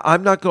 yeah,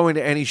 I'm not going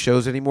to any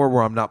shows anymore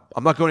where I'm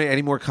not going to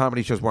any more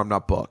comedy shows where I'm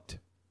not booked.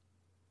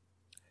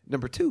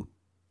 Number 2.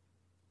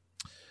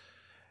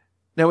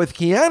 Now with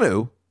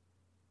Keanu,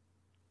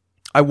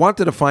 I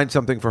wanted to find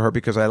something for her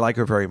because I like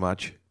her very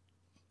much.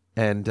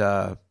 And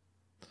I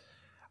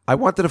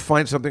wanted to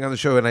find something on the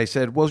show. And I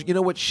said, well, you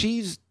know what?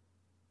 She's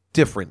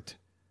different.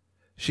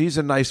 She's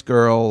a nice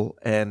girl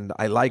and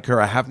I like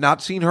her. I have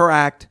not seen her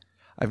act.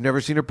 I've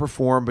never seen her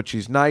perform, but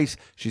she's nice.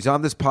 She's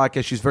on this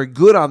podcast. She's very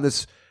good on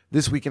this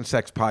Week in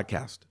Sex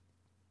podcast.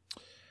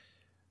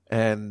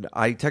 And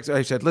I texted,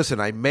 I said, listen,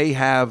 I may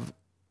have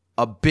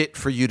a bit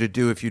for you to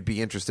do if you'd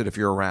be interested if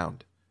you're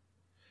around.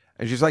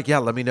 And she's like, yeah,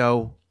 let me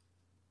know.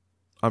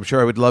 I'm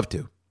sure I would love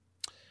to.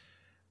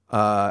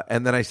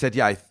 And then I said,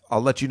 yeah,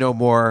 I'll let you know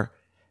more.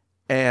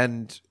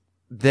 And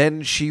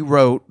then she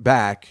wrote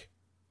back,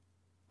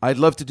 I'd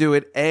love to do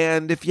it.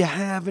 And if you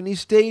have any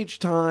stage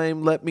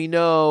time, let me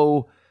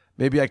know.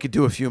 Maybe I could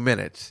do a few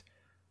minutes.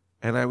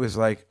 And I was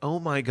like, oh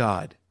my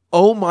God.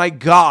 Oh my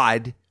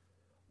God.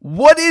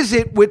 What is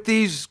it with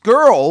these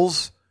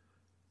girls?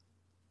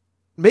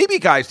 Maybe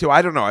guys too.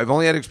 I don't know. I've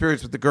only had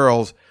experience with the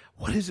girls.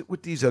 What is it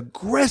with these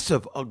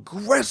aggressive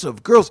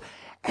girls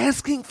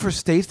asking for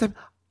stage time?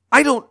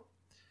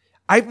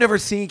 I've never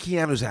seen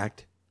Keanu's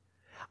act.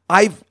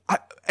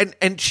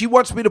 And she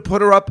wants me to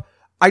put her up.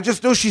 I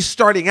just know she's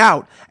starting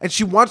out, and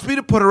she wants me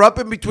to put her up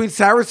in between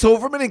Sarah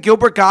Silverman and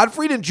Gilbert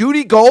Gottfried and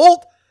Judy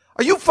Gold?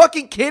 Are you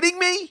fucking kidding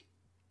me?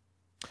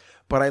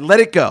 But I let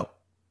it go.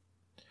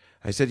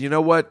 I said, you know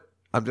what?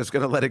 I'm just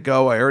going to let it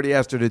go. I already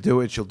asked her to do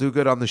it. She'll do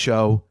good on the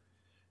show,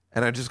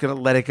 and I'm just going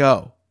to let it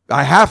go.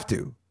 I have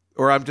to,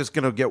 or I'm just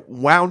going to get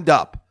wound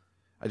up.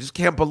 I just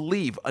can't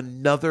believe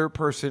another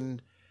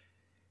person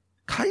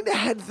kind of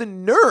had the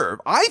nerve.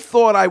 I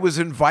thought I was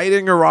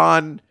inviting her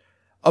on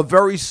a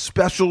very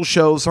special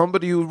show,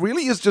 somebody who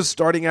really is just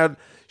starting out.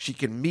 She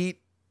can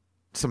meet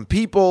some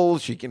people.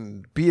 She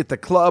can be at the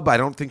club. I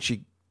don't think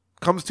she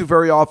comes to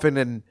very often.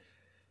 And,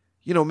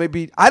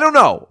 maybe, I don't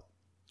know.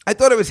 I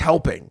thought it was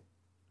helping.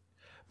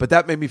 But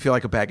that made me feel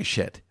like a bag of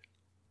shit.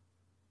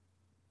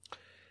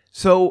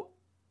 So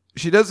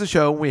she does the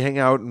show, and we hang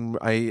out,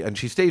 and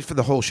she stays for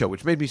the whole show,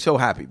 which made me so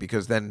happy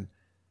because then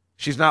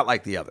she's not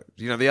like the others.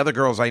 The other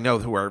girls I know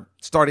who are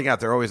starting out,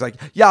 they're always like,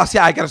 yeah,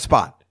 I got a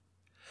spot.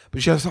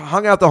 But she just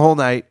hung out the whole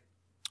night.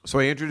 So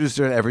I introduced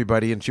her to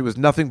everybody, and she was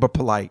nothing but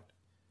polite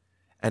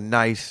and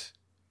nice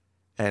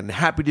and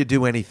happy to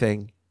do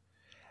anything.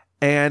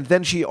 And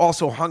then she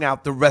also hung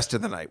out the rest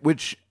of the night,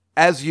 which,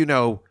 as you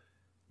know,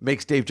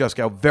 makes Dave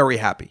Juskow very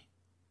happy.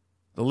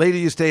 The later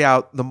you stay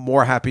out, the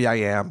more happy I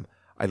am.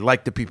 I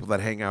like the people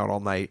that hang out all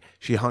night.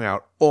 She hung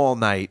out all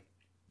night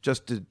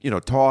just to,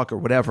 talk or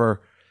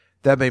whatever.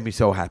 That made me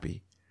so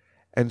happy.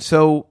 And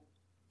so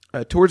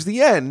towards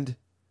the end,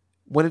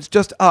 when it's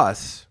just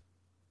us,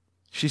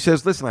 she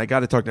says, listen, I got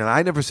to talk to you. And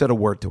I never said a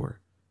word to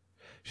her.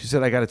 She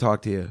said, I got to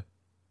talk to you.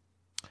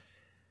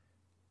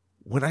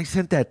 When I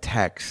sent that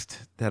text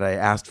that I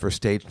asked for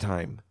stage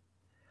time,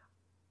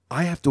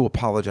 I have to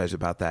apologize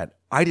about that.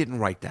 I didn't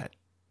write that.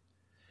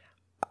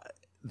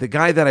 The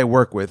guy that I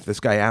work with, this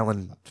guy,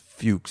 Alan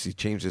Fuchs, he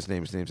changed his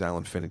name. His name's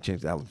Alan Finn. He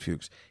changed to Alan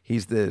Fuchs.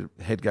 He's the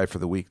head guy for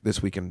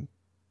This Week in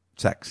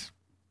Sex.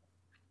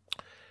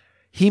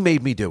 He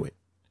made me do it.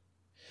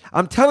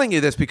 I'm telling you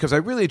this because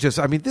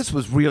this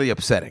was really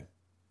upsetting.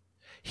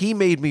 He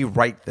made me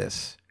write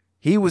this.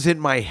 He was in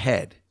my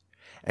head.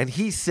 And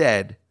he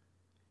said,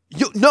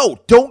 no,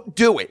 don't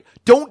do it.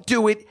 Don't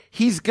do it.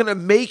 He's going to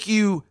make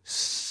you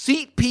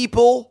seat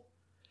people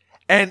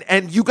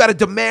and you got to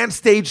demand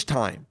stage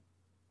time.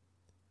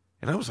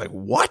 And I was like,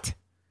 what?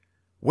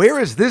 Where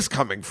is this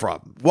coming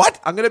from?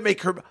 What? I'm going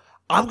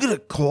to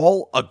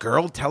call a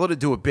girl, tell her to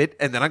do a bit,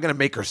 and then I'm going to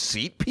make her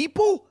seat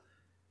people?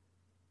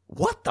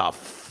 what the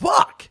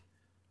fuck?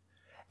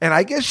 And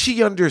I guess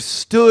she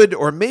understood,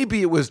 or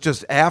maybe it was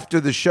just after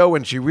the show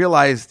and she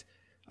realized,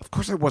 of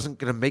course I wasn't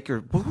going to make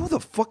her, well, who the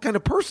fuck kind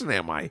of person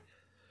am I?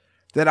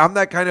 That I'm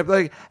that kind of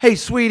like, hey,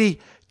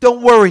 sweetie,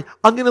 don't worry.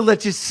 I'm going to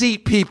let you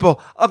seat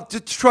people.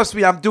 Trust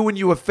me, I'm doing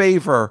you a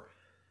favor.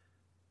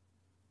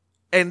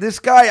 And this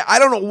guy, I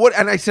don't know what,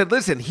 and I said,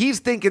 listen, he's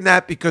thinking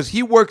that because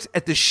he works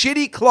at the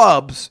shitty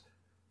clubs,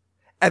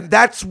 and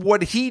that's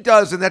what he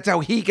does, and that's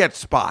how he gets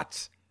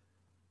spots.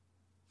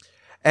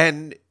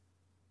 And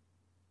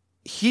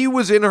he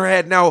was in her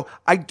head. Now,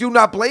 I do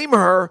not blame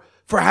her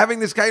for having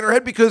this guy in her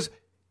head because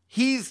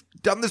he's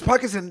done this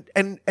podcast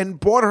and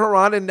brought her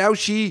on, and now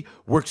she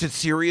works at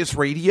Sirius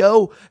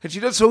Radio, and she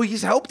does, so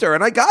he's helped her,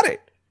 and I got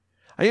it.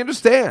 I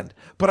understand.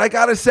 But I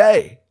got to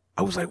say,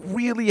 I was like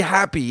really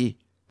happy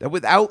that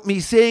without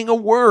me saying a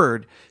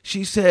word,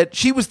 she said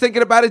she was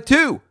thinking about it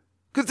too.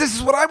 Because this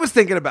is what I was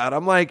thinking about.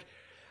 I'm like,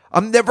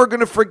 I'm never going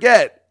to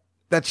forget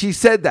that she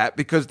said that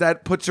because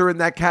that puts her in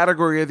that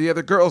category of the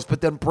other girls. But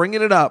then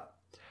bringing it up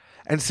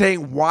and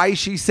saying why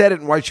she said it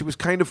and why she was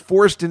kind of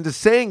forced into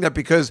saying that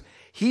because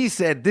he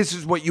said, this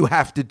is what you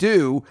have to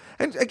do.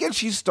 And again,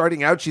 she's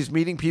starting out. She's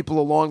meeting people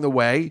along the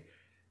way.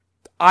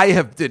 I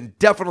have been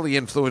definitely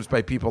influenced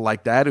by people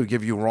like that who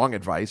give you wrong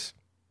advice.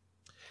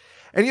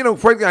 And, you know,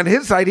 frankly, on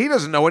his side, he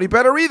doesn't know any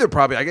better either,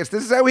 probably. I guess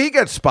this is how he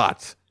gets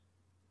spots.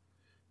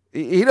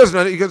 He doesn't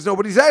know because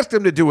nobody's asked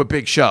him to do a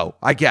big show,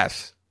 I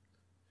guess.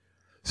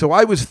 So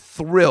I was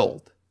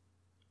thrilled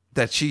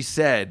that she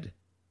said,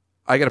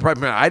 I got a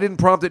private man. I didn't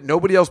prompt it.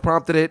 Nobody else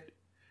prompted it.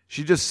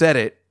 She just said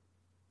it.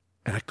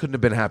 And I couldn't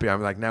have been happier.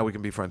 I'm like, now we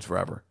can be friends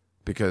forever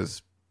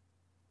because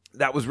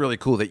that was really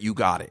cool that you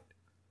got it.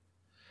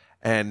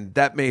 And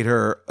that made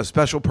her a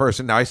special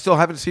person. Now, I still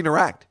haven't seen her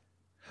act.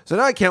 So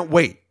now I can't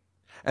wait.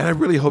 And I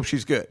really hope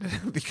she's good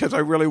because I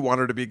really want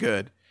her to be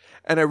good.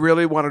 And I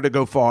really want her to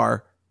go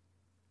far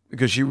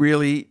because she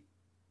really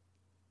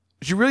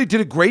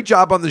did a great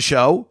job on the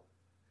show.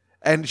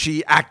 And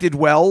she acted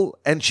well.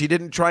 And she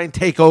didn't try and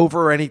take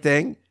over or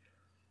anything.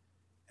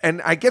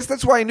 And I guess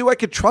that's why I knew I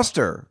could trust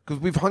her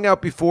because we've hung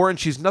out before and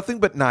she's nothing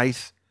but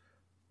nice.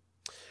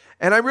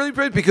 And I really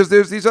prayed because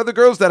there's these other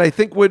girls that I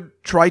think would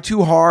try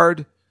too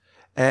hard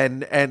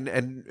and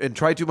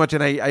try too much.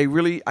 And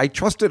I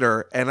trusted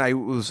her, and I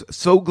was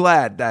so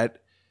glad that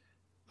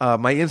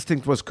my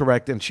instinct was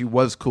correct and she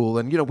was cool.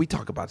 And, you know, we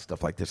talk about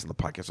stuff like this in the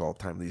podcast all the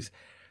time.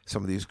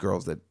 Some of these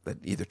girls that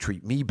either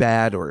treat me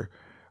bad or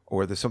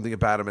there's something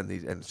about them.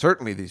 And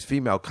certainly these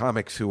female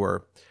comics who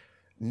are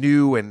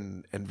new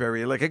and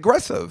very like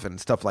aggressive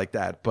and stuff like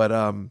that. But,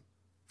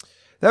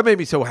 that made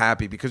me so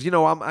happy because, you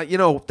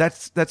know,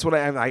 that's what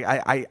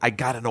I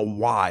got to know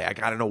why. I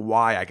got to know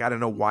why. I got to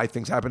know why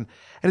things happen.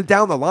 And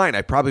down the line,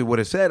 I probably would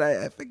have said,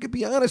 I could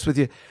be honest with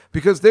you,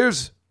 because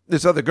there's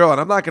this other girl, and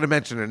I'm not going to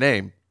mention her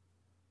name.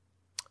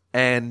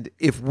 And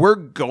if we're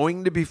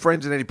going to be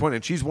friends at any point,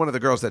 and she's one of the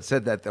girls that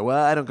said that,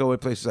 well, I don't go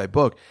with places I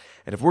book.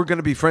 And if we're going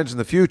to be friends in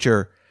the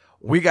future,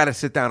 we got to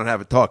sit down and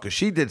have a talk because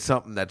she did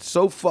something that's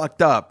so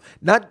fucked up,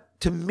 not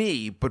to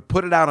me, but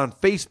put it out on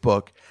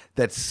Facebook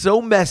that's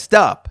so messed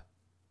up.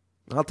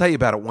 I'll tell you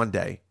about it one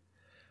day,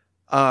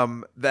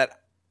 that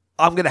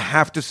I'm going to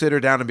have to sit her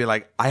down and be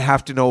like, I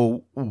have to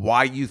know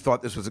why you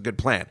thought this was a good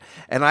plan.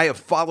 And I have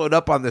followed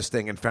up on this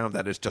thing and found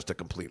that it's just a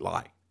complete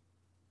lie.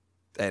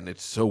 And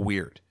it's so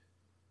weird.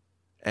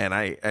 And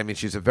I mean,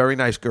 she's a very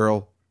nice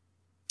girl.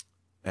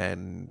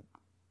 And,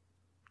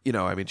 you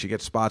know, I mean, she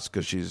gets spots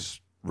because she's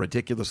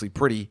ridiculously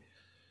pretty,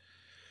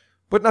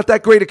 but not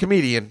that great a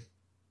comedian.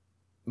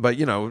 But,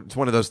 you know, it's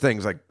one of those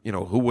things like, you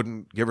know, who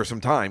wouldn't give her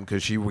some time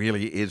because she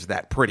really is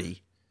that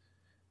pretty.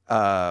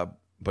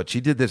 But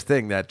she did this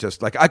thing that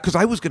just like, because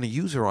I was going to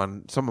use her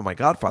on some of my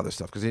Godfather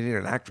stuff because they needed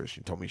an actress. She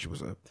told me she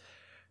was an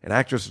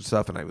actress and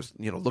stuff. And I was,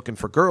 you know, looking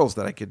for girls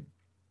that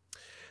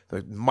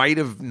might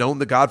have known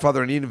the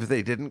Godfather. And even if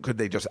they didn't, could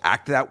they just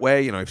act that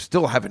way? You know, I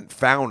still haven't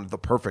found the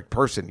perfect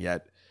person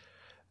yet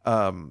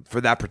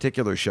for that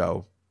particular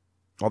show.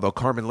 Although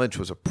Carmen Lynch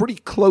was a pretty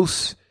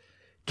close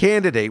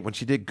candidate when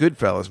she did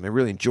Goodfellas, and I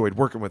really enjoyed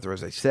working with her,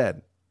 as I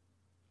said.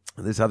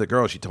 And this other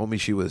girl, she told me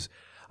she was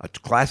a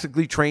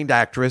classically trained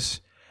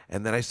actress,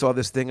 and then I saw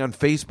this thing on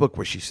Facebook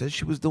where she said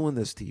she was doing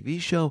this TV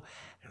show,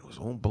 and it was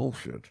all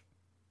bullshit.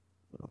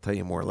 I'll tell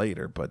you more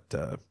later, but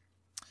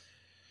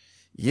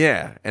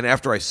yeah. And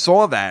after I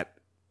saw that,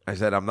 I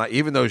said, I'm not,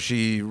 even though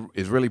she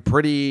is really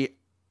pretty,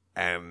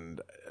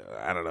 and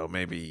I don't know,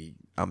 maybe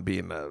I'm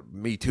being a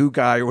Me Too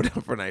guy or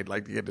whatever, and I'd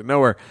like to get to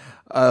know her,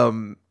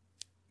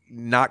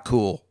 not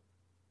cool.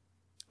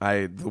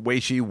 The way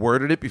she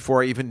worded it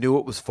before I even knew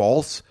it was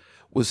false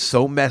was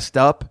so messed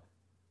up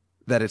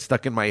that it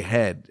stuck in my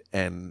head,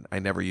 and I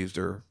never used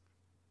her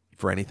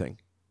for anything.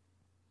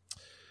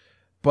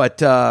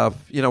 But,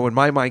 you know, in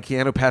my mind,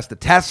 Keanu passed the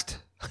test,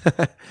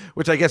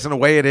 which I guess in a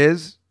way it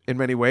is, in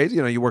many ways.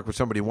 You know, you work with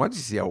somebody once,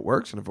 you see how it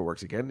works, and if it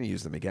works again, you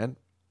use them again.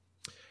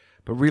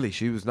 But really,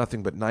 she was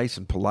nothing but nice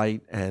and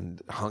polite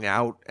and hung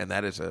out, and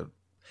that's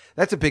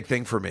a big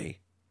thing for me,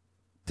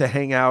 to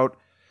hang out,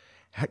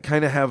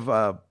 kind of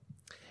have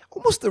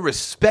almost the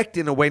respect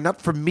in a way,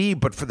 not for me,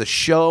 but for the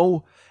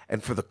show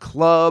and for the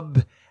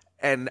club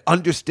and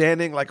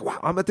understanding like, wow,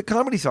 I'm at the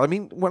Comedy Cellar. I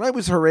mean, when I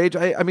was her age,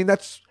 I mean,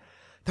 that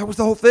was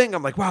the whole thing.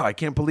 I'm like, wow, I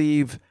can't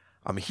believe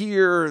I'm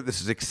here.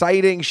 This is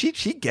exciting. She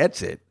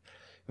gets it.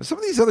 And some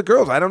of these other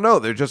girls, I don't know.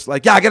 They're just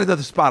like, yeah, I got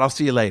another spot. I'll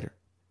see you later.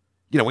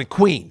 You know, in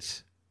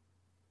Queens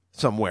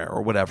somewhere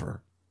or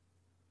whatever.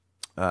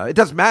 It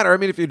doesn't matter. I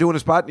mean, if you're doing a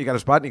spot and you got a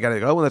spot and you got to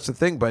go, well, that's the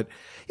thing. But,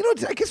 you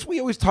know, I guess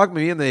we always talk,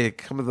 me and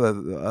some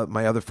of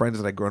my other friends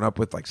that I'd grown up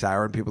with, like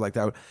Sarah and people like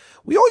that,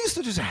 we all used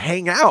to just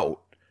hang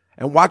out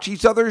and watch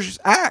each other's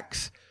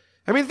acts.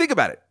 I mean, think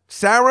about it.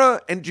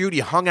 Sarah and Judy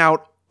hung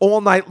out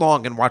all night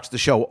long and watched the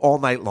show all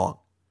night long.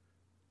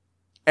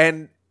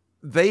 And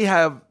they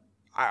have,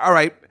 all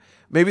right,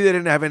 maybe they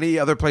didn't have any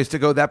other place to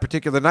go that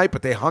particular night,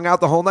 but they hung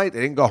out the whole night. They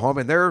didn't go home,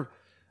 and they're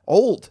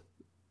old.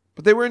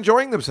 But they were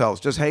enjoying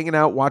themselves, just hanging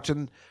out,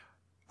 watching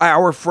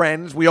our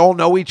friends. We all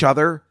know each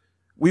other.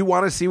 We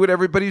want to see what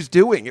everybody's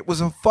doing. It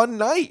was a fun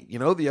night. You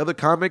know, the other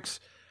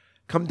comics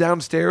come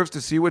downstairs to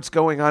see what's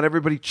going on.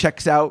 Everybody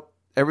checks out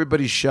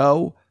everybody's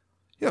show.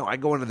 You know, I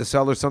go into the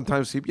cellar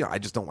sometimes. See, you know, I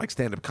just don't like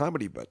stand-up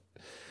comedy, but,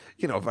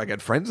 you know, if I got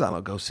friends on,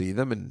 I'll go see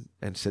them and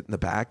sit in the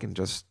back and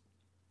just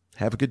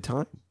have a good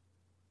time.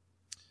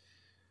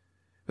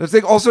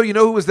 Also, you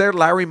know who was there?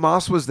 Larry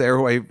Moss was there,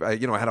 who I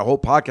had a whole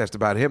podcast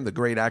about him, the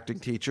great acting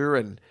teacher,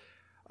 and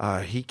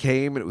he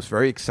came, and it was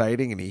very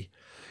exciting, and he,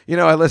 you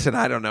know,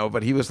 I don't know,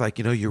 but he was like,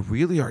 you know, you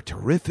really are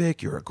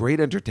terrific, you're a great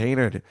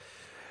entertainer, and,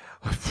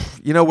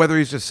 you know, whether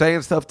he's just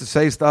saying stuff to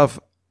say stuff,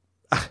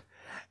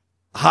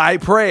 high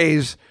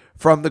praise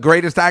from the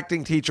greatest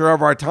acting teacher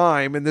of our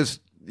time in this,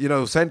 you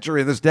know,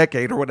 century, in this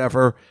decade or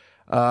whatever,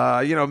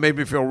 you know, made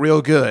me feel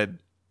real good,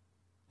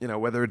 you know,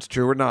 whether it's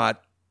true or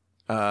not.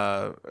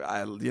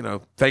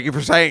 Thank you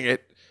for saying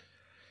it.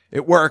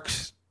 It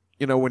works,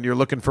 you know, when you're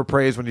looking for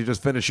praise, when you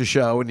just finish a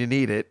show and you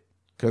need it,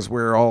 because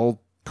we're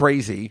all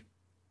crazy.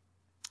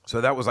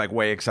 So that was like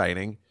way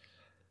exciting.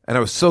 And I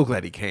was so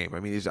glad he came. I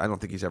mean, I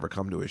don't think he's ever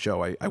come to a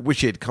show. I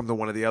wish he had come to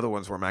one of the other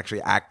ones where I'm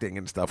actually acting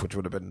and stuff, which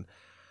would have been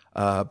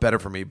better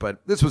for me.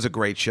 But this was a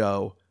great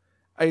show.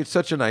 I had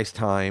such a nice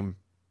time.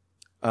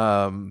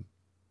 You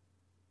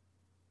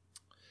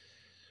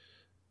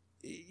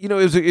know,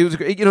 it was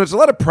you know, it's a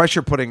lot of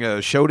pressure putting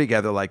a show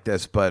together like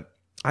this, but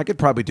I could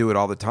probably do it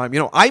all the time. You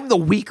know, I'm the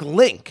weak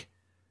link.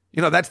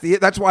 You know,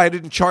 that's why I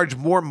didn't charge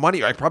more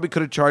money. I probably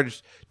could have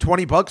charged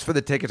 $20 for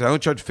the tickets. I only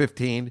charged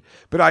 $15,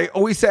 but I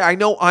always say I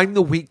know I'm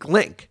the weak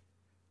link.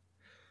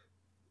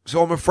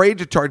 So I'm afraid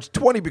to charge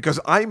 $20 because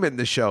I'm in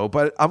the show,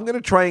 but I'm going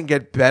to try and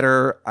get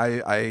better.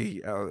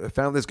 I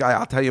found this guy.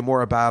 I'll tell you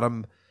more about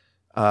him,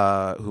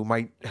 who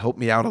might help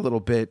me out a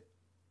little bit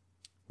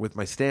with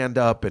my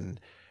stand-up and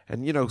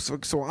you know,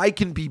 so I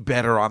can be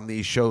better on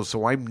these shows,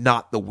 so I'm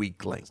not the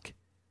weak link.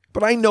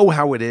 But I know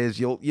how it is.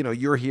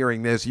 You're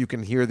hearing this. You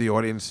can hear the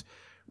audience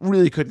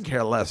really couldn't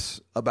care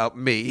less about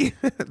me.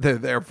 They're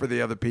there for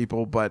the other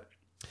people. But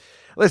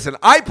listen,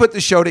 I put the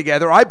show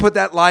together. I put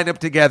that lineup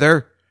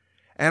together.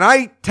 And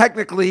I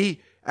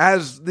technically,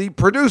 as the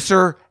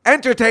producer,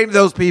 entertained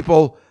those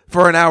people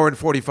for an hour and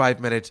 45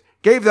 minutes,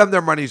 gave them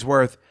their money's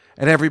worth,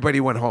 and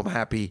everybody went home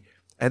happy.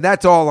 And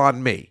that's all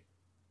on me.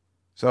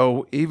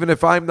 So even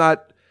if I'm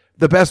not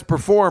the best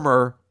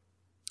performer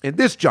in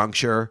this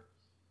juncture,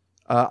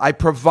 I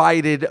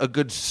provided a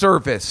good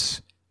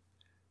service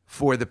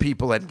for the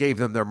people and gave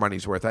them their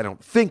money's worth. I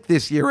don't think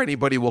this year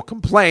anybody will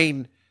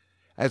complain,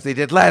 as they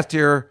did last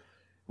year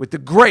with the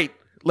great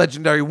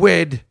legendary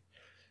Wid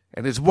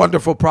and his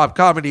wonderful prop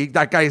comedy.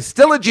 That guy is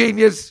still a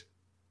genius.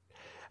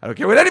 I don't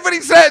care what anybody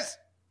says.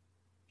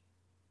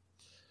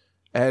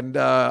 And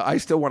I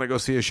still want to go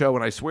see a show,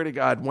 and I swear to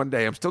God, one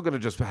day I'm still going to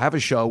just have a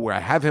show where I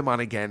have him on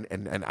again,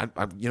 and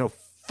I'm you know,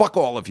 fuck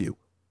all of you.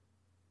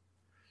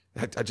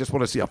 I just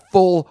want to see a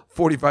full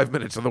 45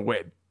 minutes of the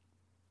Wid.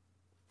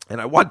 And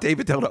I want Dave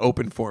Attell to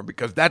open for him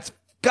because that's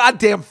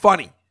goddamn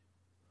funny.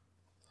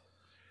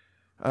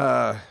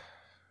 So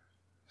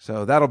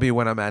that'll be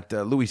when I'm at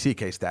Louis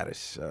C.K.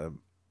 status.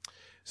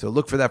 So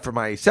look for that for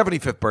my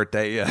 75th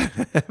birthday,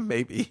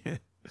 maybe.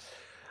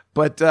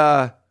 But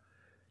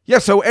yeah,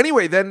 so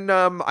anyway, then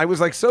I was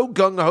like so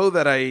gung-ho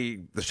that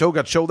the show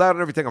got sold out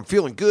and everything. I'm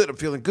feeling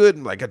good.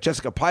 And I got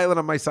Jessica Pilot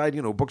on my side,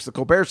 you know, books the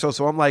Colbert Show.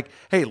 So I'm like,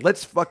 hey,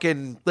 let's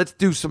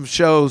do some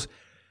shows.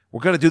 We're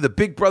going to do the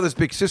Big Brothers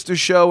Big Sisters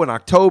show in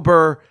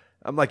October.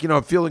 I'm like, you know,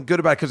 I'm feeling good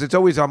about it because it's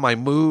always on my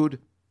mood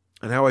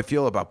and how I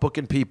feel about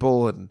booking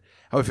people and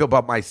how I feel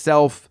about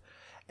myself.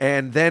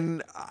 And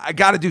then I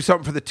got to do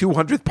something for the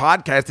 200th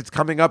podcast. It's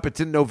coming up. It's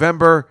in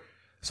November.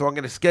 So I'm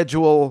going to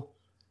schedule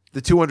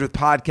the 200th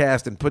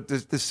podcast and put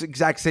this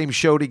exact same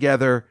show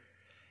together.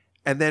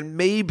 And then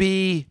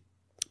maybe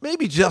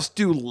just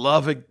do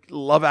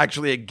Love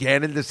Actually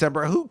again in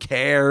December. Who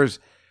cares?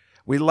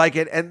 We like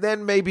it. And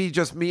then maybe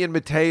just me and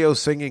Mateo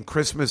singing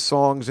Christmas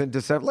songs in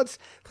December. Let's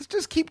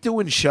just keep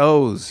doing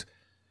shows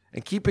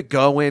and keep it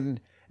going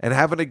and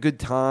having a good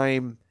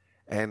time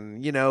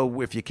And, you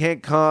know, if you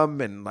can't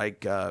come, and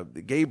like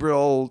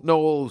Gabriel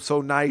Noel,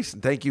 so nice,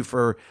 and thank you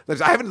for.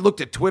 I haven't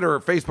looked at Twitter or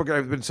Facebook.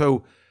 I've been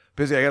so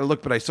busy. I got to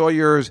look, but I saw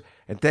yours,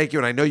 and thank you.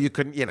 And I know you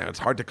couldn't. You know, it's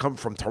hard to come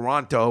from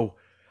Toronto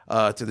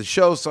to the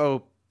show.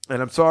 So,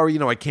 and I'm sorry, you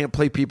know, I can't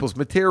play people's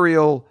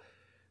material,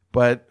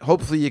 but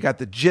hopefully you got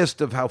the gist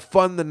of how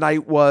fun the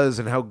night was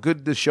and how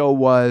good the show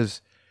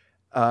was.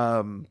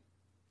 And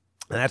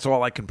that's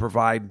all I can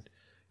provide,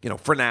 you know,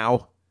 for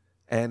now.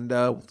 And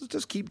we'll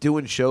just keep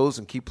doing shows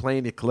and keep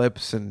playing your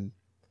clips and,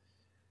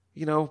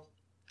 you know,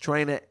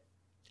 trying to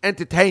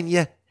entertain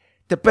you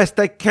the best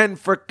I can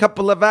for a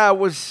couple of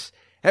hours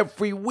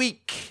every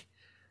week.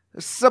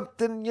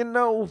 Something, you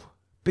know,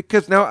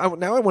 because now I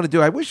want to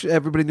do, I wish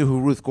everybody knew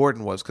who Ruth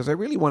Gordon was, because I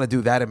really want to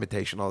do that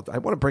imitation all the time. I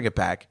want to bring it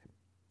back,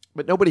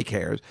 but nobody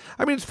cares.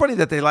 I mean, it's funny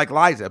that they like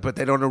Liza, but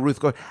they don't know Ruth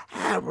Gordon.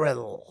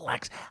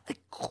 Relax. I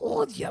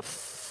called your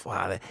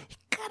father. You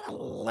got to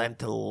learn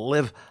to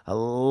live a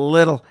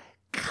little.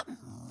 Come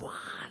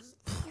on,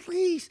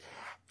 please.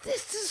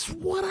 This is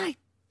what I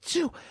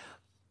do.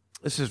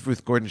 This is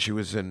Ruth Gordon. She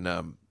was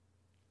in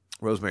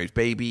Rosemary's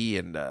Baby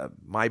and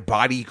My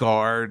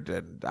Bodyguard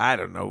and, I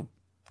don't know,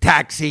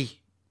 Taxi.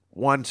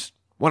 Once.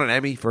 Won an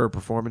Emmy for her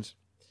performance.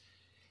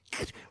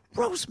 God,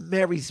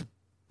 Rosemary's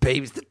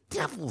Baby is the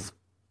devil's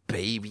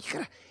baby.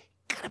 You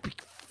gotta be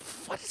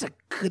fun. It's a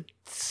good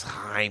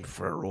time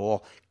for her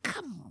all.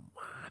 Come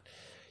on.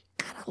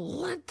 You gotta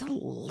learn to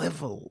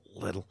live a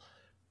little.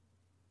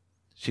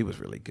 She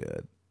was really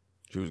good.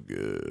 She was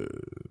good.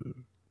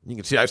 You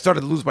can see I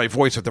started to lose my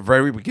voice at the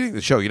very beginning of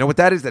the show. You know what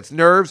that is? That's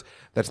nerves.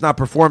 That's not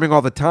performing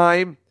all the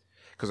time.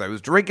 Because I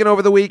was drinking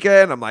over the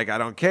weekend. I'm like, I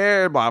don't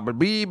care. Blah, blah,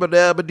 blah,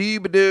 blah, blah, blah,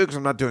 because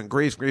I'm not doing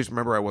Grease.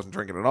 Remember, I wasn't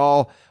drinking at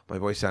all. My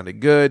voice sounded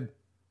good.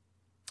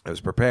 I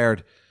was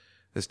prepared.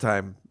 This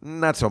time,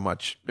 not so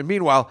much. And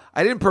meanwhile,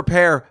 I didn't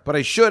prepare, but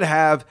I should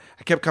have.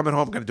 I kept coming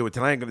home. I'm going to do it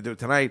tonight. I'm going to do it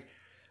tonight.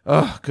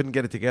 Ugh, couldn't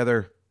get it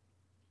together.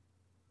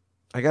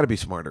 I got to be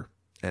smarter.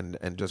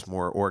 And just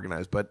more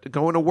organized. But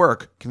going to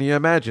work, can you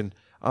imagine,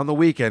 on the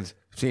weekends,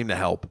 seemed to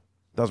help.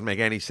 Doesn't make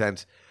any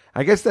sense.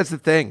 I guess that's the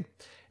thing.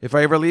 If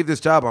I ever leave this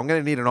job, I'm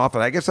going to need an office.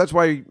 I guess that's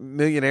why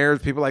millionaires,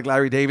 people like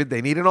Larry David,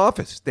 they need an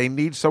office. They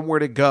need somewhere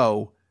to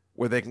go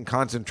where they can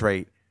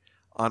concentrate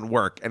on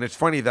work. And it's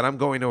funny that I'm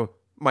going to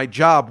my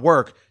job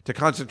work to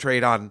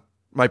concentrate on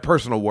my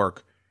personal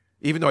work.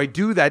 Even though I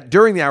do that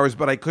during the hours,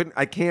 but I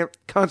can't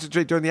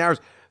concentrate during the hours.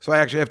 So I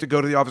actually have to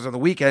go to the office on the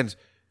weekends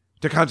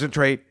to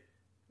concentrate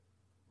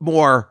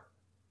more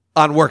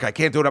on work. I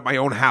can't do it at my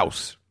own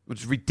house, which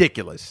is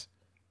ridiculous.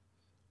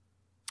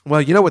 Well,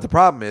 you know what the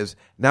problem is?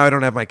 Now I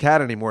don't have my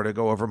cat anymore to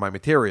go over my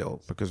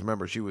material, because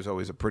remember, she was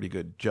always a pretty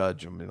good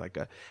judge. I mean, like,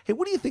 hey,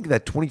 what do you think of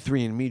that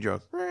 23andMe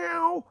joke?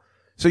 Meow.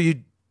 So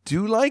you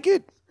do like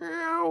it?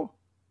 Meow.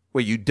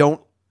 Wait, you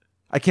don't?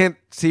 I can't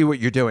see what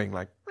you're doing.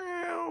 Like,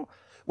 meow.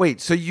 Wait,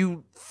 so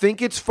you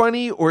think it's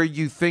funny, or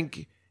you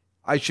think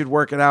I should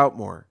work it out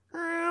more?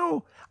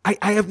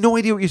 I have no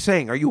idea what you're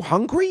saying. Are you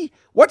hungry?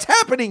 What's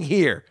happening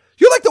here?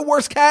 You're like the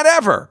worst cat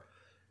ever.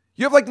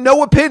 You have like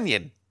no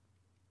opinion.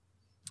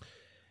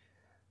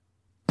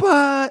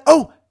 But,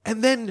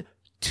 and then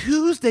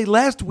Tuesday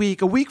last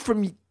week, a week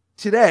from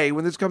today,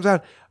 when this comes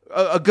out,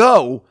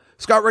 ago,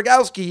 Scott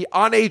Rogowski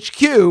on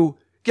HQ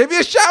gave me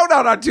a shout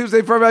out on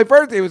Tuesday for my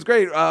birthday. It was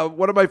great.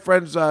 One of my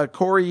friends,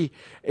 Corey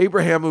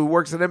Abraham, who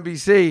works at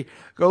NBC,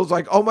 goes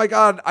like, oh my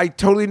God, I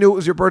totally knew it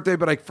was your birthday,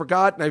 but I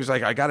forgot. And I was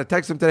like, I got to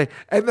text him today.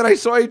 And then I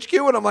saw HQ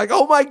and I'm like,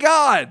 oh my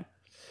God.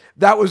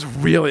 That was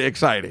really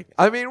exciting.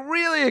 I mean,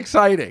 really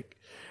exciting.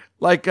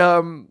 Like, I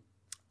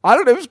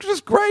don't know. It was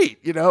just great.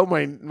 You know,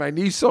 my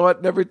niece saw it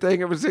and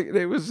everything. It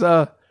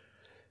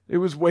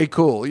was way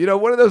cool. You know,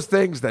 one of those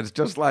things that's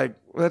just like,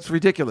 that's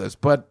ridiculous,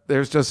 but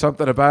there's just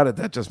something about it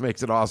that just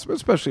makes it awesome,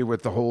 especially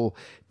with the whole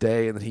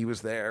day and that he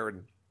was there,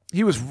 and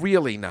he was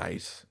really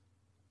nice.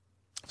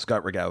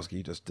 Scott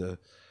Rogowski, just to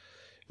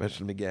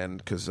mention him again,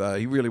 because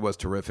he really was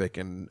terrific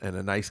and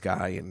a nice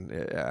guy, and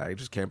I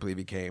just can't believe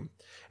he came.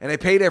 And I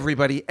paid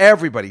everybody.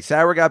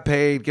 Sarah got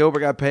paid, Gilbert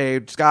got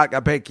paid, Scott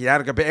got paid,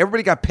 Kiana got paid.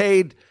 Everybody got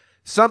paid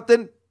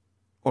something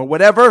or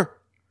whatever,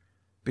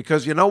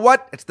 because you know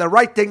what? It's the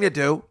right thing to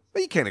do.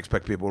 But you can't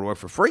expect people to work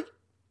for free.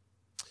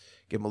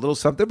 Give them a little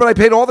something. But I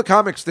paid all the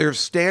comics their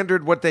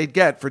standard what they'd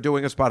get for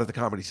doing a spot at the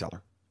Comedy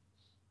Cellar.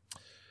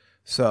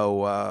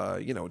 So,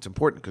 you know, it's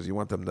important because you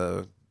want them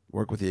to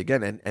work with you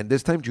again. And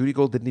this time, Judy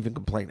Gold didn't even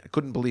complain. I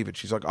couldn't believe it.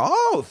 She's like,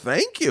 oh,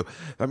 thank you.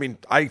 I mean,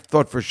 I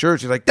thought for sure.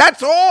 She's like,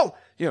 that's all.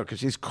 You know, because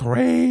she's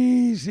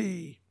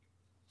crazy.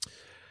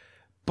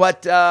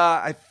 But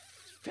I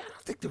don't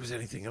think there was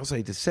anything else I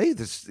had to say.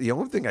 The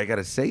only thing I got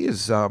to say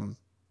is...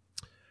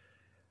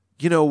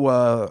 You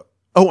know,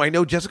 I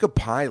know Jessica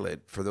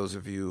Pilot, for those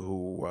of you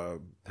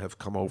who have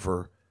come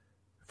over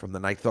from the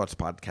Night Thoughts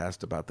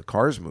podcast about the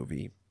Cars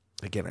movie.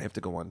 Again, I have to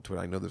go on to it.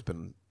 I know there's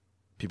been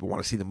people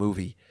want to see the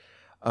movie.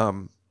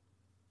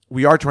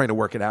 We are trying to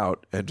work it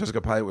out. And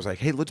Jessica Pilot was like,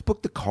 hey, let's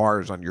book the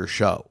Cars on your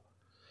show.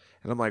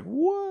 And I'm like,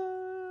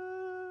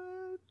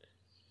 what?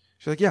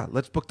 She's like, yeah,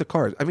 let's book the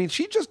Cars. I mean,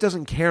 she just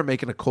doesn't care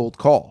making a cold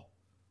call.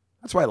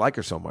 That's why I like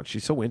her so much.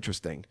 She's so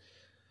interesting.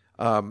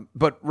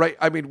 But right,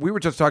 I mean, we were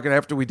just talking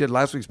after we did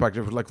last week's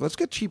podcast. We're like, let's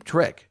get Cheap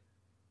Trick.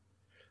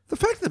 The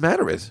fact of the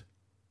matter is,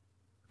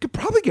 we could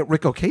probably get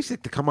Rick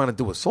Ocasek to come on and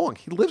do a song.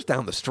 He lives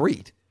down the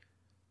street.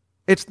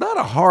 It's not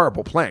a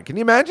horrible plan. Can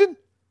you imagine?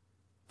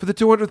 For the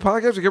 200th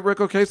podcast, we get Rick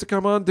Ocasek to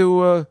come on,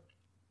 do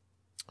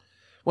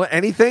well,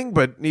 anything,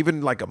 but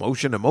even like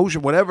emotion,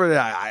 whatever.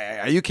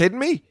 Are you kidding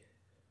me?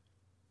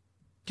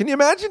 Can you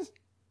imagine?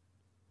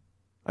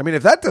 I mean,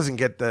 if that doesn't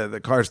get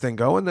the Cars thing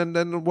going,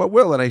 then what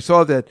will? And I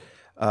saw that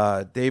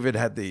David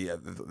had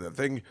the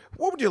thing.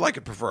 What would you like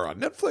to prefer, on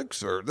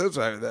Netflix or this?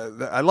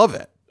 I love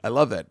it. I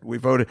love that. We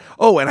voted.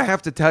 Oh, and I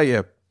have to tell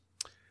you,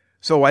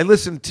 so I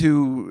listened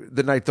to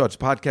the Night Thoughts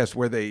podcast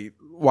where they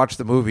watched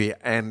the movie,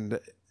 and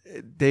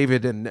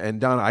David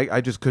and Donna,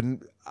 I just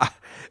couldn't.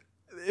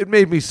 It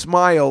made me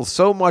smile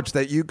so much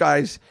that you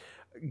guys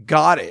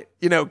got it,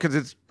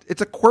 because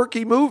it's a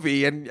quirky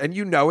movie, and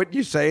you know it,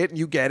 you say it, and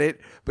you get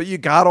it, but you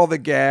got all the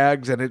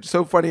gags, and it's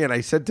so funny. And I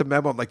said to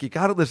Memo, I'm like, you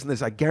got to listen to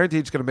this. I guarantee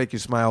it's going to make you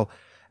smile.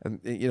 And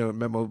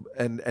Memo,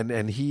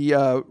 and he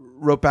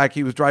wrote back.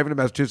 He was driving to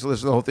Massachusetts,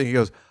 listened to the whole thing. He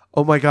goes,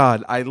 "Oh my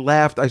God, I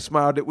laughed, I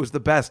smiled. It was the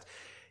best."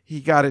 He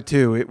got it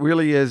too. It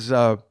really is.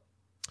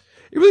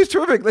 It really is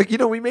terrific. Like,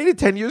 we made it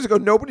 10 years ago.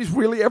 Nobody's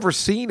really ever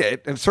seen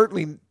it, and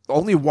certainly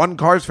only one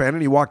Cars fan,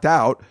 and he walked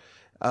out.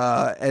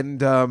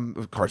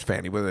 Cars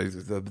fan, he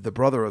was the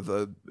brother of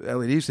the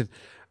Elliot Easton.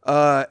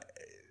 But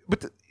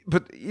to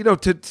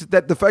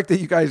the fact that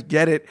you guys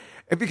get it,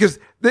 and because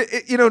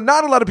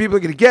not a lot of people are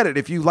going to get it.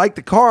 If you like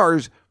the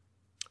Cars,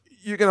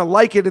 you're going to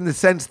like it in the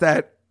sense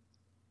that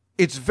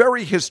it's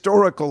very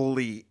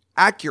historically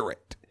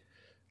accurate.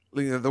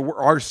 There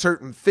are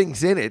certain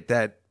things in it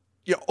that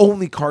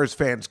only Cars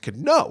fans could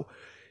know.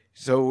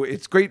 So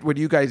it's great when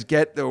you guys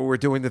get, though, we're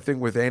doing the thing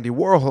with Andy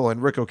Warhol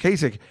and Rick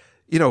Ocasek.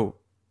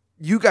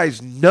 You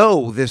guys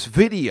know this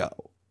video.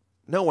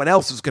 No one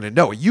else is going to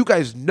know it. You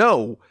guys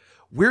know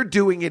we're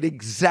doing it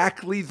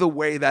exactly the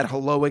way that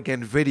Hello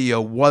Again video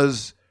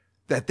was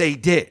that they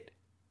did.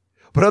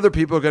 But other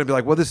people are going to be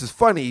like, well, this is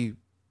funny.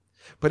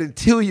 But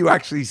until you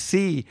actually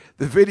see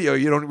the video,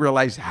 you don't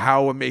realize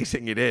how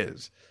amazing it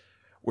is.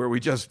 Where we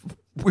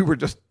were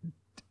just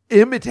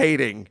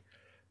imitating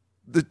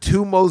the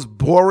two most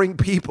boring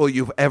people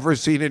you've ever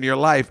seen in your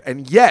life,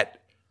 and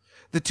yet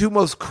the two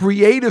most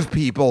creative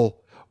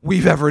people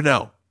we've ever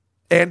known.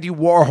 Andy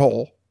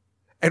Warhol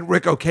and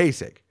Rick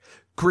Ocasek.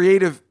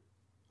 Creative,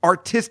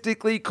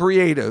 artistically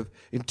creative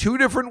in two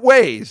different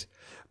ways,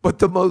 but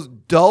the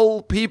most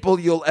dull people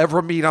you'll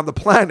ever meet on the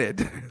planet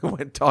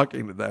when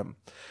talking to them.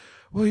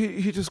 Well,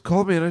 he just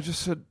called me and I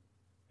just said,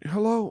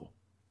 hello.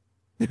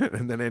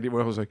 And then Andy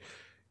Warhol was like,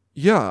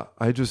 yeah,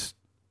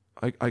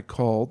 I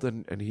called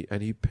and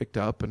he picked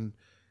up and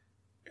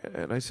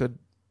I said,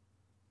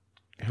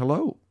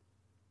 hello.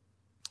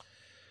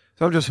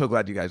 So I'm just so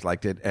glad you guys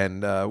liked it,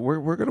 and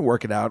we're going to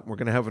work it out. We're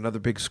going to have another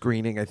big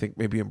screening, I think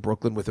maybe in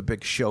Brooklyn with a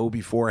big show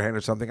beforehand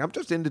or something. I'm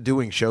just into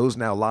doing shows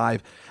now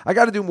live. I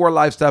got to do more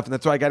live stuff, and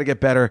that's why I got to get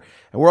better,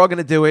 and we're all going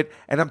to do it.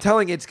 And I'm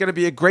telling you, it's going to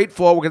be a great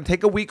fall. We're going to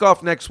take a week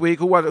off next week.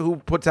 Who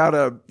puts out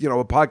a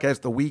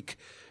podcast the week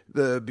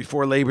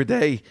before Labor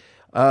Day?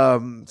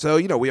 So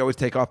we always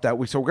take off that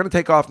week. So we're going to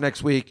take off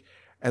next week,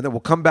 and then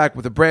we'll come back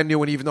with a brand new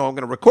one, even though I'm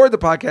going to record the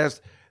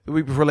podcast the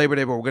week before Labor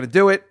Day, but we're going to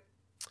do it.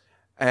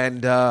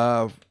 And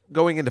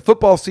going into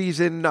football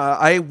season,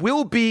 I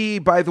will be,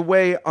 by the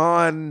way,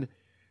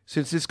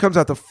 since this comes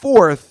out the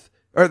 4th,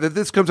 or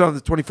this comes out on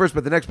the 21st,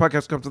 but the next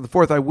podcast comes on the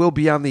 4th, I will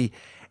be on the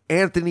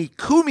Anthony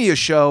Cumia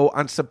show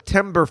on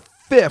September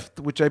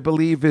 5th, which I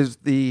believe is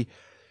the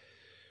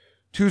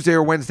Tuesday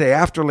or Wednesday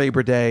after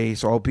Labor Day.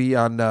 So I'll be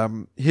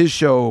on his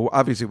show,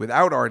 obviously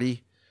without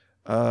Artie,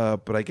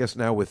 but I guess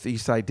now with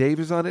Eastside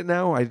Dave is on it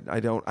now. I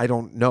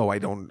don't know. I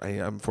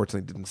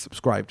unfortunately didn't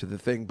subscribe to the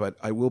thing, but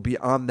I will be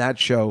on that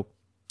show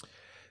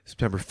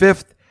September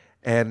 5th.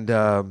 And,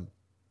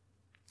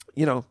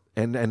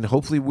 and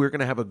hopefully we're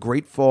going to have a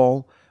great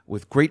fall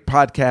with great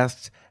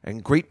podcasts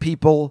and great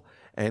people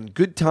and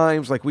good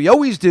times like we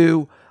always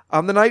do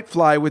on the Night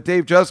Fly with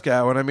Dave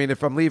Juskow. And I mean,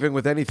 if I'm leaving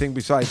with anything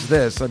besides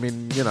this, I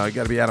mean, I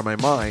got to be out of my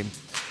mind.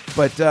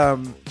 But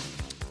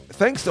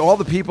thanks to all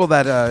the people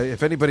that,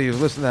 if anybody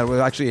who's listening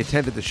that actually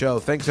attended the show,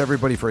 thanks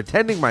everybody for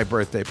attending my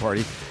birthday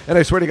party. And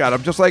I swear to God,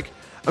 I'm just like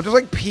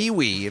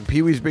Pee-wee in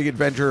Pee-wee's Big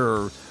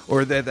Adventure,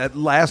 or that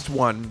last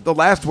one, the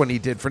last one he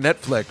did for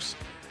Netflix,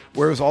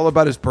 where it was all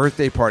about his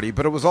birthday party.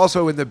 But it was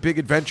also in the Big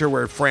Adventure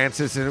where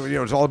Francis, and it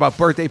was all about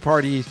birthday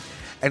parties,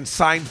 and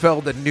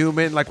Seinfeld and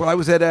Newman. Like, I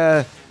was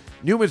at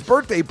Newman's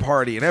birthday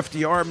party, and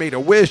FDR made a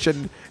wish,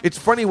 and it's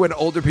funny when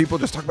older people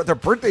just talk about their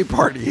birthday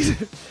parties.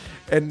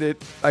 And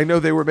I know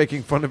they were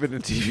making fun of it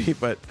on TV,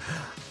 but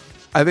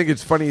I think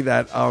it's funny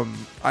that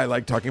I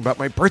like talking about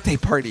my birthday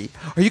party.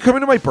 Are you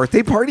coming to my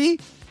birthday party?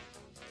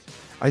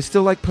 I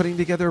still like putting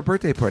together a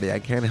birthday party. I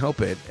can't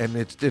help it. And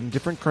it's in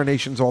different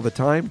carnations all the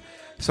time.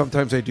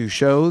 Sometimes I do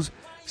shows.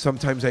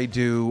 Sometimes I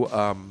do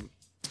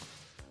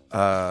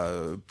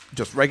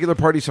just regular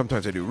parties.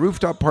 Sometimes I do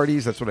rooftop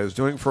parties. That's what I was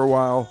doing for a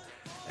while.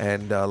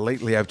 And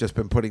lately I've just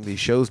been putting these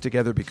shows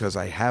together because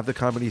I have the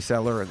Comedy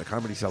Cellar and the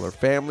Comedy Cellar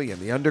family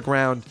and the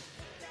Underground.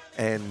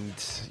 And,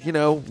 you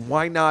know,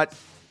 why not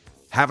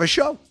have a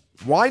show?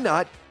 Why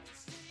not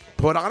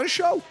put on a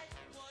show?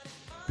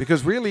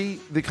 Because really,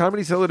 the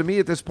Comedy Cellar to me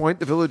at this point,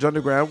 the Village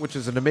Underground, which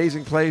is an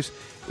amazing place,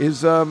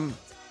 is,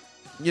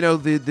 you know,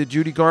 the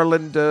Judy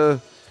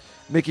Garland,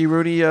 Mickey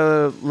Rooney,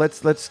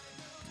 let's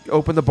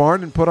open the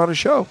barn and put on a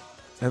show.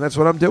 And that's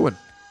what I'm doing.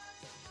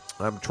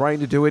 I'm trying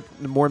to do it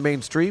more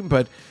mainstream,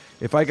 but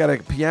if I got a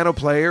piano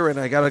player and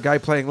I got a guy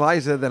playing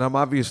Liza, then I'm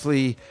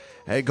obviously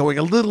going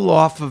a little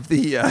off of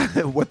the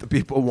what the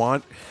people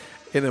want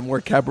in a more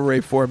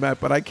cabaret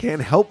format, but I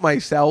can't help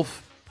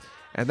myself,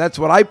 and that's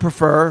what I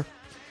prefer.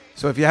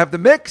 So if you have the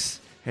mix,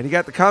 and you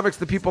got the comics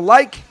that people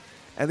like,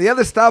 and the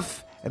other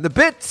stuff, and the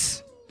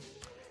bits,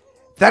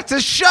 that's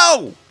a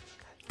show.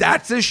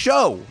 That's a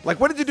show. Like,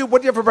 what did you do? What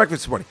did you have for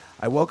breakfast this morning?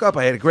 I woke up,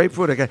 I had a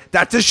grapefruit.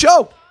 That's a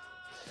show.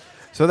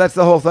 So that's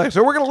the whole thing.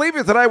 So we're going to leave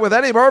you tonight with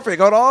Eddie Murphy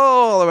going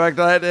all the way back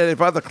to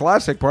 1985, the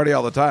classic Party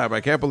All the Time.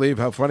 I can't believe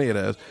how funny it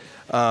is.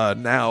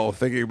 Now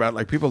thinking about it,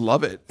 like, people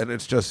love it, and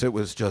it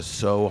was just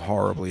so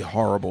horribly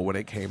horrible when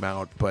it came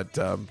out. But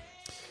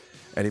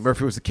Eddie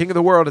Murphy was the king of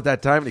the world at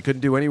that time, and he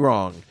couldn't do any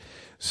wrong.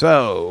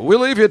 So we'll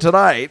leave you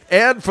tonight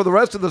and for the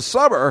rest of the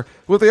summer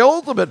with the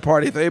ultimate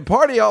party theme.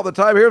 Party all the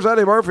time. Here's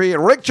Eddie Murphy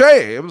and Rick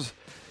James.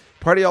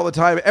 Party all the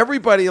time.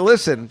 Everybody,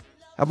 listen.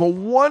 Have a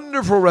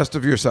wonderful rest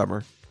of your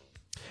summer.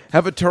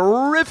 Have a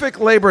terrific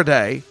Labor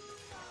Day,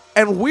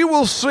 and we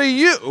will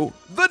see you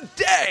the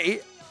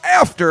day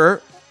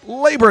after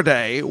Labor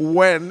Day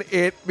when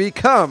it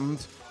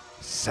becomes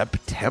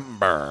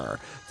September,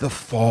 the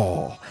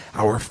fall,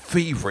 our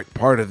favorite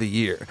part of the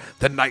year,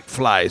 the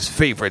Nightfly's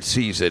favorite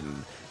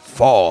season,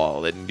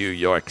 fall in New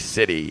York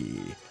City.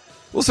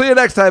 We'll see you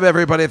next time,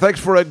 everybody.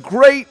 Thanks for a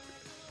great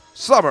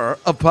summer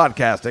of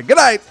podcasting. Good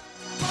night.